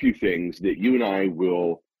said a few things that you and I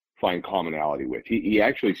will find commonality with. He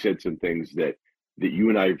actually said some things that you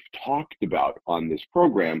and I have talked about on this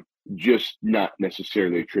program, just not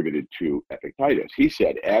necessarily attributed to Epictetus. He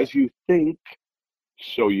said, as you think,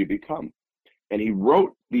 so you become. And he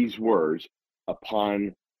wrote these words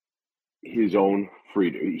upon his own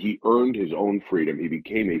freedom. He earned his own freedom. He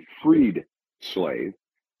became a freed slave,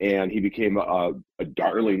 and he became a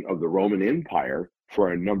darling of the Roman Empire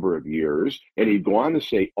for a number of years. And he'd go on to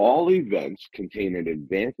say, all events contain an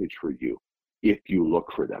advantage for you if you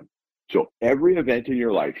look for them. So every event in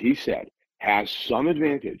your life, he said, has some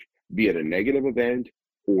advantage, be it a negative event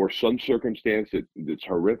or some circumstance that's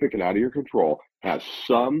horrific and out of your control, has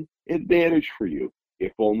some advantage for you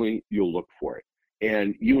if only you'll look for it.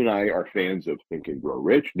 And you and I are fans of Think and Grow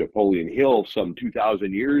Rich. Napoleon Hill, some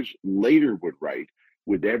 2,000 years later, would write,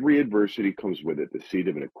 with every adversity comes with it the seed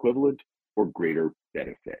of an equivalent or greater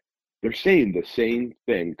benefit. They're saying the same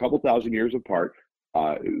thing, a couple thousand years apart.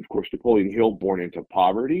 Of course, Napoleon Hill, born into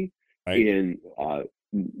poverty in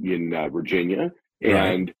Virginia,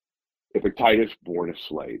 and Epictetus, born a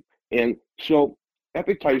slave. And so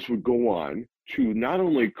Epictetus would go on to not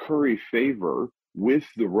only curry favor with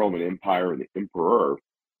the Roman Empire and the emperor,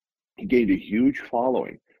 he gained a huge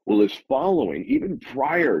following. Well, his following, even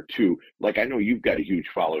prior to, like, I know you've got a huge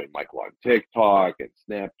following, Michael, on TikTok and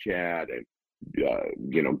Snapchat and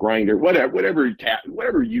Grindr,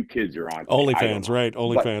 whatever you kids are on. OnlyFans, right?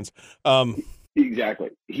 OnlyFans. Exactly.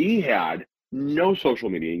 He had no social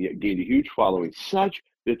media and yet gained a huge following, such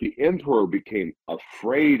that the emperor became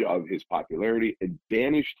afraid of his popularity and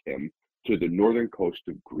banished him to the northern coast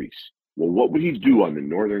of Greece. Well, what would he do on the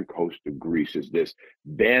northern coast of Greece as this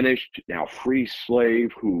banished, now free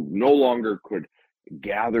slave who no longer could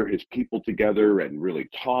gather his people together and really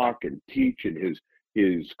talk and teach in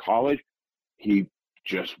his college? He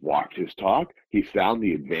just walked his talk. He found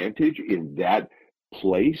the advantage in that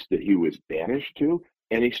place that he was banished to,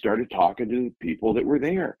 and he started talking to the people that were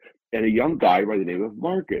there. And a young guy by the name of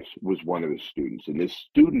Marcus was one of his students. And this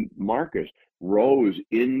student, Marcus, rose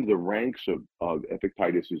in the ranks of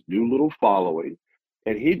Epictetus's new little following,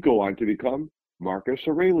 and he'd go on to become Marcus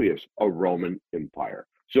Aurelius, a Roman Empire.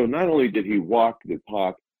 So not only did he walk the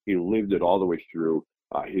talk, he lived it all the way through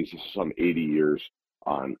his some 80 years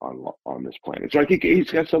on this planet. So I think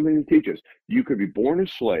he's got something to teach us. You could be born a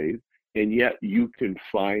slave, and yet you can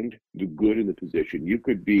find the good in the position. You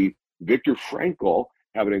could be Viktor Frankl,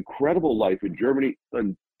 have an incredible life in Germany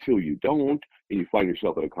until you don't, and you find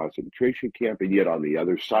yourself in a concentration camp, and yet on the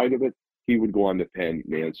other side of it, he would go on to pen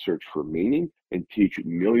Man's Search for Meaning and teach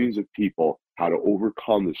millions of people how to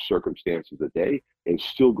overcome the circumstances of the day and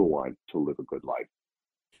still go on to live a good life.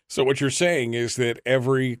 So what you're saying is that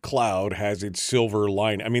every cloud has its silver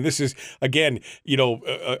lining. I mean, this is, again,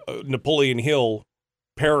 Napoleon Hill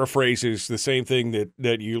paraphrases the same thing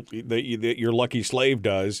that your lucky slave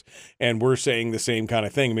does, and we're saying the same kind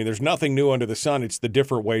of thing. I mean, there's nothing new under the sun. It's the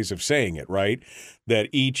different ways of saying it, right? That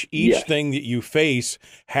each thing that you face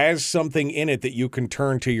has something in it that you can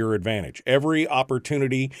turn to your advantage. Every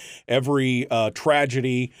opportunity, every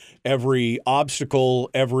tragedy, every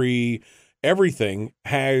obstacle, everything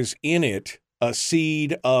has in it a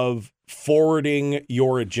seed of forwarding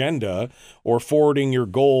your agenda or forwarding your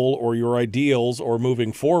goal or your ideals or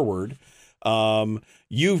moving forward.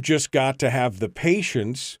 You've just got to have the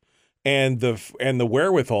patience and the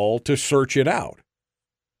wherewithal to search it out.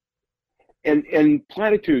 And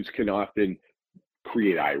platitudes can often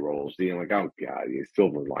create eye rolls, being like, oh God,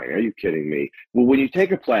 silver lining, are you kidding me? Well, when you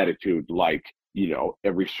take a platitude like,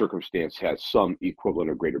 every circumstance has some equivalent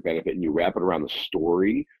or greater benefit, and you wrap it around the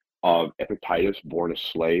story of Epictetus, born a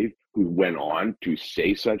slave, who went on to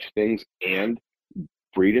say such things and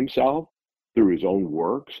freed himself through his own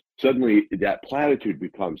works, suddenly that platitude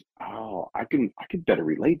becomes, I can better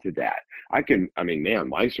relate to that.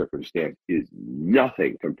 My circumstance is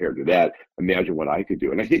nothing compared to that. Imagine what I could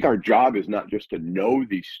do. And I think our job is not just to know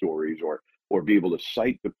these stories or be able to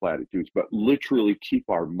cite the platitudes, but literally keep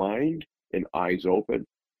our mind and eyes open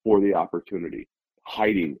for the opportunity,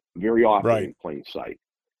 hiding very often in plain sight.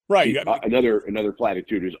 Right. Another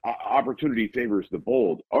platitude is opportunity favors the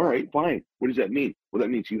bold. All right, fine. What does that mean? Well, that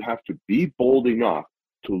means you have to be bold enough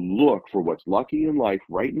to look for what's lucky in life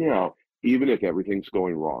right now, even if everything's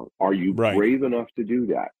going wrong. Are you brave enough to do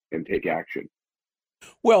that and take action?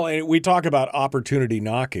 Well, and we talk about opportunity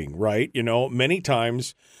knocking, right? Many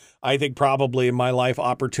times I think probably in my life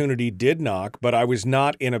opportunity did knock, but I was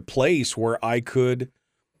not in a place where I could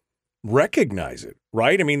recognize it,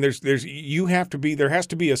 right? I mean, there has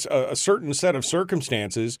to be a certain set of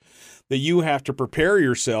circumstances that you have to prepare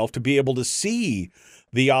yourself to be able to see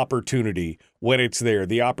the opportunity when it's there,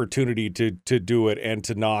 the opportunity to do it and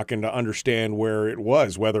to knock and to understand where it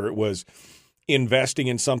was, whether it was investing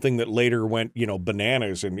in something that later went,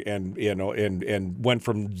 bananas and went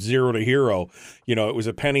from zero to hero. It was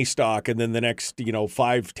a penny stock, and then the next,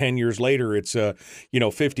 5-10 years later, it's $50,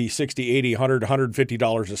 $60, $80, $100,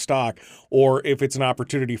 $150 a stock. Or if it's an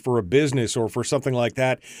opportunity for a business or for something like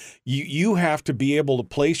that, you have to be able to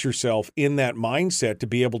place yourself in that mindset to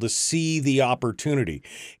be able to see the opportunity.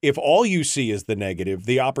 If all you see is the negative,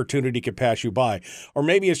 the opportunity could pass you by. Or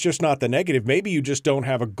maybe it's just not the negative. Maybe you just don't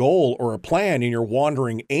have a goal or a plan and you're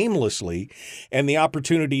wandering aimlessly, and the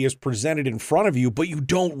opportunity is presented in front of you, but you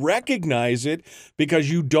don't recognize it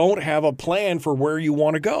because you don't have a plan for where you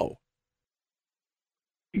want to go.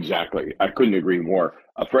 Exactly. I couldn't agree more.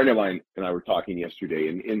 A friend of mine and I were talking yesterday,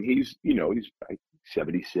 and he's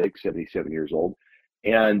 76, 77 years old,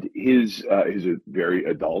 and his a very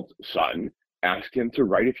adult son asked him to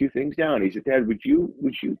write a few things down. He said, "Dad, would you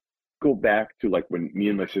go back to like when me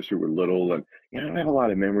and my sister were little, and I don't have a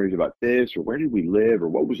lot of memories about this, or where did we live, or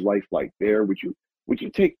what was life like there? Would you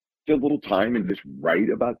take a little time and just write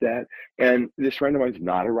about that?" And this friend of mine's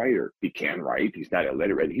not a writer. He can write. He's not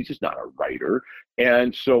illiterate. He's just not a writer.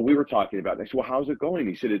 And so we were talking about it. I said, "Well, how's it going?"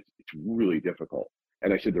 He said, it's really difficult.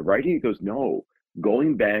 And I said, "The writing?" He goes, "No,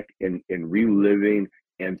 going back and reliving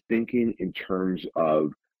and thinking in terms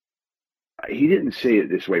of," he didn't say it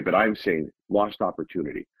this way, but I'm saying lost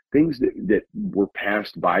opportunity, things that were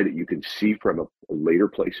passed by that you can see from a later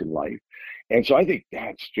place in life. And so I think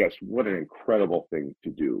that's just what an incredible thing to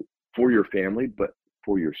do for your family, but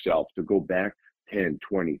for yourself, to go back 10,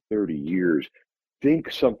 20, 30 years,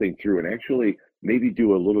 think something through, and actually maybe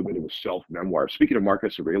do a little bit of a self-memoir. Speaking of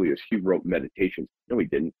Marcus Aurelius, he wrote Meditations. No, he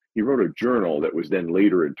didn't. He wrote a journal that was then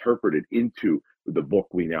later interpreted into the book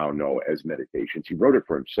we now know as Meditations. He wrote it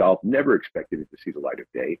for himself, never expected it to see the light of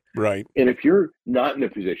day. Right. And if you're not in a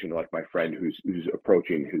position like my friend who's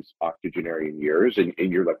approaching his octogenarian years, and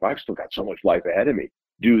you're like, "Well, I've still got so much life ahead of me,"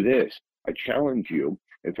 do this. I challenge you.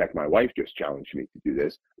 In fact, my wife just challenged me to do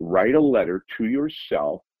this. Write a letter to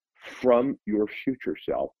yourself from your future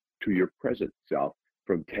self to your present self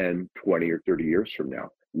from 10, 20, or 30 years from now.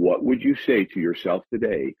 What would you say to yourself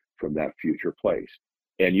today from that future place?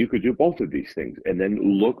 And you could do both of these things and then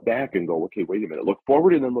look back and go, "Okay, wait a minute." Look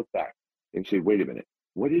forward and then look back and say, "Wait a minute.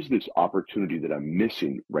 What is this opportunity that I'm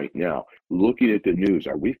missing right now?" Looking at the news,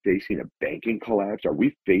 are we facing a banking collapse? Are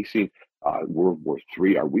we facing World War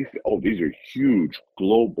III? These are huge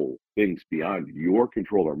global things beyond your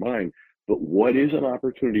control or mine. But what is an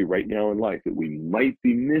opportunity right now in life that we might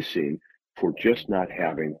be missing for just not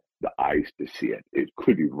having the eyes to see it? It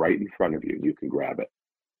could be right in front of you. You can grab it.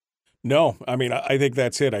 No, I mean, I think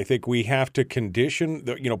that's it. I think we have to condition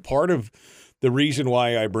part of the reason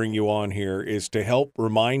why I bring you on here is to help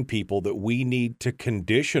remind people that we need to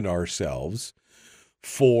condition ourselves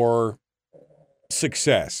for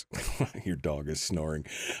success. Your dog is snoring.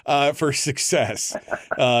 For success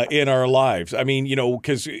in our lives. I mean,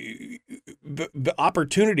 because the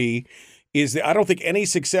opportunity is that I don't think any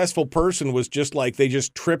successful person was just like they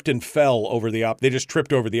just tripped and fell over they just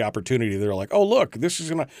tripped over the opportunity. They're like, "Oh, look,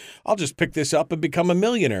 I'll just pick this up and become a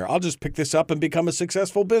millionaire. I'll just pick this up and become a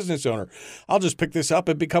successful business owner. I'll just pick this up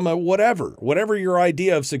and become a whatever your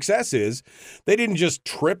idea of success is." They didn't just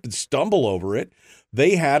trip and stumble over it.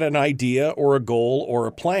 They had an idea or a goal or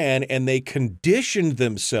a plan, and they conditioned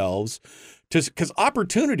themselves because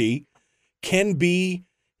opportunity can be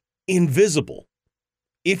invisible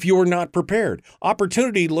if you're not prepared.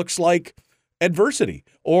 Opportunity looks like adversity,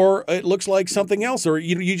 or it looks like something else, or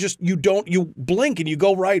you blink and you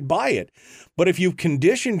go right by it. But if you've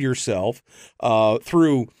conditioned yourself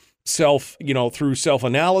through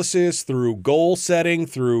self-analysis, through goal setting,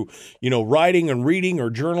 through, writing and reading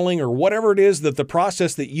or journaling or whatever it is, that the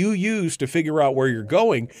process that you use to figure out where you're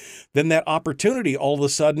going, then that opportunity all of a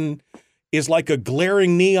sudden is like a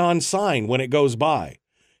glaring neon sign when it goes by,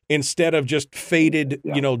 instead of just faded,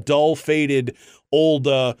 dull, faded, old,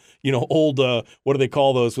 what do they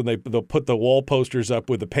call those when they'll put the wall posters up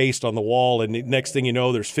with the paste on the wall, and the next thing you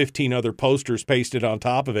know, there's 15 other posters pasted on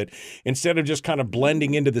top of it. Instead of just kind of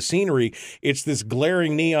blending into the scenery, it's this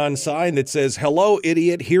glaring neon sign that says, "Hello,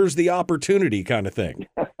 idiot, here's the opportunity," kind of thing.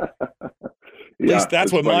 At least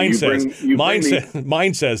that's what mine says.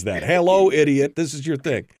 Mine says that. "Hello, idiot, this is your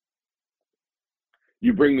thing."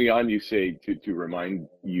 You bring me on, you say, to remind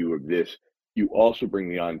you of this. You also bring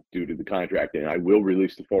me on due to the contract, and I will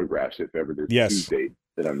release the photographs if ever there's a Tuesday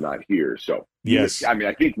that I'm not here. So, yes. I mean,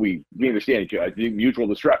 I think we understand each other. I think mutual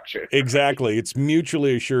destruction. Exactly. It's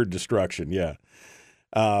mutually assured destruction, yeah.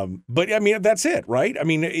 But, I mean, that's it, right? I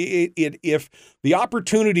mean, if the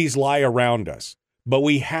opportunities lie around us, but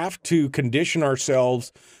we have to condition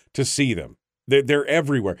ourselves to see them. They're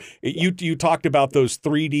everywhere. You talked about those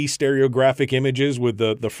 3D stereographic images with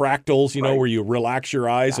the fractals, right, where you relax your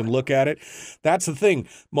eyes and look at it. That's the thing.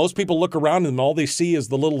 Most people look around and all they see is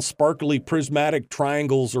the little sparkly prismatic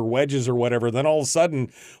triangles or wedges or whatever. Then all of a sudden,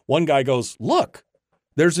 one guy goes, "Look,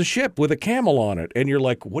 there's a ship with a camel on it." And you're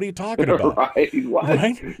like, "What are you talking about?" Right?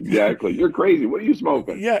 Exactly. You're crazy. What are you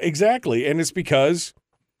smoking? Yeah, exactly. And it's because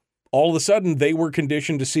all of a sudden, they were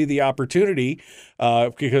conditioned to see the opportunity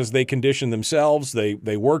because they conditioned themselves.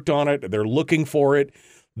 They worked on it. They're looking for it.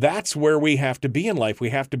 That's where we have to be in life.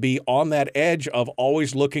 We have to be on that edge of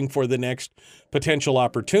always looking for the next potential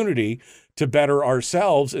opportunity to better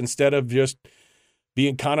ourselves, instead of just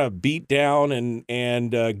being kind of beat down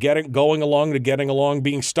and getting along,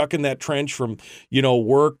 being stuck in that trench from,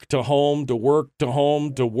 work to home to work to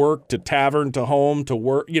home to work to tavern to home to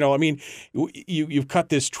work. You've cut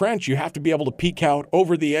this trench. You have to be able to peek out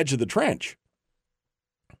over the edge of the trench.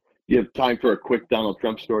 You have time for a quick Donald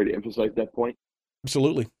Trump story to emphasize that point?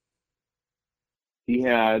 Absolutely. He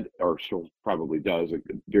had, or still probably does, a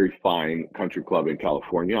very fine country club in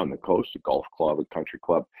California on the coast, a golf club, a country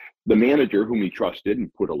club. The manager, whom he trusted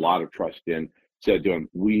and put a lot of trust in, said to him,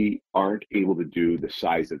 we aren't able to do the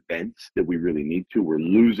size events that we really need to. We're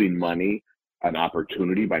losing money, an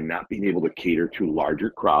opportunity by not being able to cater to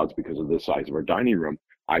larger crowds because of the size of our dining room.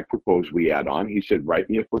 I propose we add on. He said, write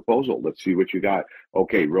me a proposal. Let's see what you got.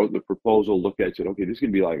 Okay, wrote the proposal, looked at it, said, okay, this is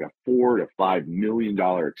going to be like a $4 to $5 million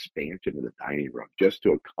expansion of the dining room just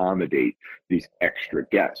to accommodate these extra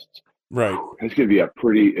guests. Right. It's going to be a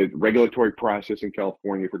pretty regulatory process in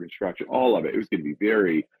California for construction, all of it. It was going to be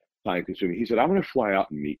very time consuming. He said, I'm going to fly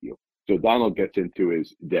out and meet you. So Donald gets into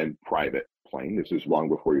his then private plane. This is long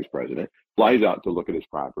before he was president, flies out to look at his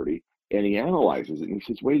property, and he analyzes it. And he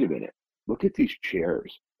says, wait a minute. Look at these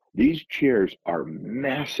chairs. These chairs are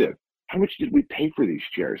massive. How much did we pay for these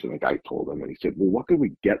chairs? And the guy told him, and he said, well, what can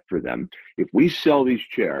we get for them? If we sell these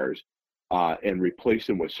chairs and replace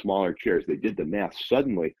them with smaller chairs, they did the math.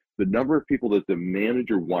 Suddenly, the number of people that the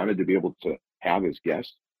manager wanted to be able to have as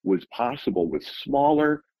guests was possible with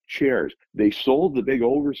smaller chairs. They sold the big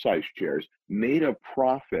oversized chairs, made a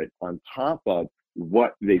profit on top of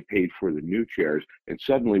what they paid for the new chairs, and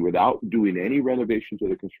suddenly, without doing any renovation to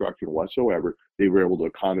the construction whatsoever, they were able to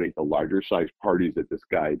accommodate the larger size parties that this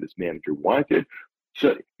manager wanted.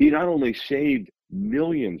 So he not only saved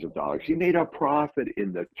millions of dollars, he made a profit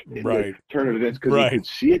in the turn of events because he could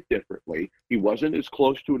see it differently. He wasn't as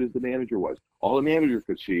close to it as the manager was. All the manager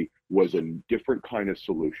could see was a different kind of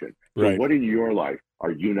solution. So what in your life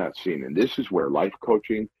are you not seeing? And this is where life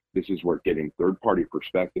coaching, this is where getting third-party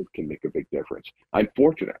perspective can make a big difference. I'm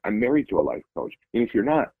fortunate. I'm married to a life coach. And if you're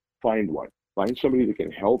not, find one. Find somebody that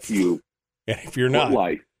can help you if you're not, put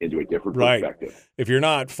life into a different perspective. If you're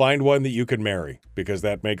not, find one that you can marry because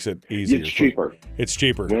that makes it easier. It's cheaper. It's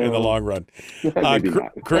cheaper in the long run.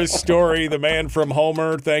 Chris Story, the man from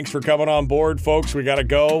Homer, thanks for coming on board, folks. We got to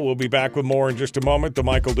go. We'll be back with more in just a moment. The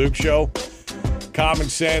Michael Duke Show. Common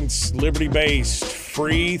sense, liberty-based,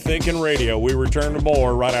 free thinking radio. We return to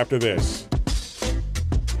more right after this.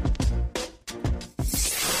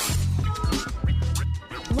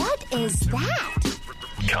 What is that?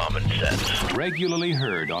 Common sense. Regularly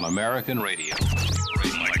heard on American radio.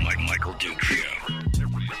 Michael Duke Show.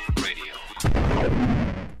 Radio.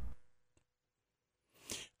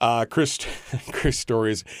 Chris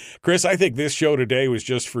Stories. Chris, I think this show today was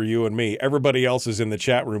just for you and me. Everybody else is in the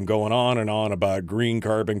chat room going on and on about green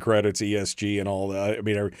carbon credits, ESG, and all that. I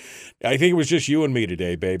mean, I think it was just you and me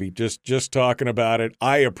today, baby. Just talking about it.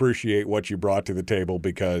 I appreciate what you brought to the table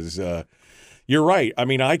because you're right. I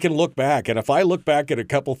mean, I can look back, and if I look back at a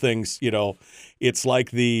couple things, it's like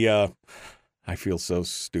the I feel so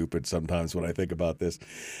stupid sometimes when I think about this.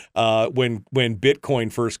 When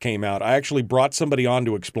Bitcoin first came out, I actually brought somebody on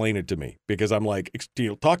to explain it to me because I'm like,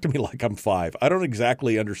 talk to me like I'm 5. I don't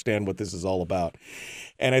exactly understand what this is all about.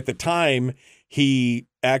 And at the time, he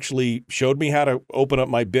actually showed me how to open up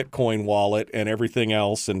my Bitcoin wallet and everything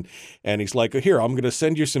else. And he's like, here, I'm going to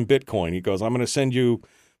send you some Bitcoin. He goes, I'm going to send you,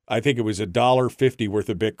 I think it was $1.50 worth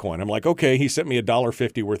of Bitcoin. I'm like, okay. He sent me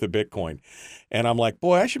 $1.50 worth of Bitcoin. And I'm like,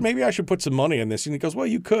 boy, maybe I should put some money in this. And he goes, well,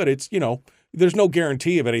 you could. It's, there's no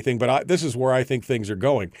guarantee of anything, but this is where I think things are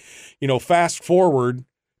going. Fast forward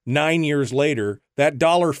 9 years later, that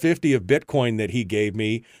 $1.50 of Bitcoin that he gave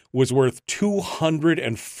me was worth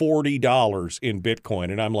 $240 in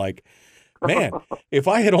Bitcoin. And I'm like, man, if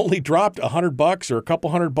I had only dropped $100 or a couple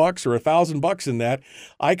 $100 or $1,000 in that,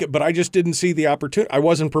 I could, but I just didn't see the opportunity. I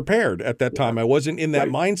wasn't prepared at that time. I wasn't in that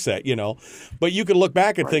mindset, but you could look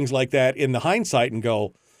back at things like that in the hindsight and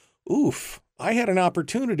go, oof, I had an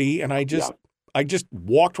opportunity and I just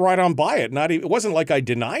walked right on by it. It wasn't like I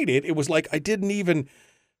denied it. It was like I didn't even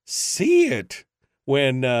see it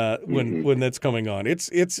when that's coming on. It's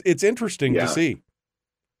interesting to see.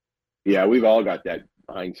 Yeah, we've all got that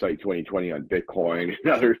hindsight 2020 on Bitcoin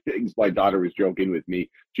and other things. My daughter was joking with me.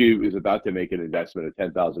 She was about to make an investment of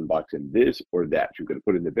 $10,000 in this or that. She could have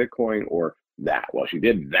put in the Bitcoin or that. Well, she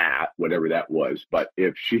did that, whatever that was. But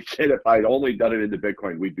if she said if I'd only done it in the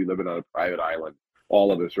Bitcoin, we'd be living on a private island,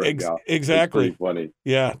 all of us right now. Exactly. It's pretty funny.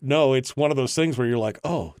 Yeah. No, it's one of those things where you're like,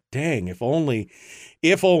 oh, dang, if only,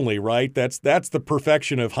 right? That's the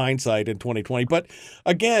perfection of hindsight in 2020. But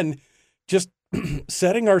again, just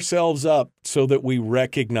setting ourselves up so that we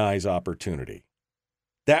recognize opportunity.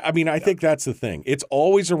 I think that's the thing. It's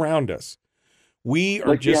always around us. We are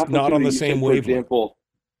Like just not on the same for wavelength. example,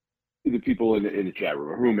 the people in the chat room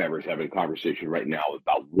or whomever is having a conversation right now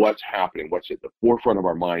about what's happening, what's at the forefront of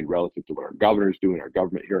our mind relative to what our governor is doing, our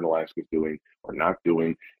government here in Alaska is doing or not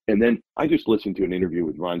doing. And then I just listened to an interview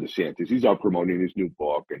with Ron DeSantis. He's out promoting his new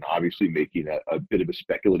book and obviously making a bit of a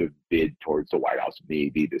speculative bid towards the White House,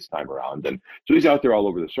 maybe this time around. And so he's out there all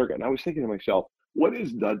over the circuit. And I was thinking to myself, what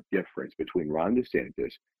is the difference between Ron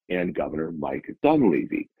DeSantis and Governor Mike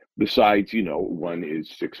Dunleavy? Besides, one is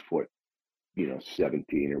 6 foot,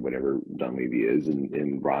 17 or whatever Dunleavy is,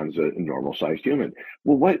 and Ron's a normal sized human.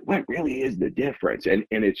 Well, what really is the difference? And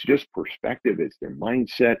it's just perspective. It's their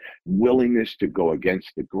mindset, willingness to go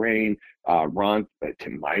against the grain. Ron, to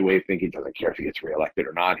my way of thinking, doesn't care if he gets reelected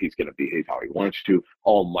or not. He's going to behave how he wants to.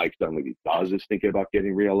 All Mike Dunleavy does is thinking about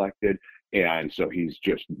getting reelected. And so he's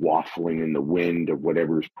just waffling in the wind of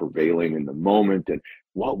whatever's prevailing in the moment. And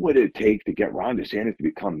what would it take to get Ron DeSantis to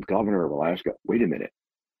become governor of Alaska? Wait a minute.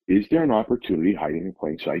 Is there an opportunity hiding in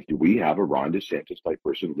plain sight? Do we have a Ron DeSantis type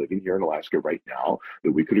person living here in Alaska right now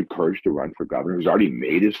that we could encourage to run for governor, who's already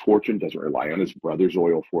made his fortune, doesn't rely on his brother's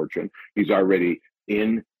oil fortune? He's already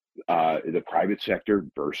in the private sector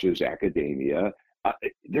versus academia.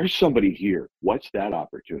 There's somebody here. What's that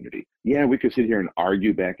opportunity? Yeah, we could sit here and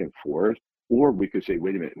argue back and forth, or we could say,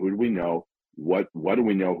 wait a minute, who do we know? What do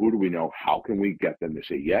we know? Who do we know? How can we get them to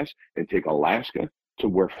say yes and take Alaska to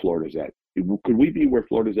where Florida's at? Could we be where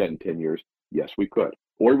Florida's at in 10 years? Yes, we could.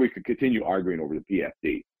 Or we could continue arguing over the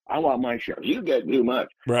PFD. I want my share. You get too much.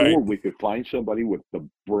 Right. Or we could find somebody with the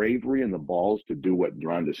bravery and the balls to do what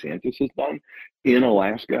Ron DeSantis has done in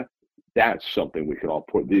Alaska. That's something we could all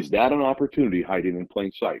put. Is that an opportunity hiding in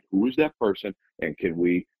plain sight? Who is that person? And can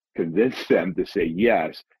we convince them to say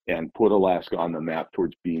yes and put Alaska on the map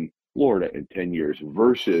towards being Florida in 10 years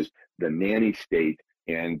versus the nanny state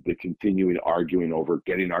and the continuing arguing over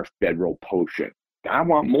getting our federal potion? I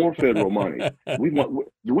want more federal money.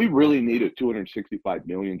 Do we really need a $265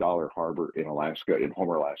 million harbor in Alaska, in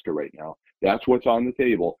Homer, Alaska right now? That's what's on the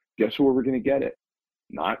table. Guess where we're going to get it?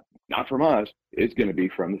 Not from us. It's going to be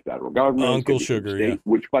from the federal government. Uncle Sugar, state, yeah.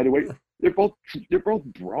 Which, by the way, they're both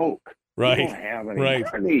broke. Right. They don't have any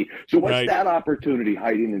money. So what's that opportunity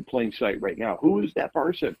hiding in plain sight right now? Who is that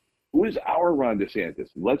person? Who is our Ron DeSantis?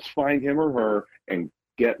 Let's find him or her and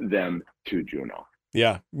get them to Juneau.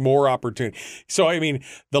 Yeah, more opportunity. So, I mean,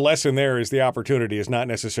 the lesson there is the opportunity is not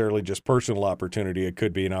necessarily just personal opportunity. It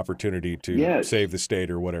could be an opportunity to save the state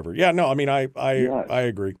or whatever. Yeah, no, I mean, I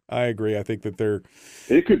agree. I agree. I think that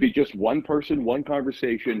it could be just one person, one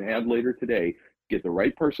conversation had later today. Get the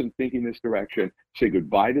right person thinking this direction. Say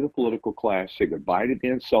goodbye to the political class. Say goodbye to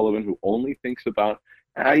Dan Sullivan, who only thinks about,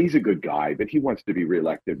 he's a good guy, but he wants to be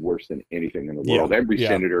reelected worse than anything in the world. Every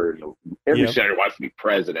senator wants to be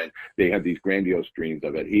president. They have these grandiose dreams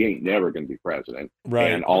of it. He ain't never going to be president.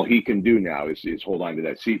 Right. And all he can do now is hold on to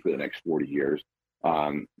that seat for the next 40 years.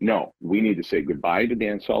 No, we need to say goodbye to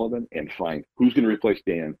Dan Sullivan and find who's going to replace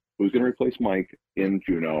Dan, who's going to replace Mike in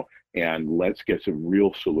Juneau, and let's get some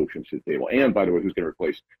real solutions to the table. And by the way, who's going to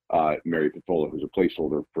replace Mary Patola, who's a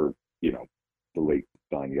placeholder for, the late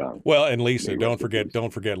Don Young. Well, and Lisa, don't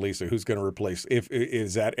forget Lisa, who's going to replace,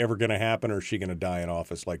 is that ever going to happen, or is she going to die in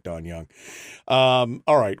office like Don Young? All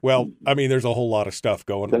right. Well, I mean, there's a whole lot of stuff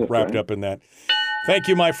wrapped up in that. Thank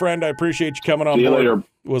you, my friend. I appreciate you coming on board. Later.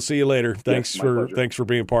 We'll see you later. Thanks for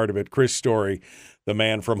being part of it. Chris Story, the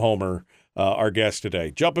man from Homer, our guest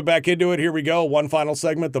today. Jumping back into it. Here we go. One final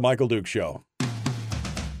segment, The Michael Duke Show.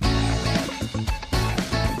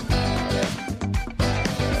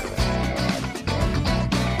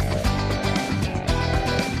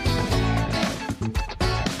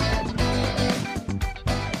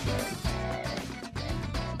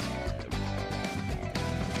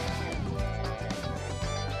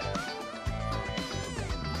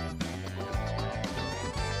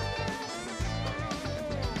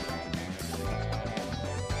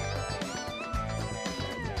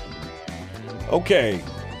 Okay,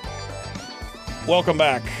 welcome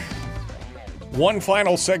back. One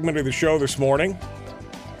final segment of the show this morning.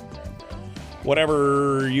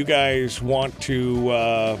 Whatever you guys want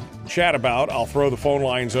to chat about, I'll throw the phone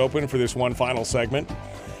lines open for this one final segment.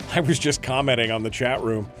 I was just commenting on the chat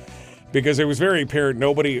room because it was very apparent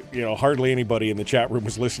nobody, hardly anybody in the chat room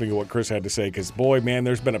was listening to what Chris had to say because, boy, man,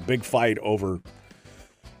 there's been a big fight over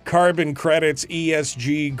carbon credits,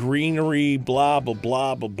 ESG, greenery, blah, blah,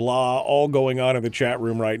 blah, blah, blah, all going on in the chat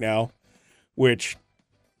room right now, which,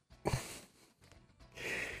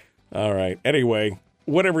 all right. Anyway,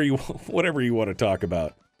 whatever you want to talk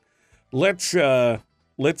about, let's chat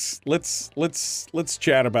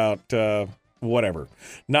about whatever.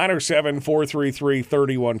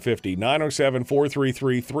 907-433-3150.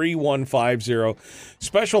 907-433-3150.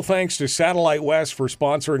 Special thanks to Satellite West for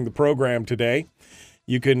sponsoring the program today.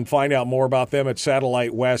 You can find out more about them at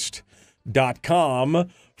satellitewest.com.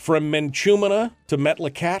 From Menchumina to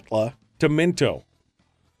Metlakatla to Minto.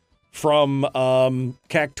 From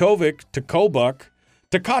Kaktovik to Kobuk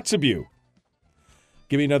to Kotzebue.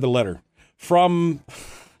 Give me another letter. From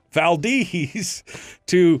Valdez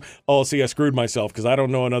to, I screwed myself because I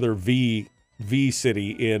don't know another V city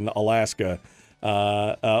in Alaska.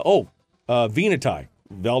 Venati.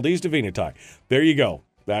 Valdez to Venati. There you go.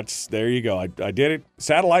 There you go. I did it.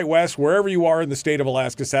 Satellite West, wherever you are in the state of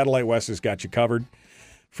Alaska, Satellite West has got you covered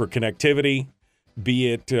for connectivity,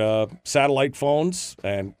 be it satellite phones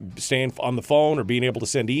and staying on the phone, or being able to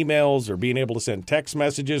send emails, or being able to send text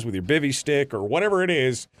messages with your bivvy stick, or whatever it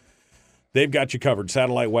is. They've got you covered.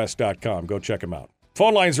 SatelliteWest.com. Go check them out.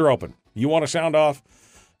 Phone lines are open. You want to sound off?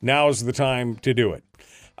 Now's the time to do it.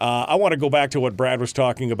 I want to go back to what Brad was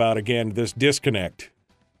talking about again, this disconnect.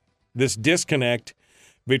 This disconnect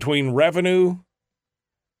between revenue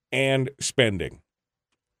and spending.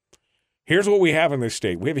 Here's what we have in this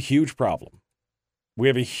state. We have a huge problem. We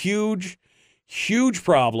have a huge, huge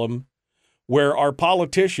problem where our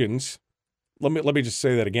politicians, let me just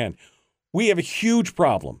say that again. We have a huge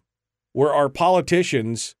problem where our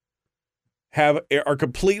politicians are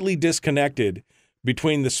completely disconnected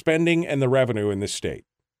between the spending and the revenue in this state.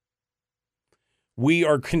 We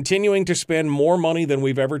are continuing to spend more money than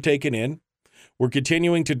we've ever taken in. We're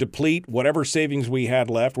continuing to deplete whatever savings we had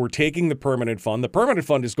left. We're taking the permanent fund. The permanent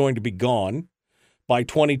fund is going to be gone by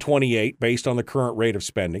 2028 based on the current rate of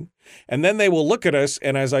spending. And then they will look at us,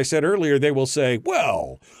 and as I said earlier, they will say,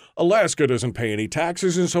 well, Alaska doesn't pay any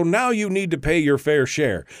taxes, and so now you need to pay your fair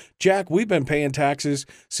share. Jack, we've been paying taxes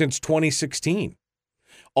since 2016.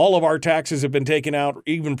 All of our taxes have been taken out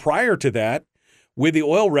even prior to that with the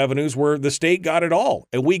oil revenues where the state got it all,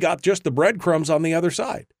 and we got just the breadcrumbs on the other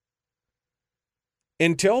side.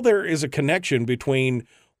 Until there is a connection between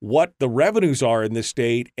what the revenues are in this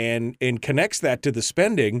state and connects that to the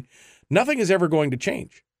spending, nothing is ever going to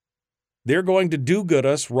change. They're going to do-good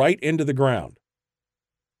us right into the ground.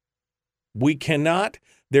 We cannot,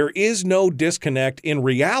 there is no disconnect. In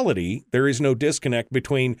reality, there is no disconnect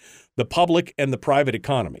between the public and the private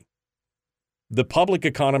economy. The public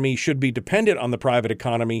economy should be dependent on the private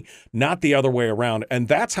economy, not the other way around. And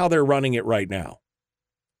that's how they're running it right now.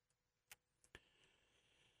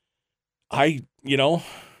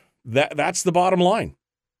 That's the bottom line.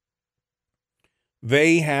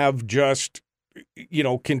 They have just,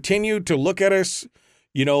 continued to look at us,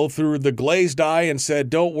 through the glazed eye and said,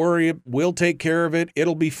 don't worry, we'll take care of it.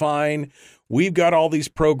 It'll be fine. We've got all these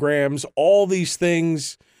programs, all these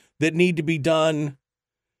things that need to be done.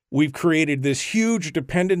 We've created this huge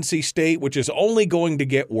dependency state, which is only going to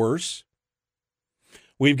get worse.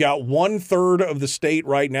 We've got 1/3 of the state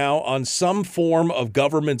right now on some form of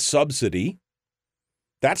government subsidy.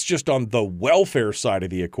 That's just on the welfare side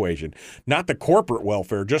of the equation, not the corporate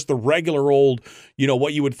welfare, just the regular old,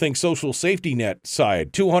 what you would think social safety net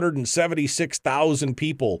side. 276,000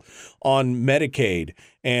 people on Medicaid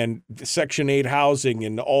and Section 8 housing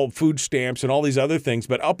and all food stamps and all these other things,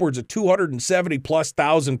 but upwards of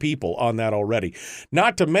 270,000+ people on that already.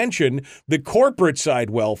 Not to mention the corporate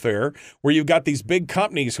side welfare, where you've got these big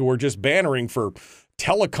companies who are just bannering for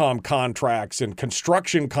telecom contracts and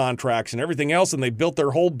construction contracts and everything else, and they built their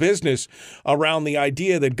whole business around the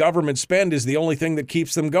idea that government spend is the only thing that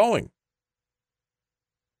keeps them going.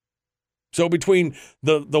 So between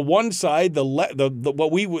the one side, what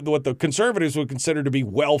the conservatives would consider to be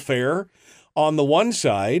welfare on the one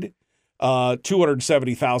side,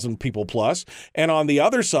 270,000 people plus, and on the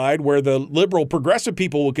other side, where the liberal progressive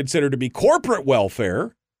people would consider to be corporate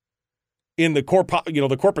welfare, in the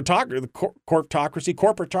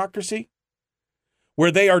corporatocracy, where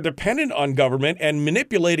they are dependent on government and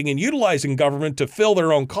manipulating and utilizing government to fill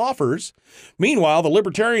their own coffers. Meanwhile, the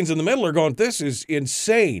libertarians in the middle are going, this is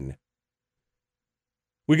insane.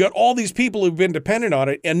 We got all these people who've been dependent on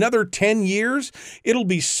it. Another 10 years, it'll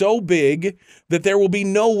be so big that there will be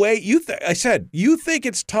no way. You think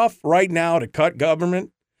it's tough right now to cut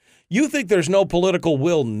government? You think there's no political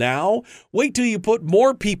will now? Wait till you put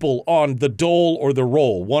more people on the dole or the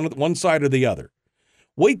roll, one side or the other.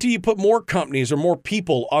 Wait till you put more companies or more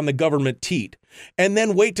people on the government teat, and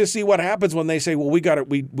then wait to see what happens when they say, "Well, we got it.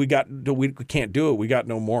 We can't do it. We got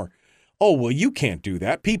no more." Oh, well, you can't do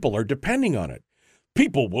that. People are depending on it.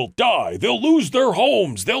 People will die. They'll lose their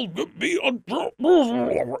homes. It'll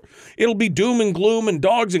be doom and gloom and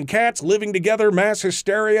dogs and cats living together, mass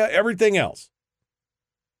hysteria, everything else.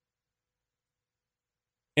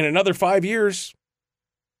 In another 5 years,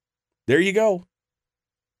 there you go.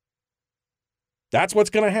 That's what's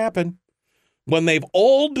going to happen. When they've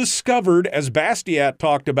all discovered, as Bastiat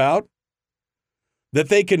talked about, that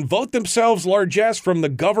they can vote themselves largesse from the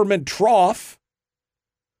government trough,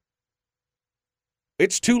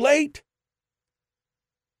 it's too late.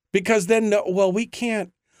 Because then, well, we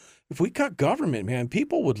can't. If we cut government, man,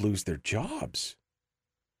 people would lose their jobs.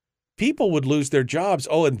 People would lose their jobs.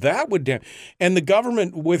 Oh, and that would and the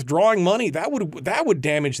government withdrawing money, that would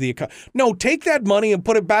damage the economy. No, take that money and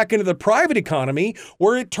put it back into the private economy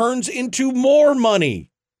where it turns into more money.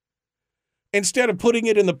 Instead of putting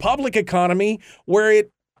it in the public economy where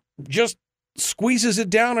it just squeezes it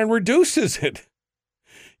down and reduces it.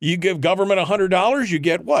 You give government $100, you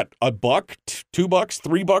get what? $1, $2,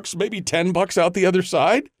 $3, maybe $10 out the other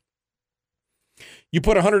side? You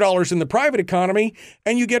put $100 in the private economy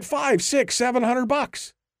and you get $500, $600,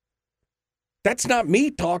 $700. That's not me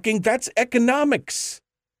talking. That's economics.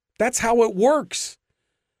 That's how it works.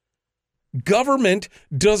 Government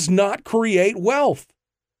does not create wealth.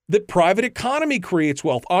 The private economy creates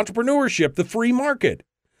wealth, entrepreneurship, the free market.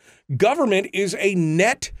 Government is a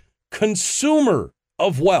net consumer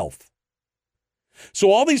of wealth.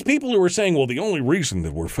 So all these people who are saying, well, the only reason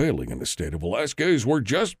that we're failing in the state of Alaska is we're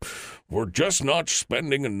just not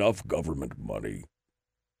spending enough government money.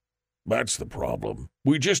 That's the problem.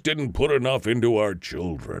 We just didn't put enough into our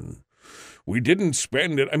children. We didn't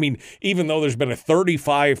spend it. I mean, even though there's been a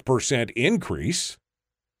 35% increase,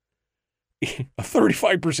 a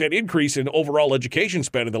 35% increase in overall education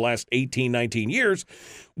spend in the last 18, 19 years,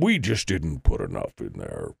 we just didn't put enough in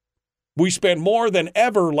there. We spent more than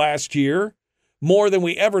ever last year, more than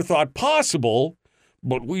we ever thought possible,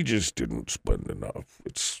 but we just didn't spend enough.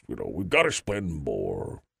 It's, we've got to spend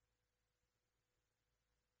more.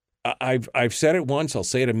 I've said it once, I'll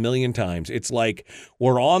say it a million times. It's like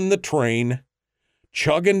we're on the train,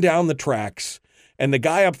 chugging down the tracks, and the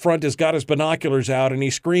guy up front has got his binoculars out, and he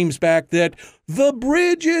screams back that the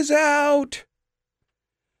bridge is out.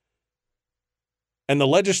 And the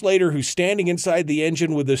legislator who's standing inside the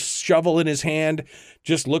engine with a shovel in his hand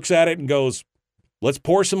just looks at it and goes, let's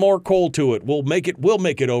pour some more coal to it. We'll make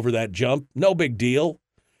it over that jump. No big deal.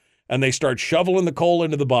 And they start shoveling the coal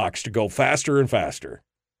into the box to go faster and faster.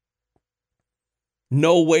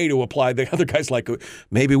 No way to apply. The other guy's like,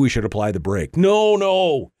 maybe we should apply the brake.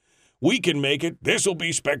 No. We can make it. This will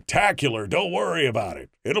be spectacular. Don't worry about it.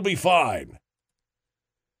 It'll be fine.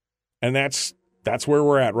 And that's where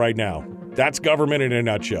we're at right now. That's government in a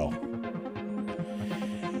nutshell.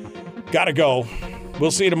 Gotta go. We'll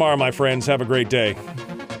see you tomorrow, my friends. Have a great day.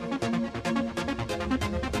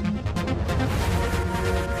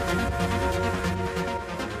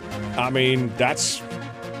 I mean, that's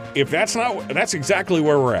exactly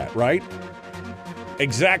where we're at, right?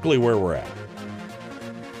 Exactly where we're at.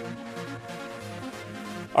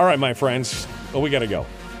 All right, my friends. Well, we got to go.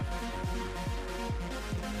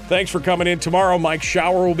 Thanks for coming in. Tomorrow, Mike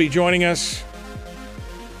Shower will be joining us.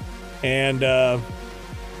 And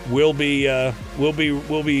we'll be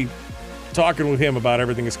talking with him about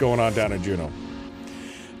everything that's going on down in Juneau.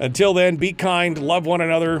 Until then, be kind, love one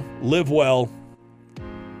another, live well.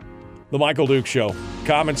 The Michael Duke Show.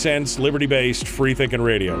 Common sense, liberty-based, free-thinking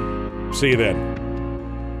radio. See you then.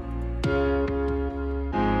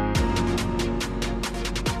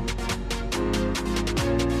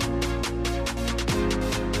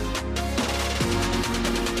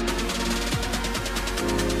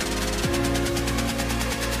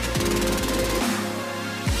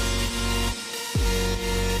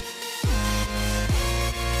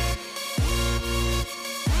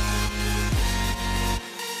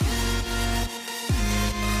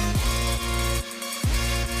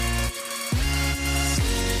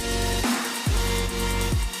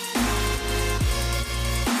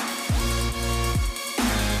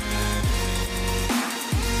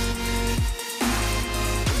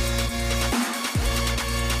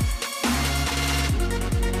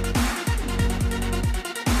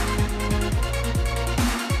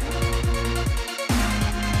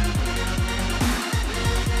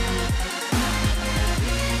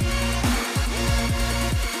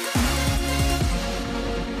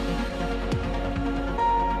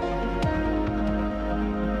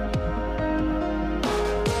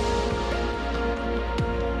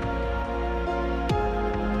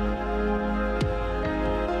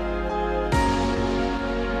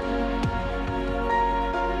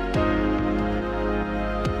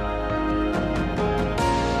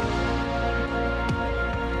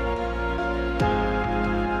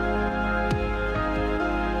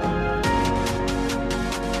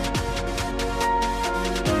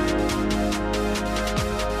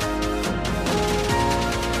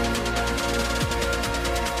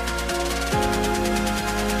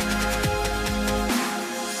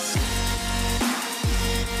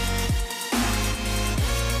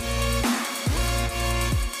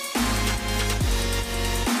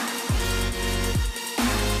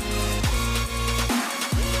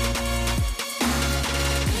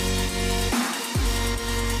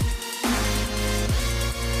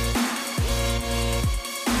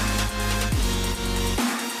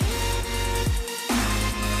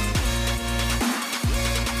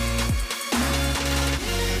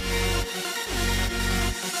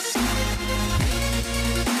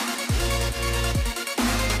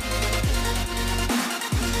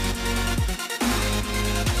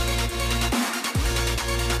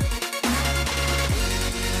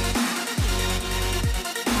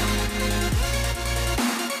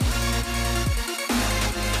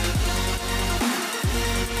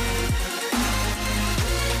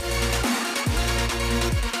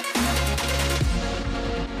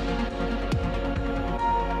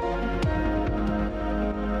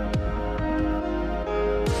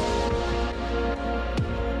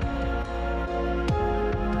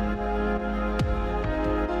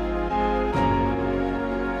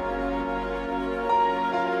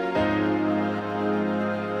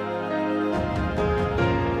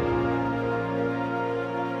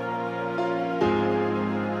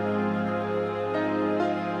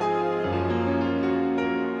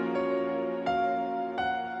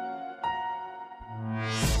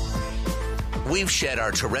 We've shed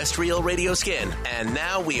our terrestrial radio skin, and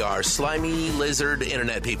now we are slimy lizard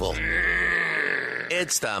internet people.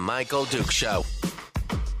 It's the Michael Duke Show.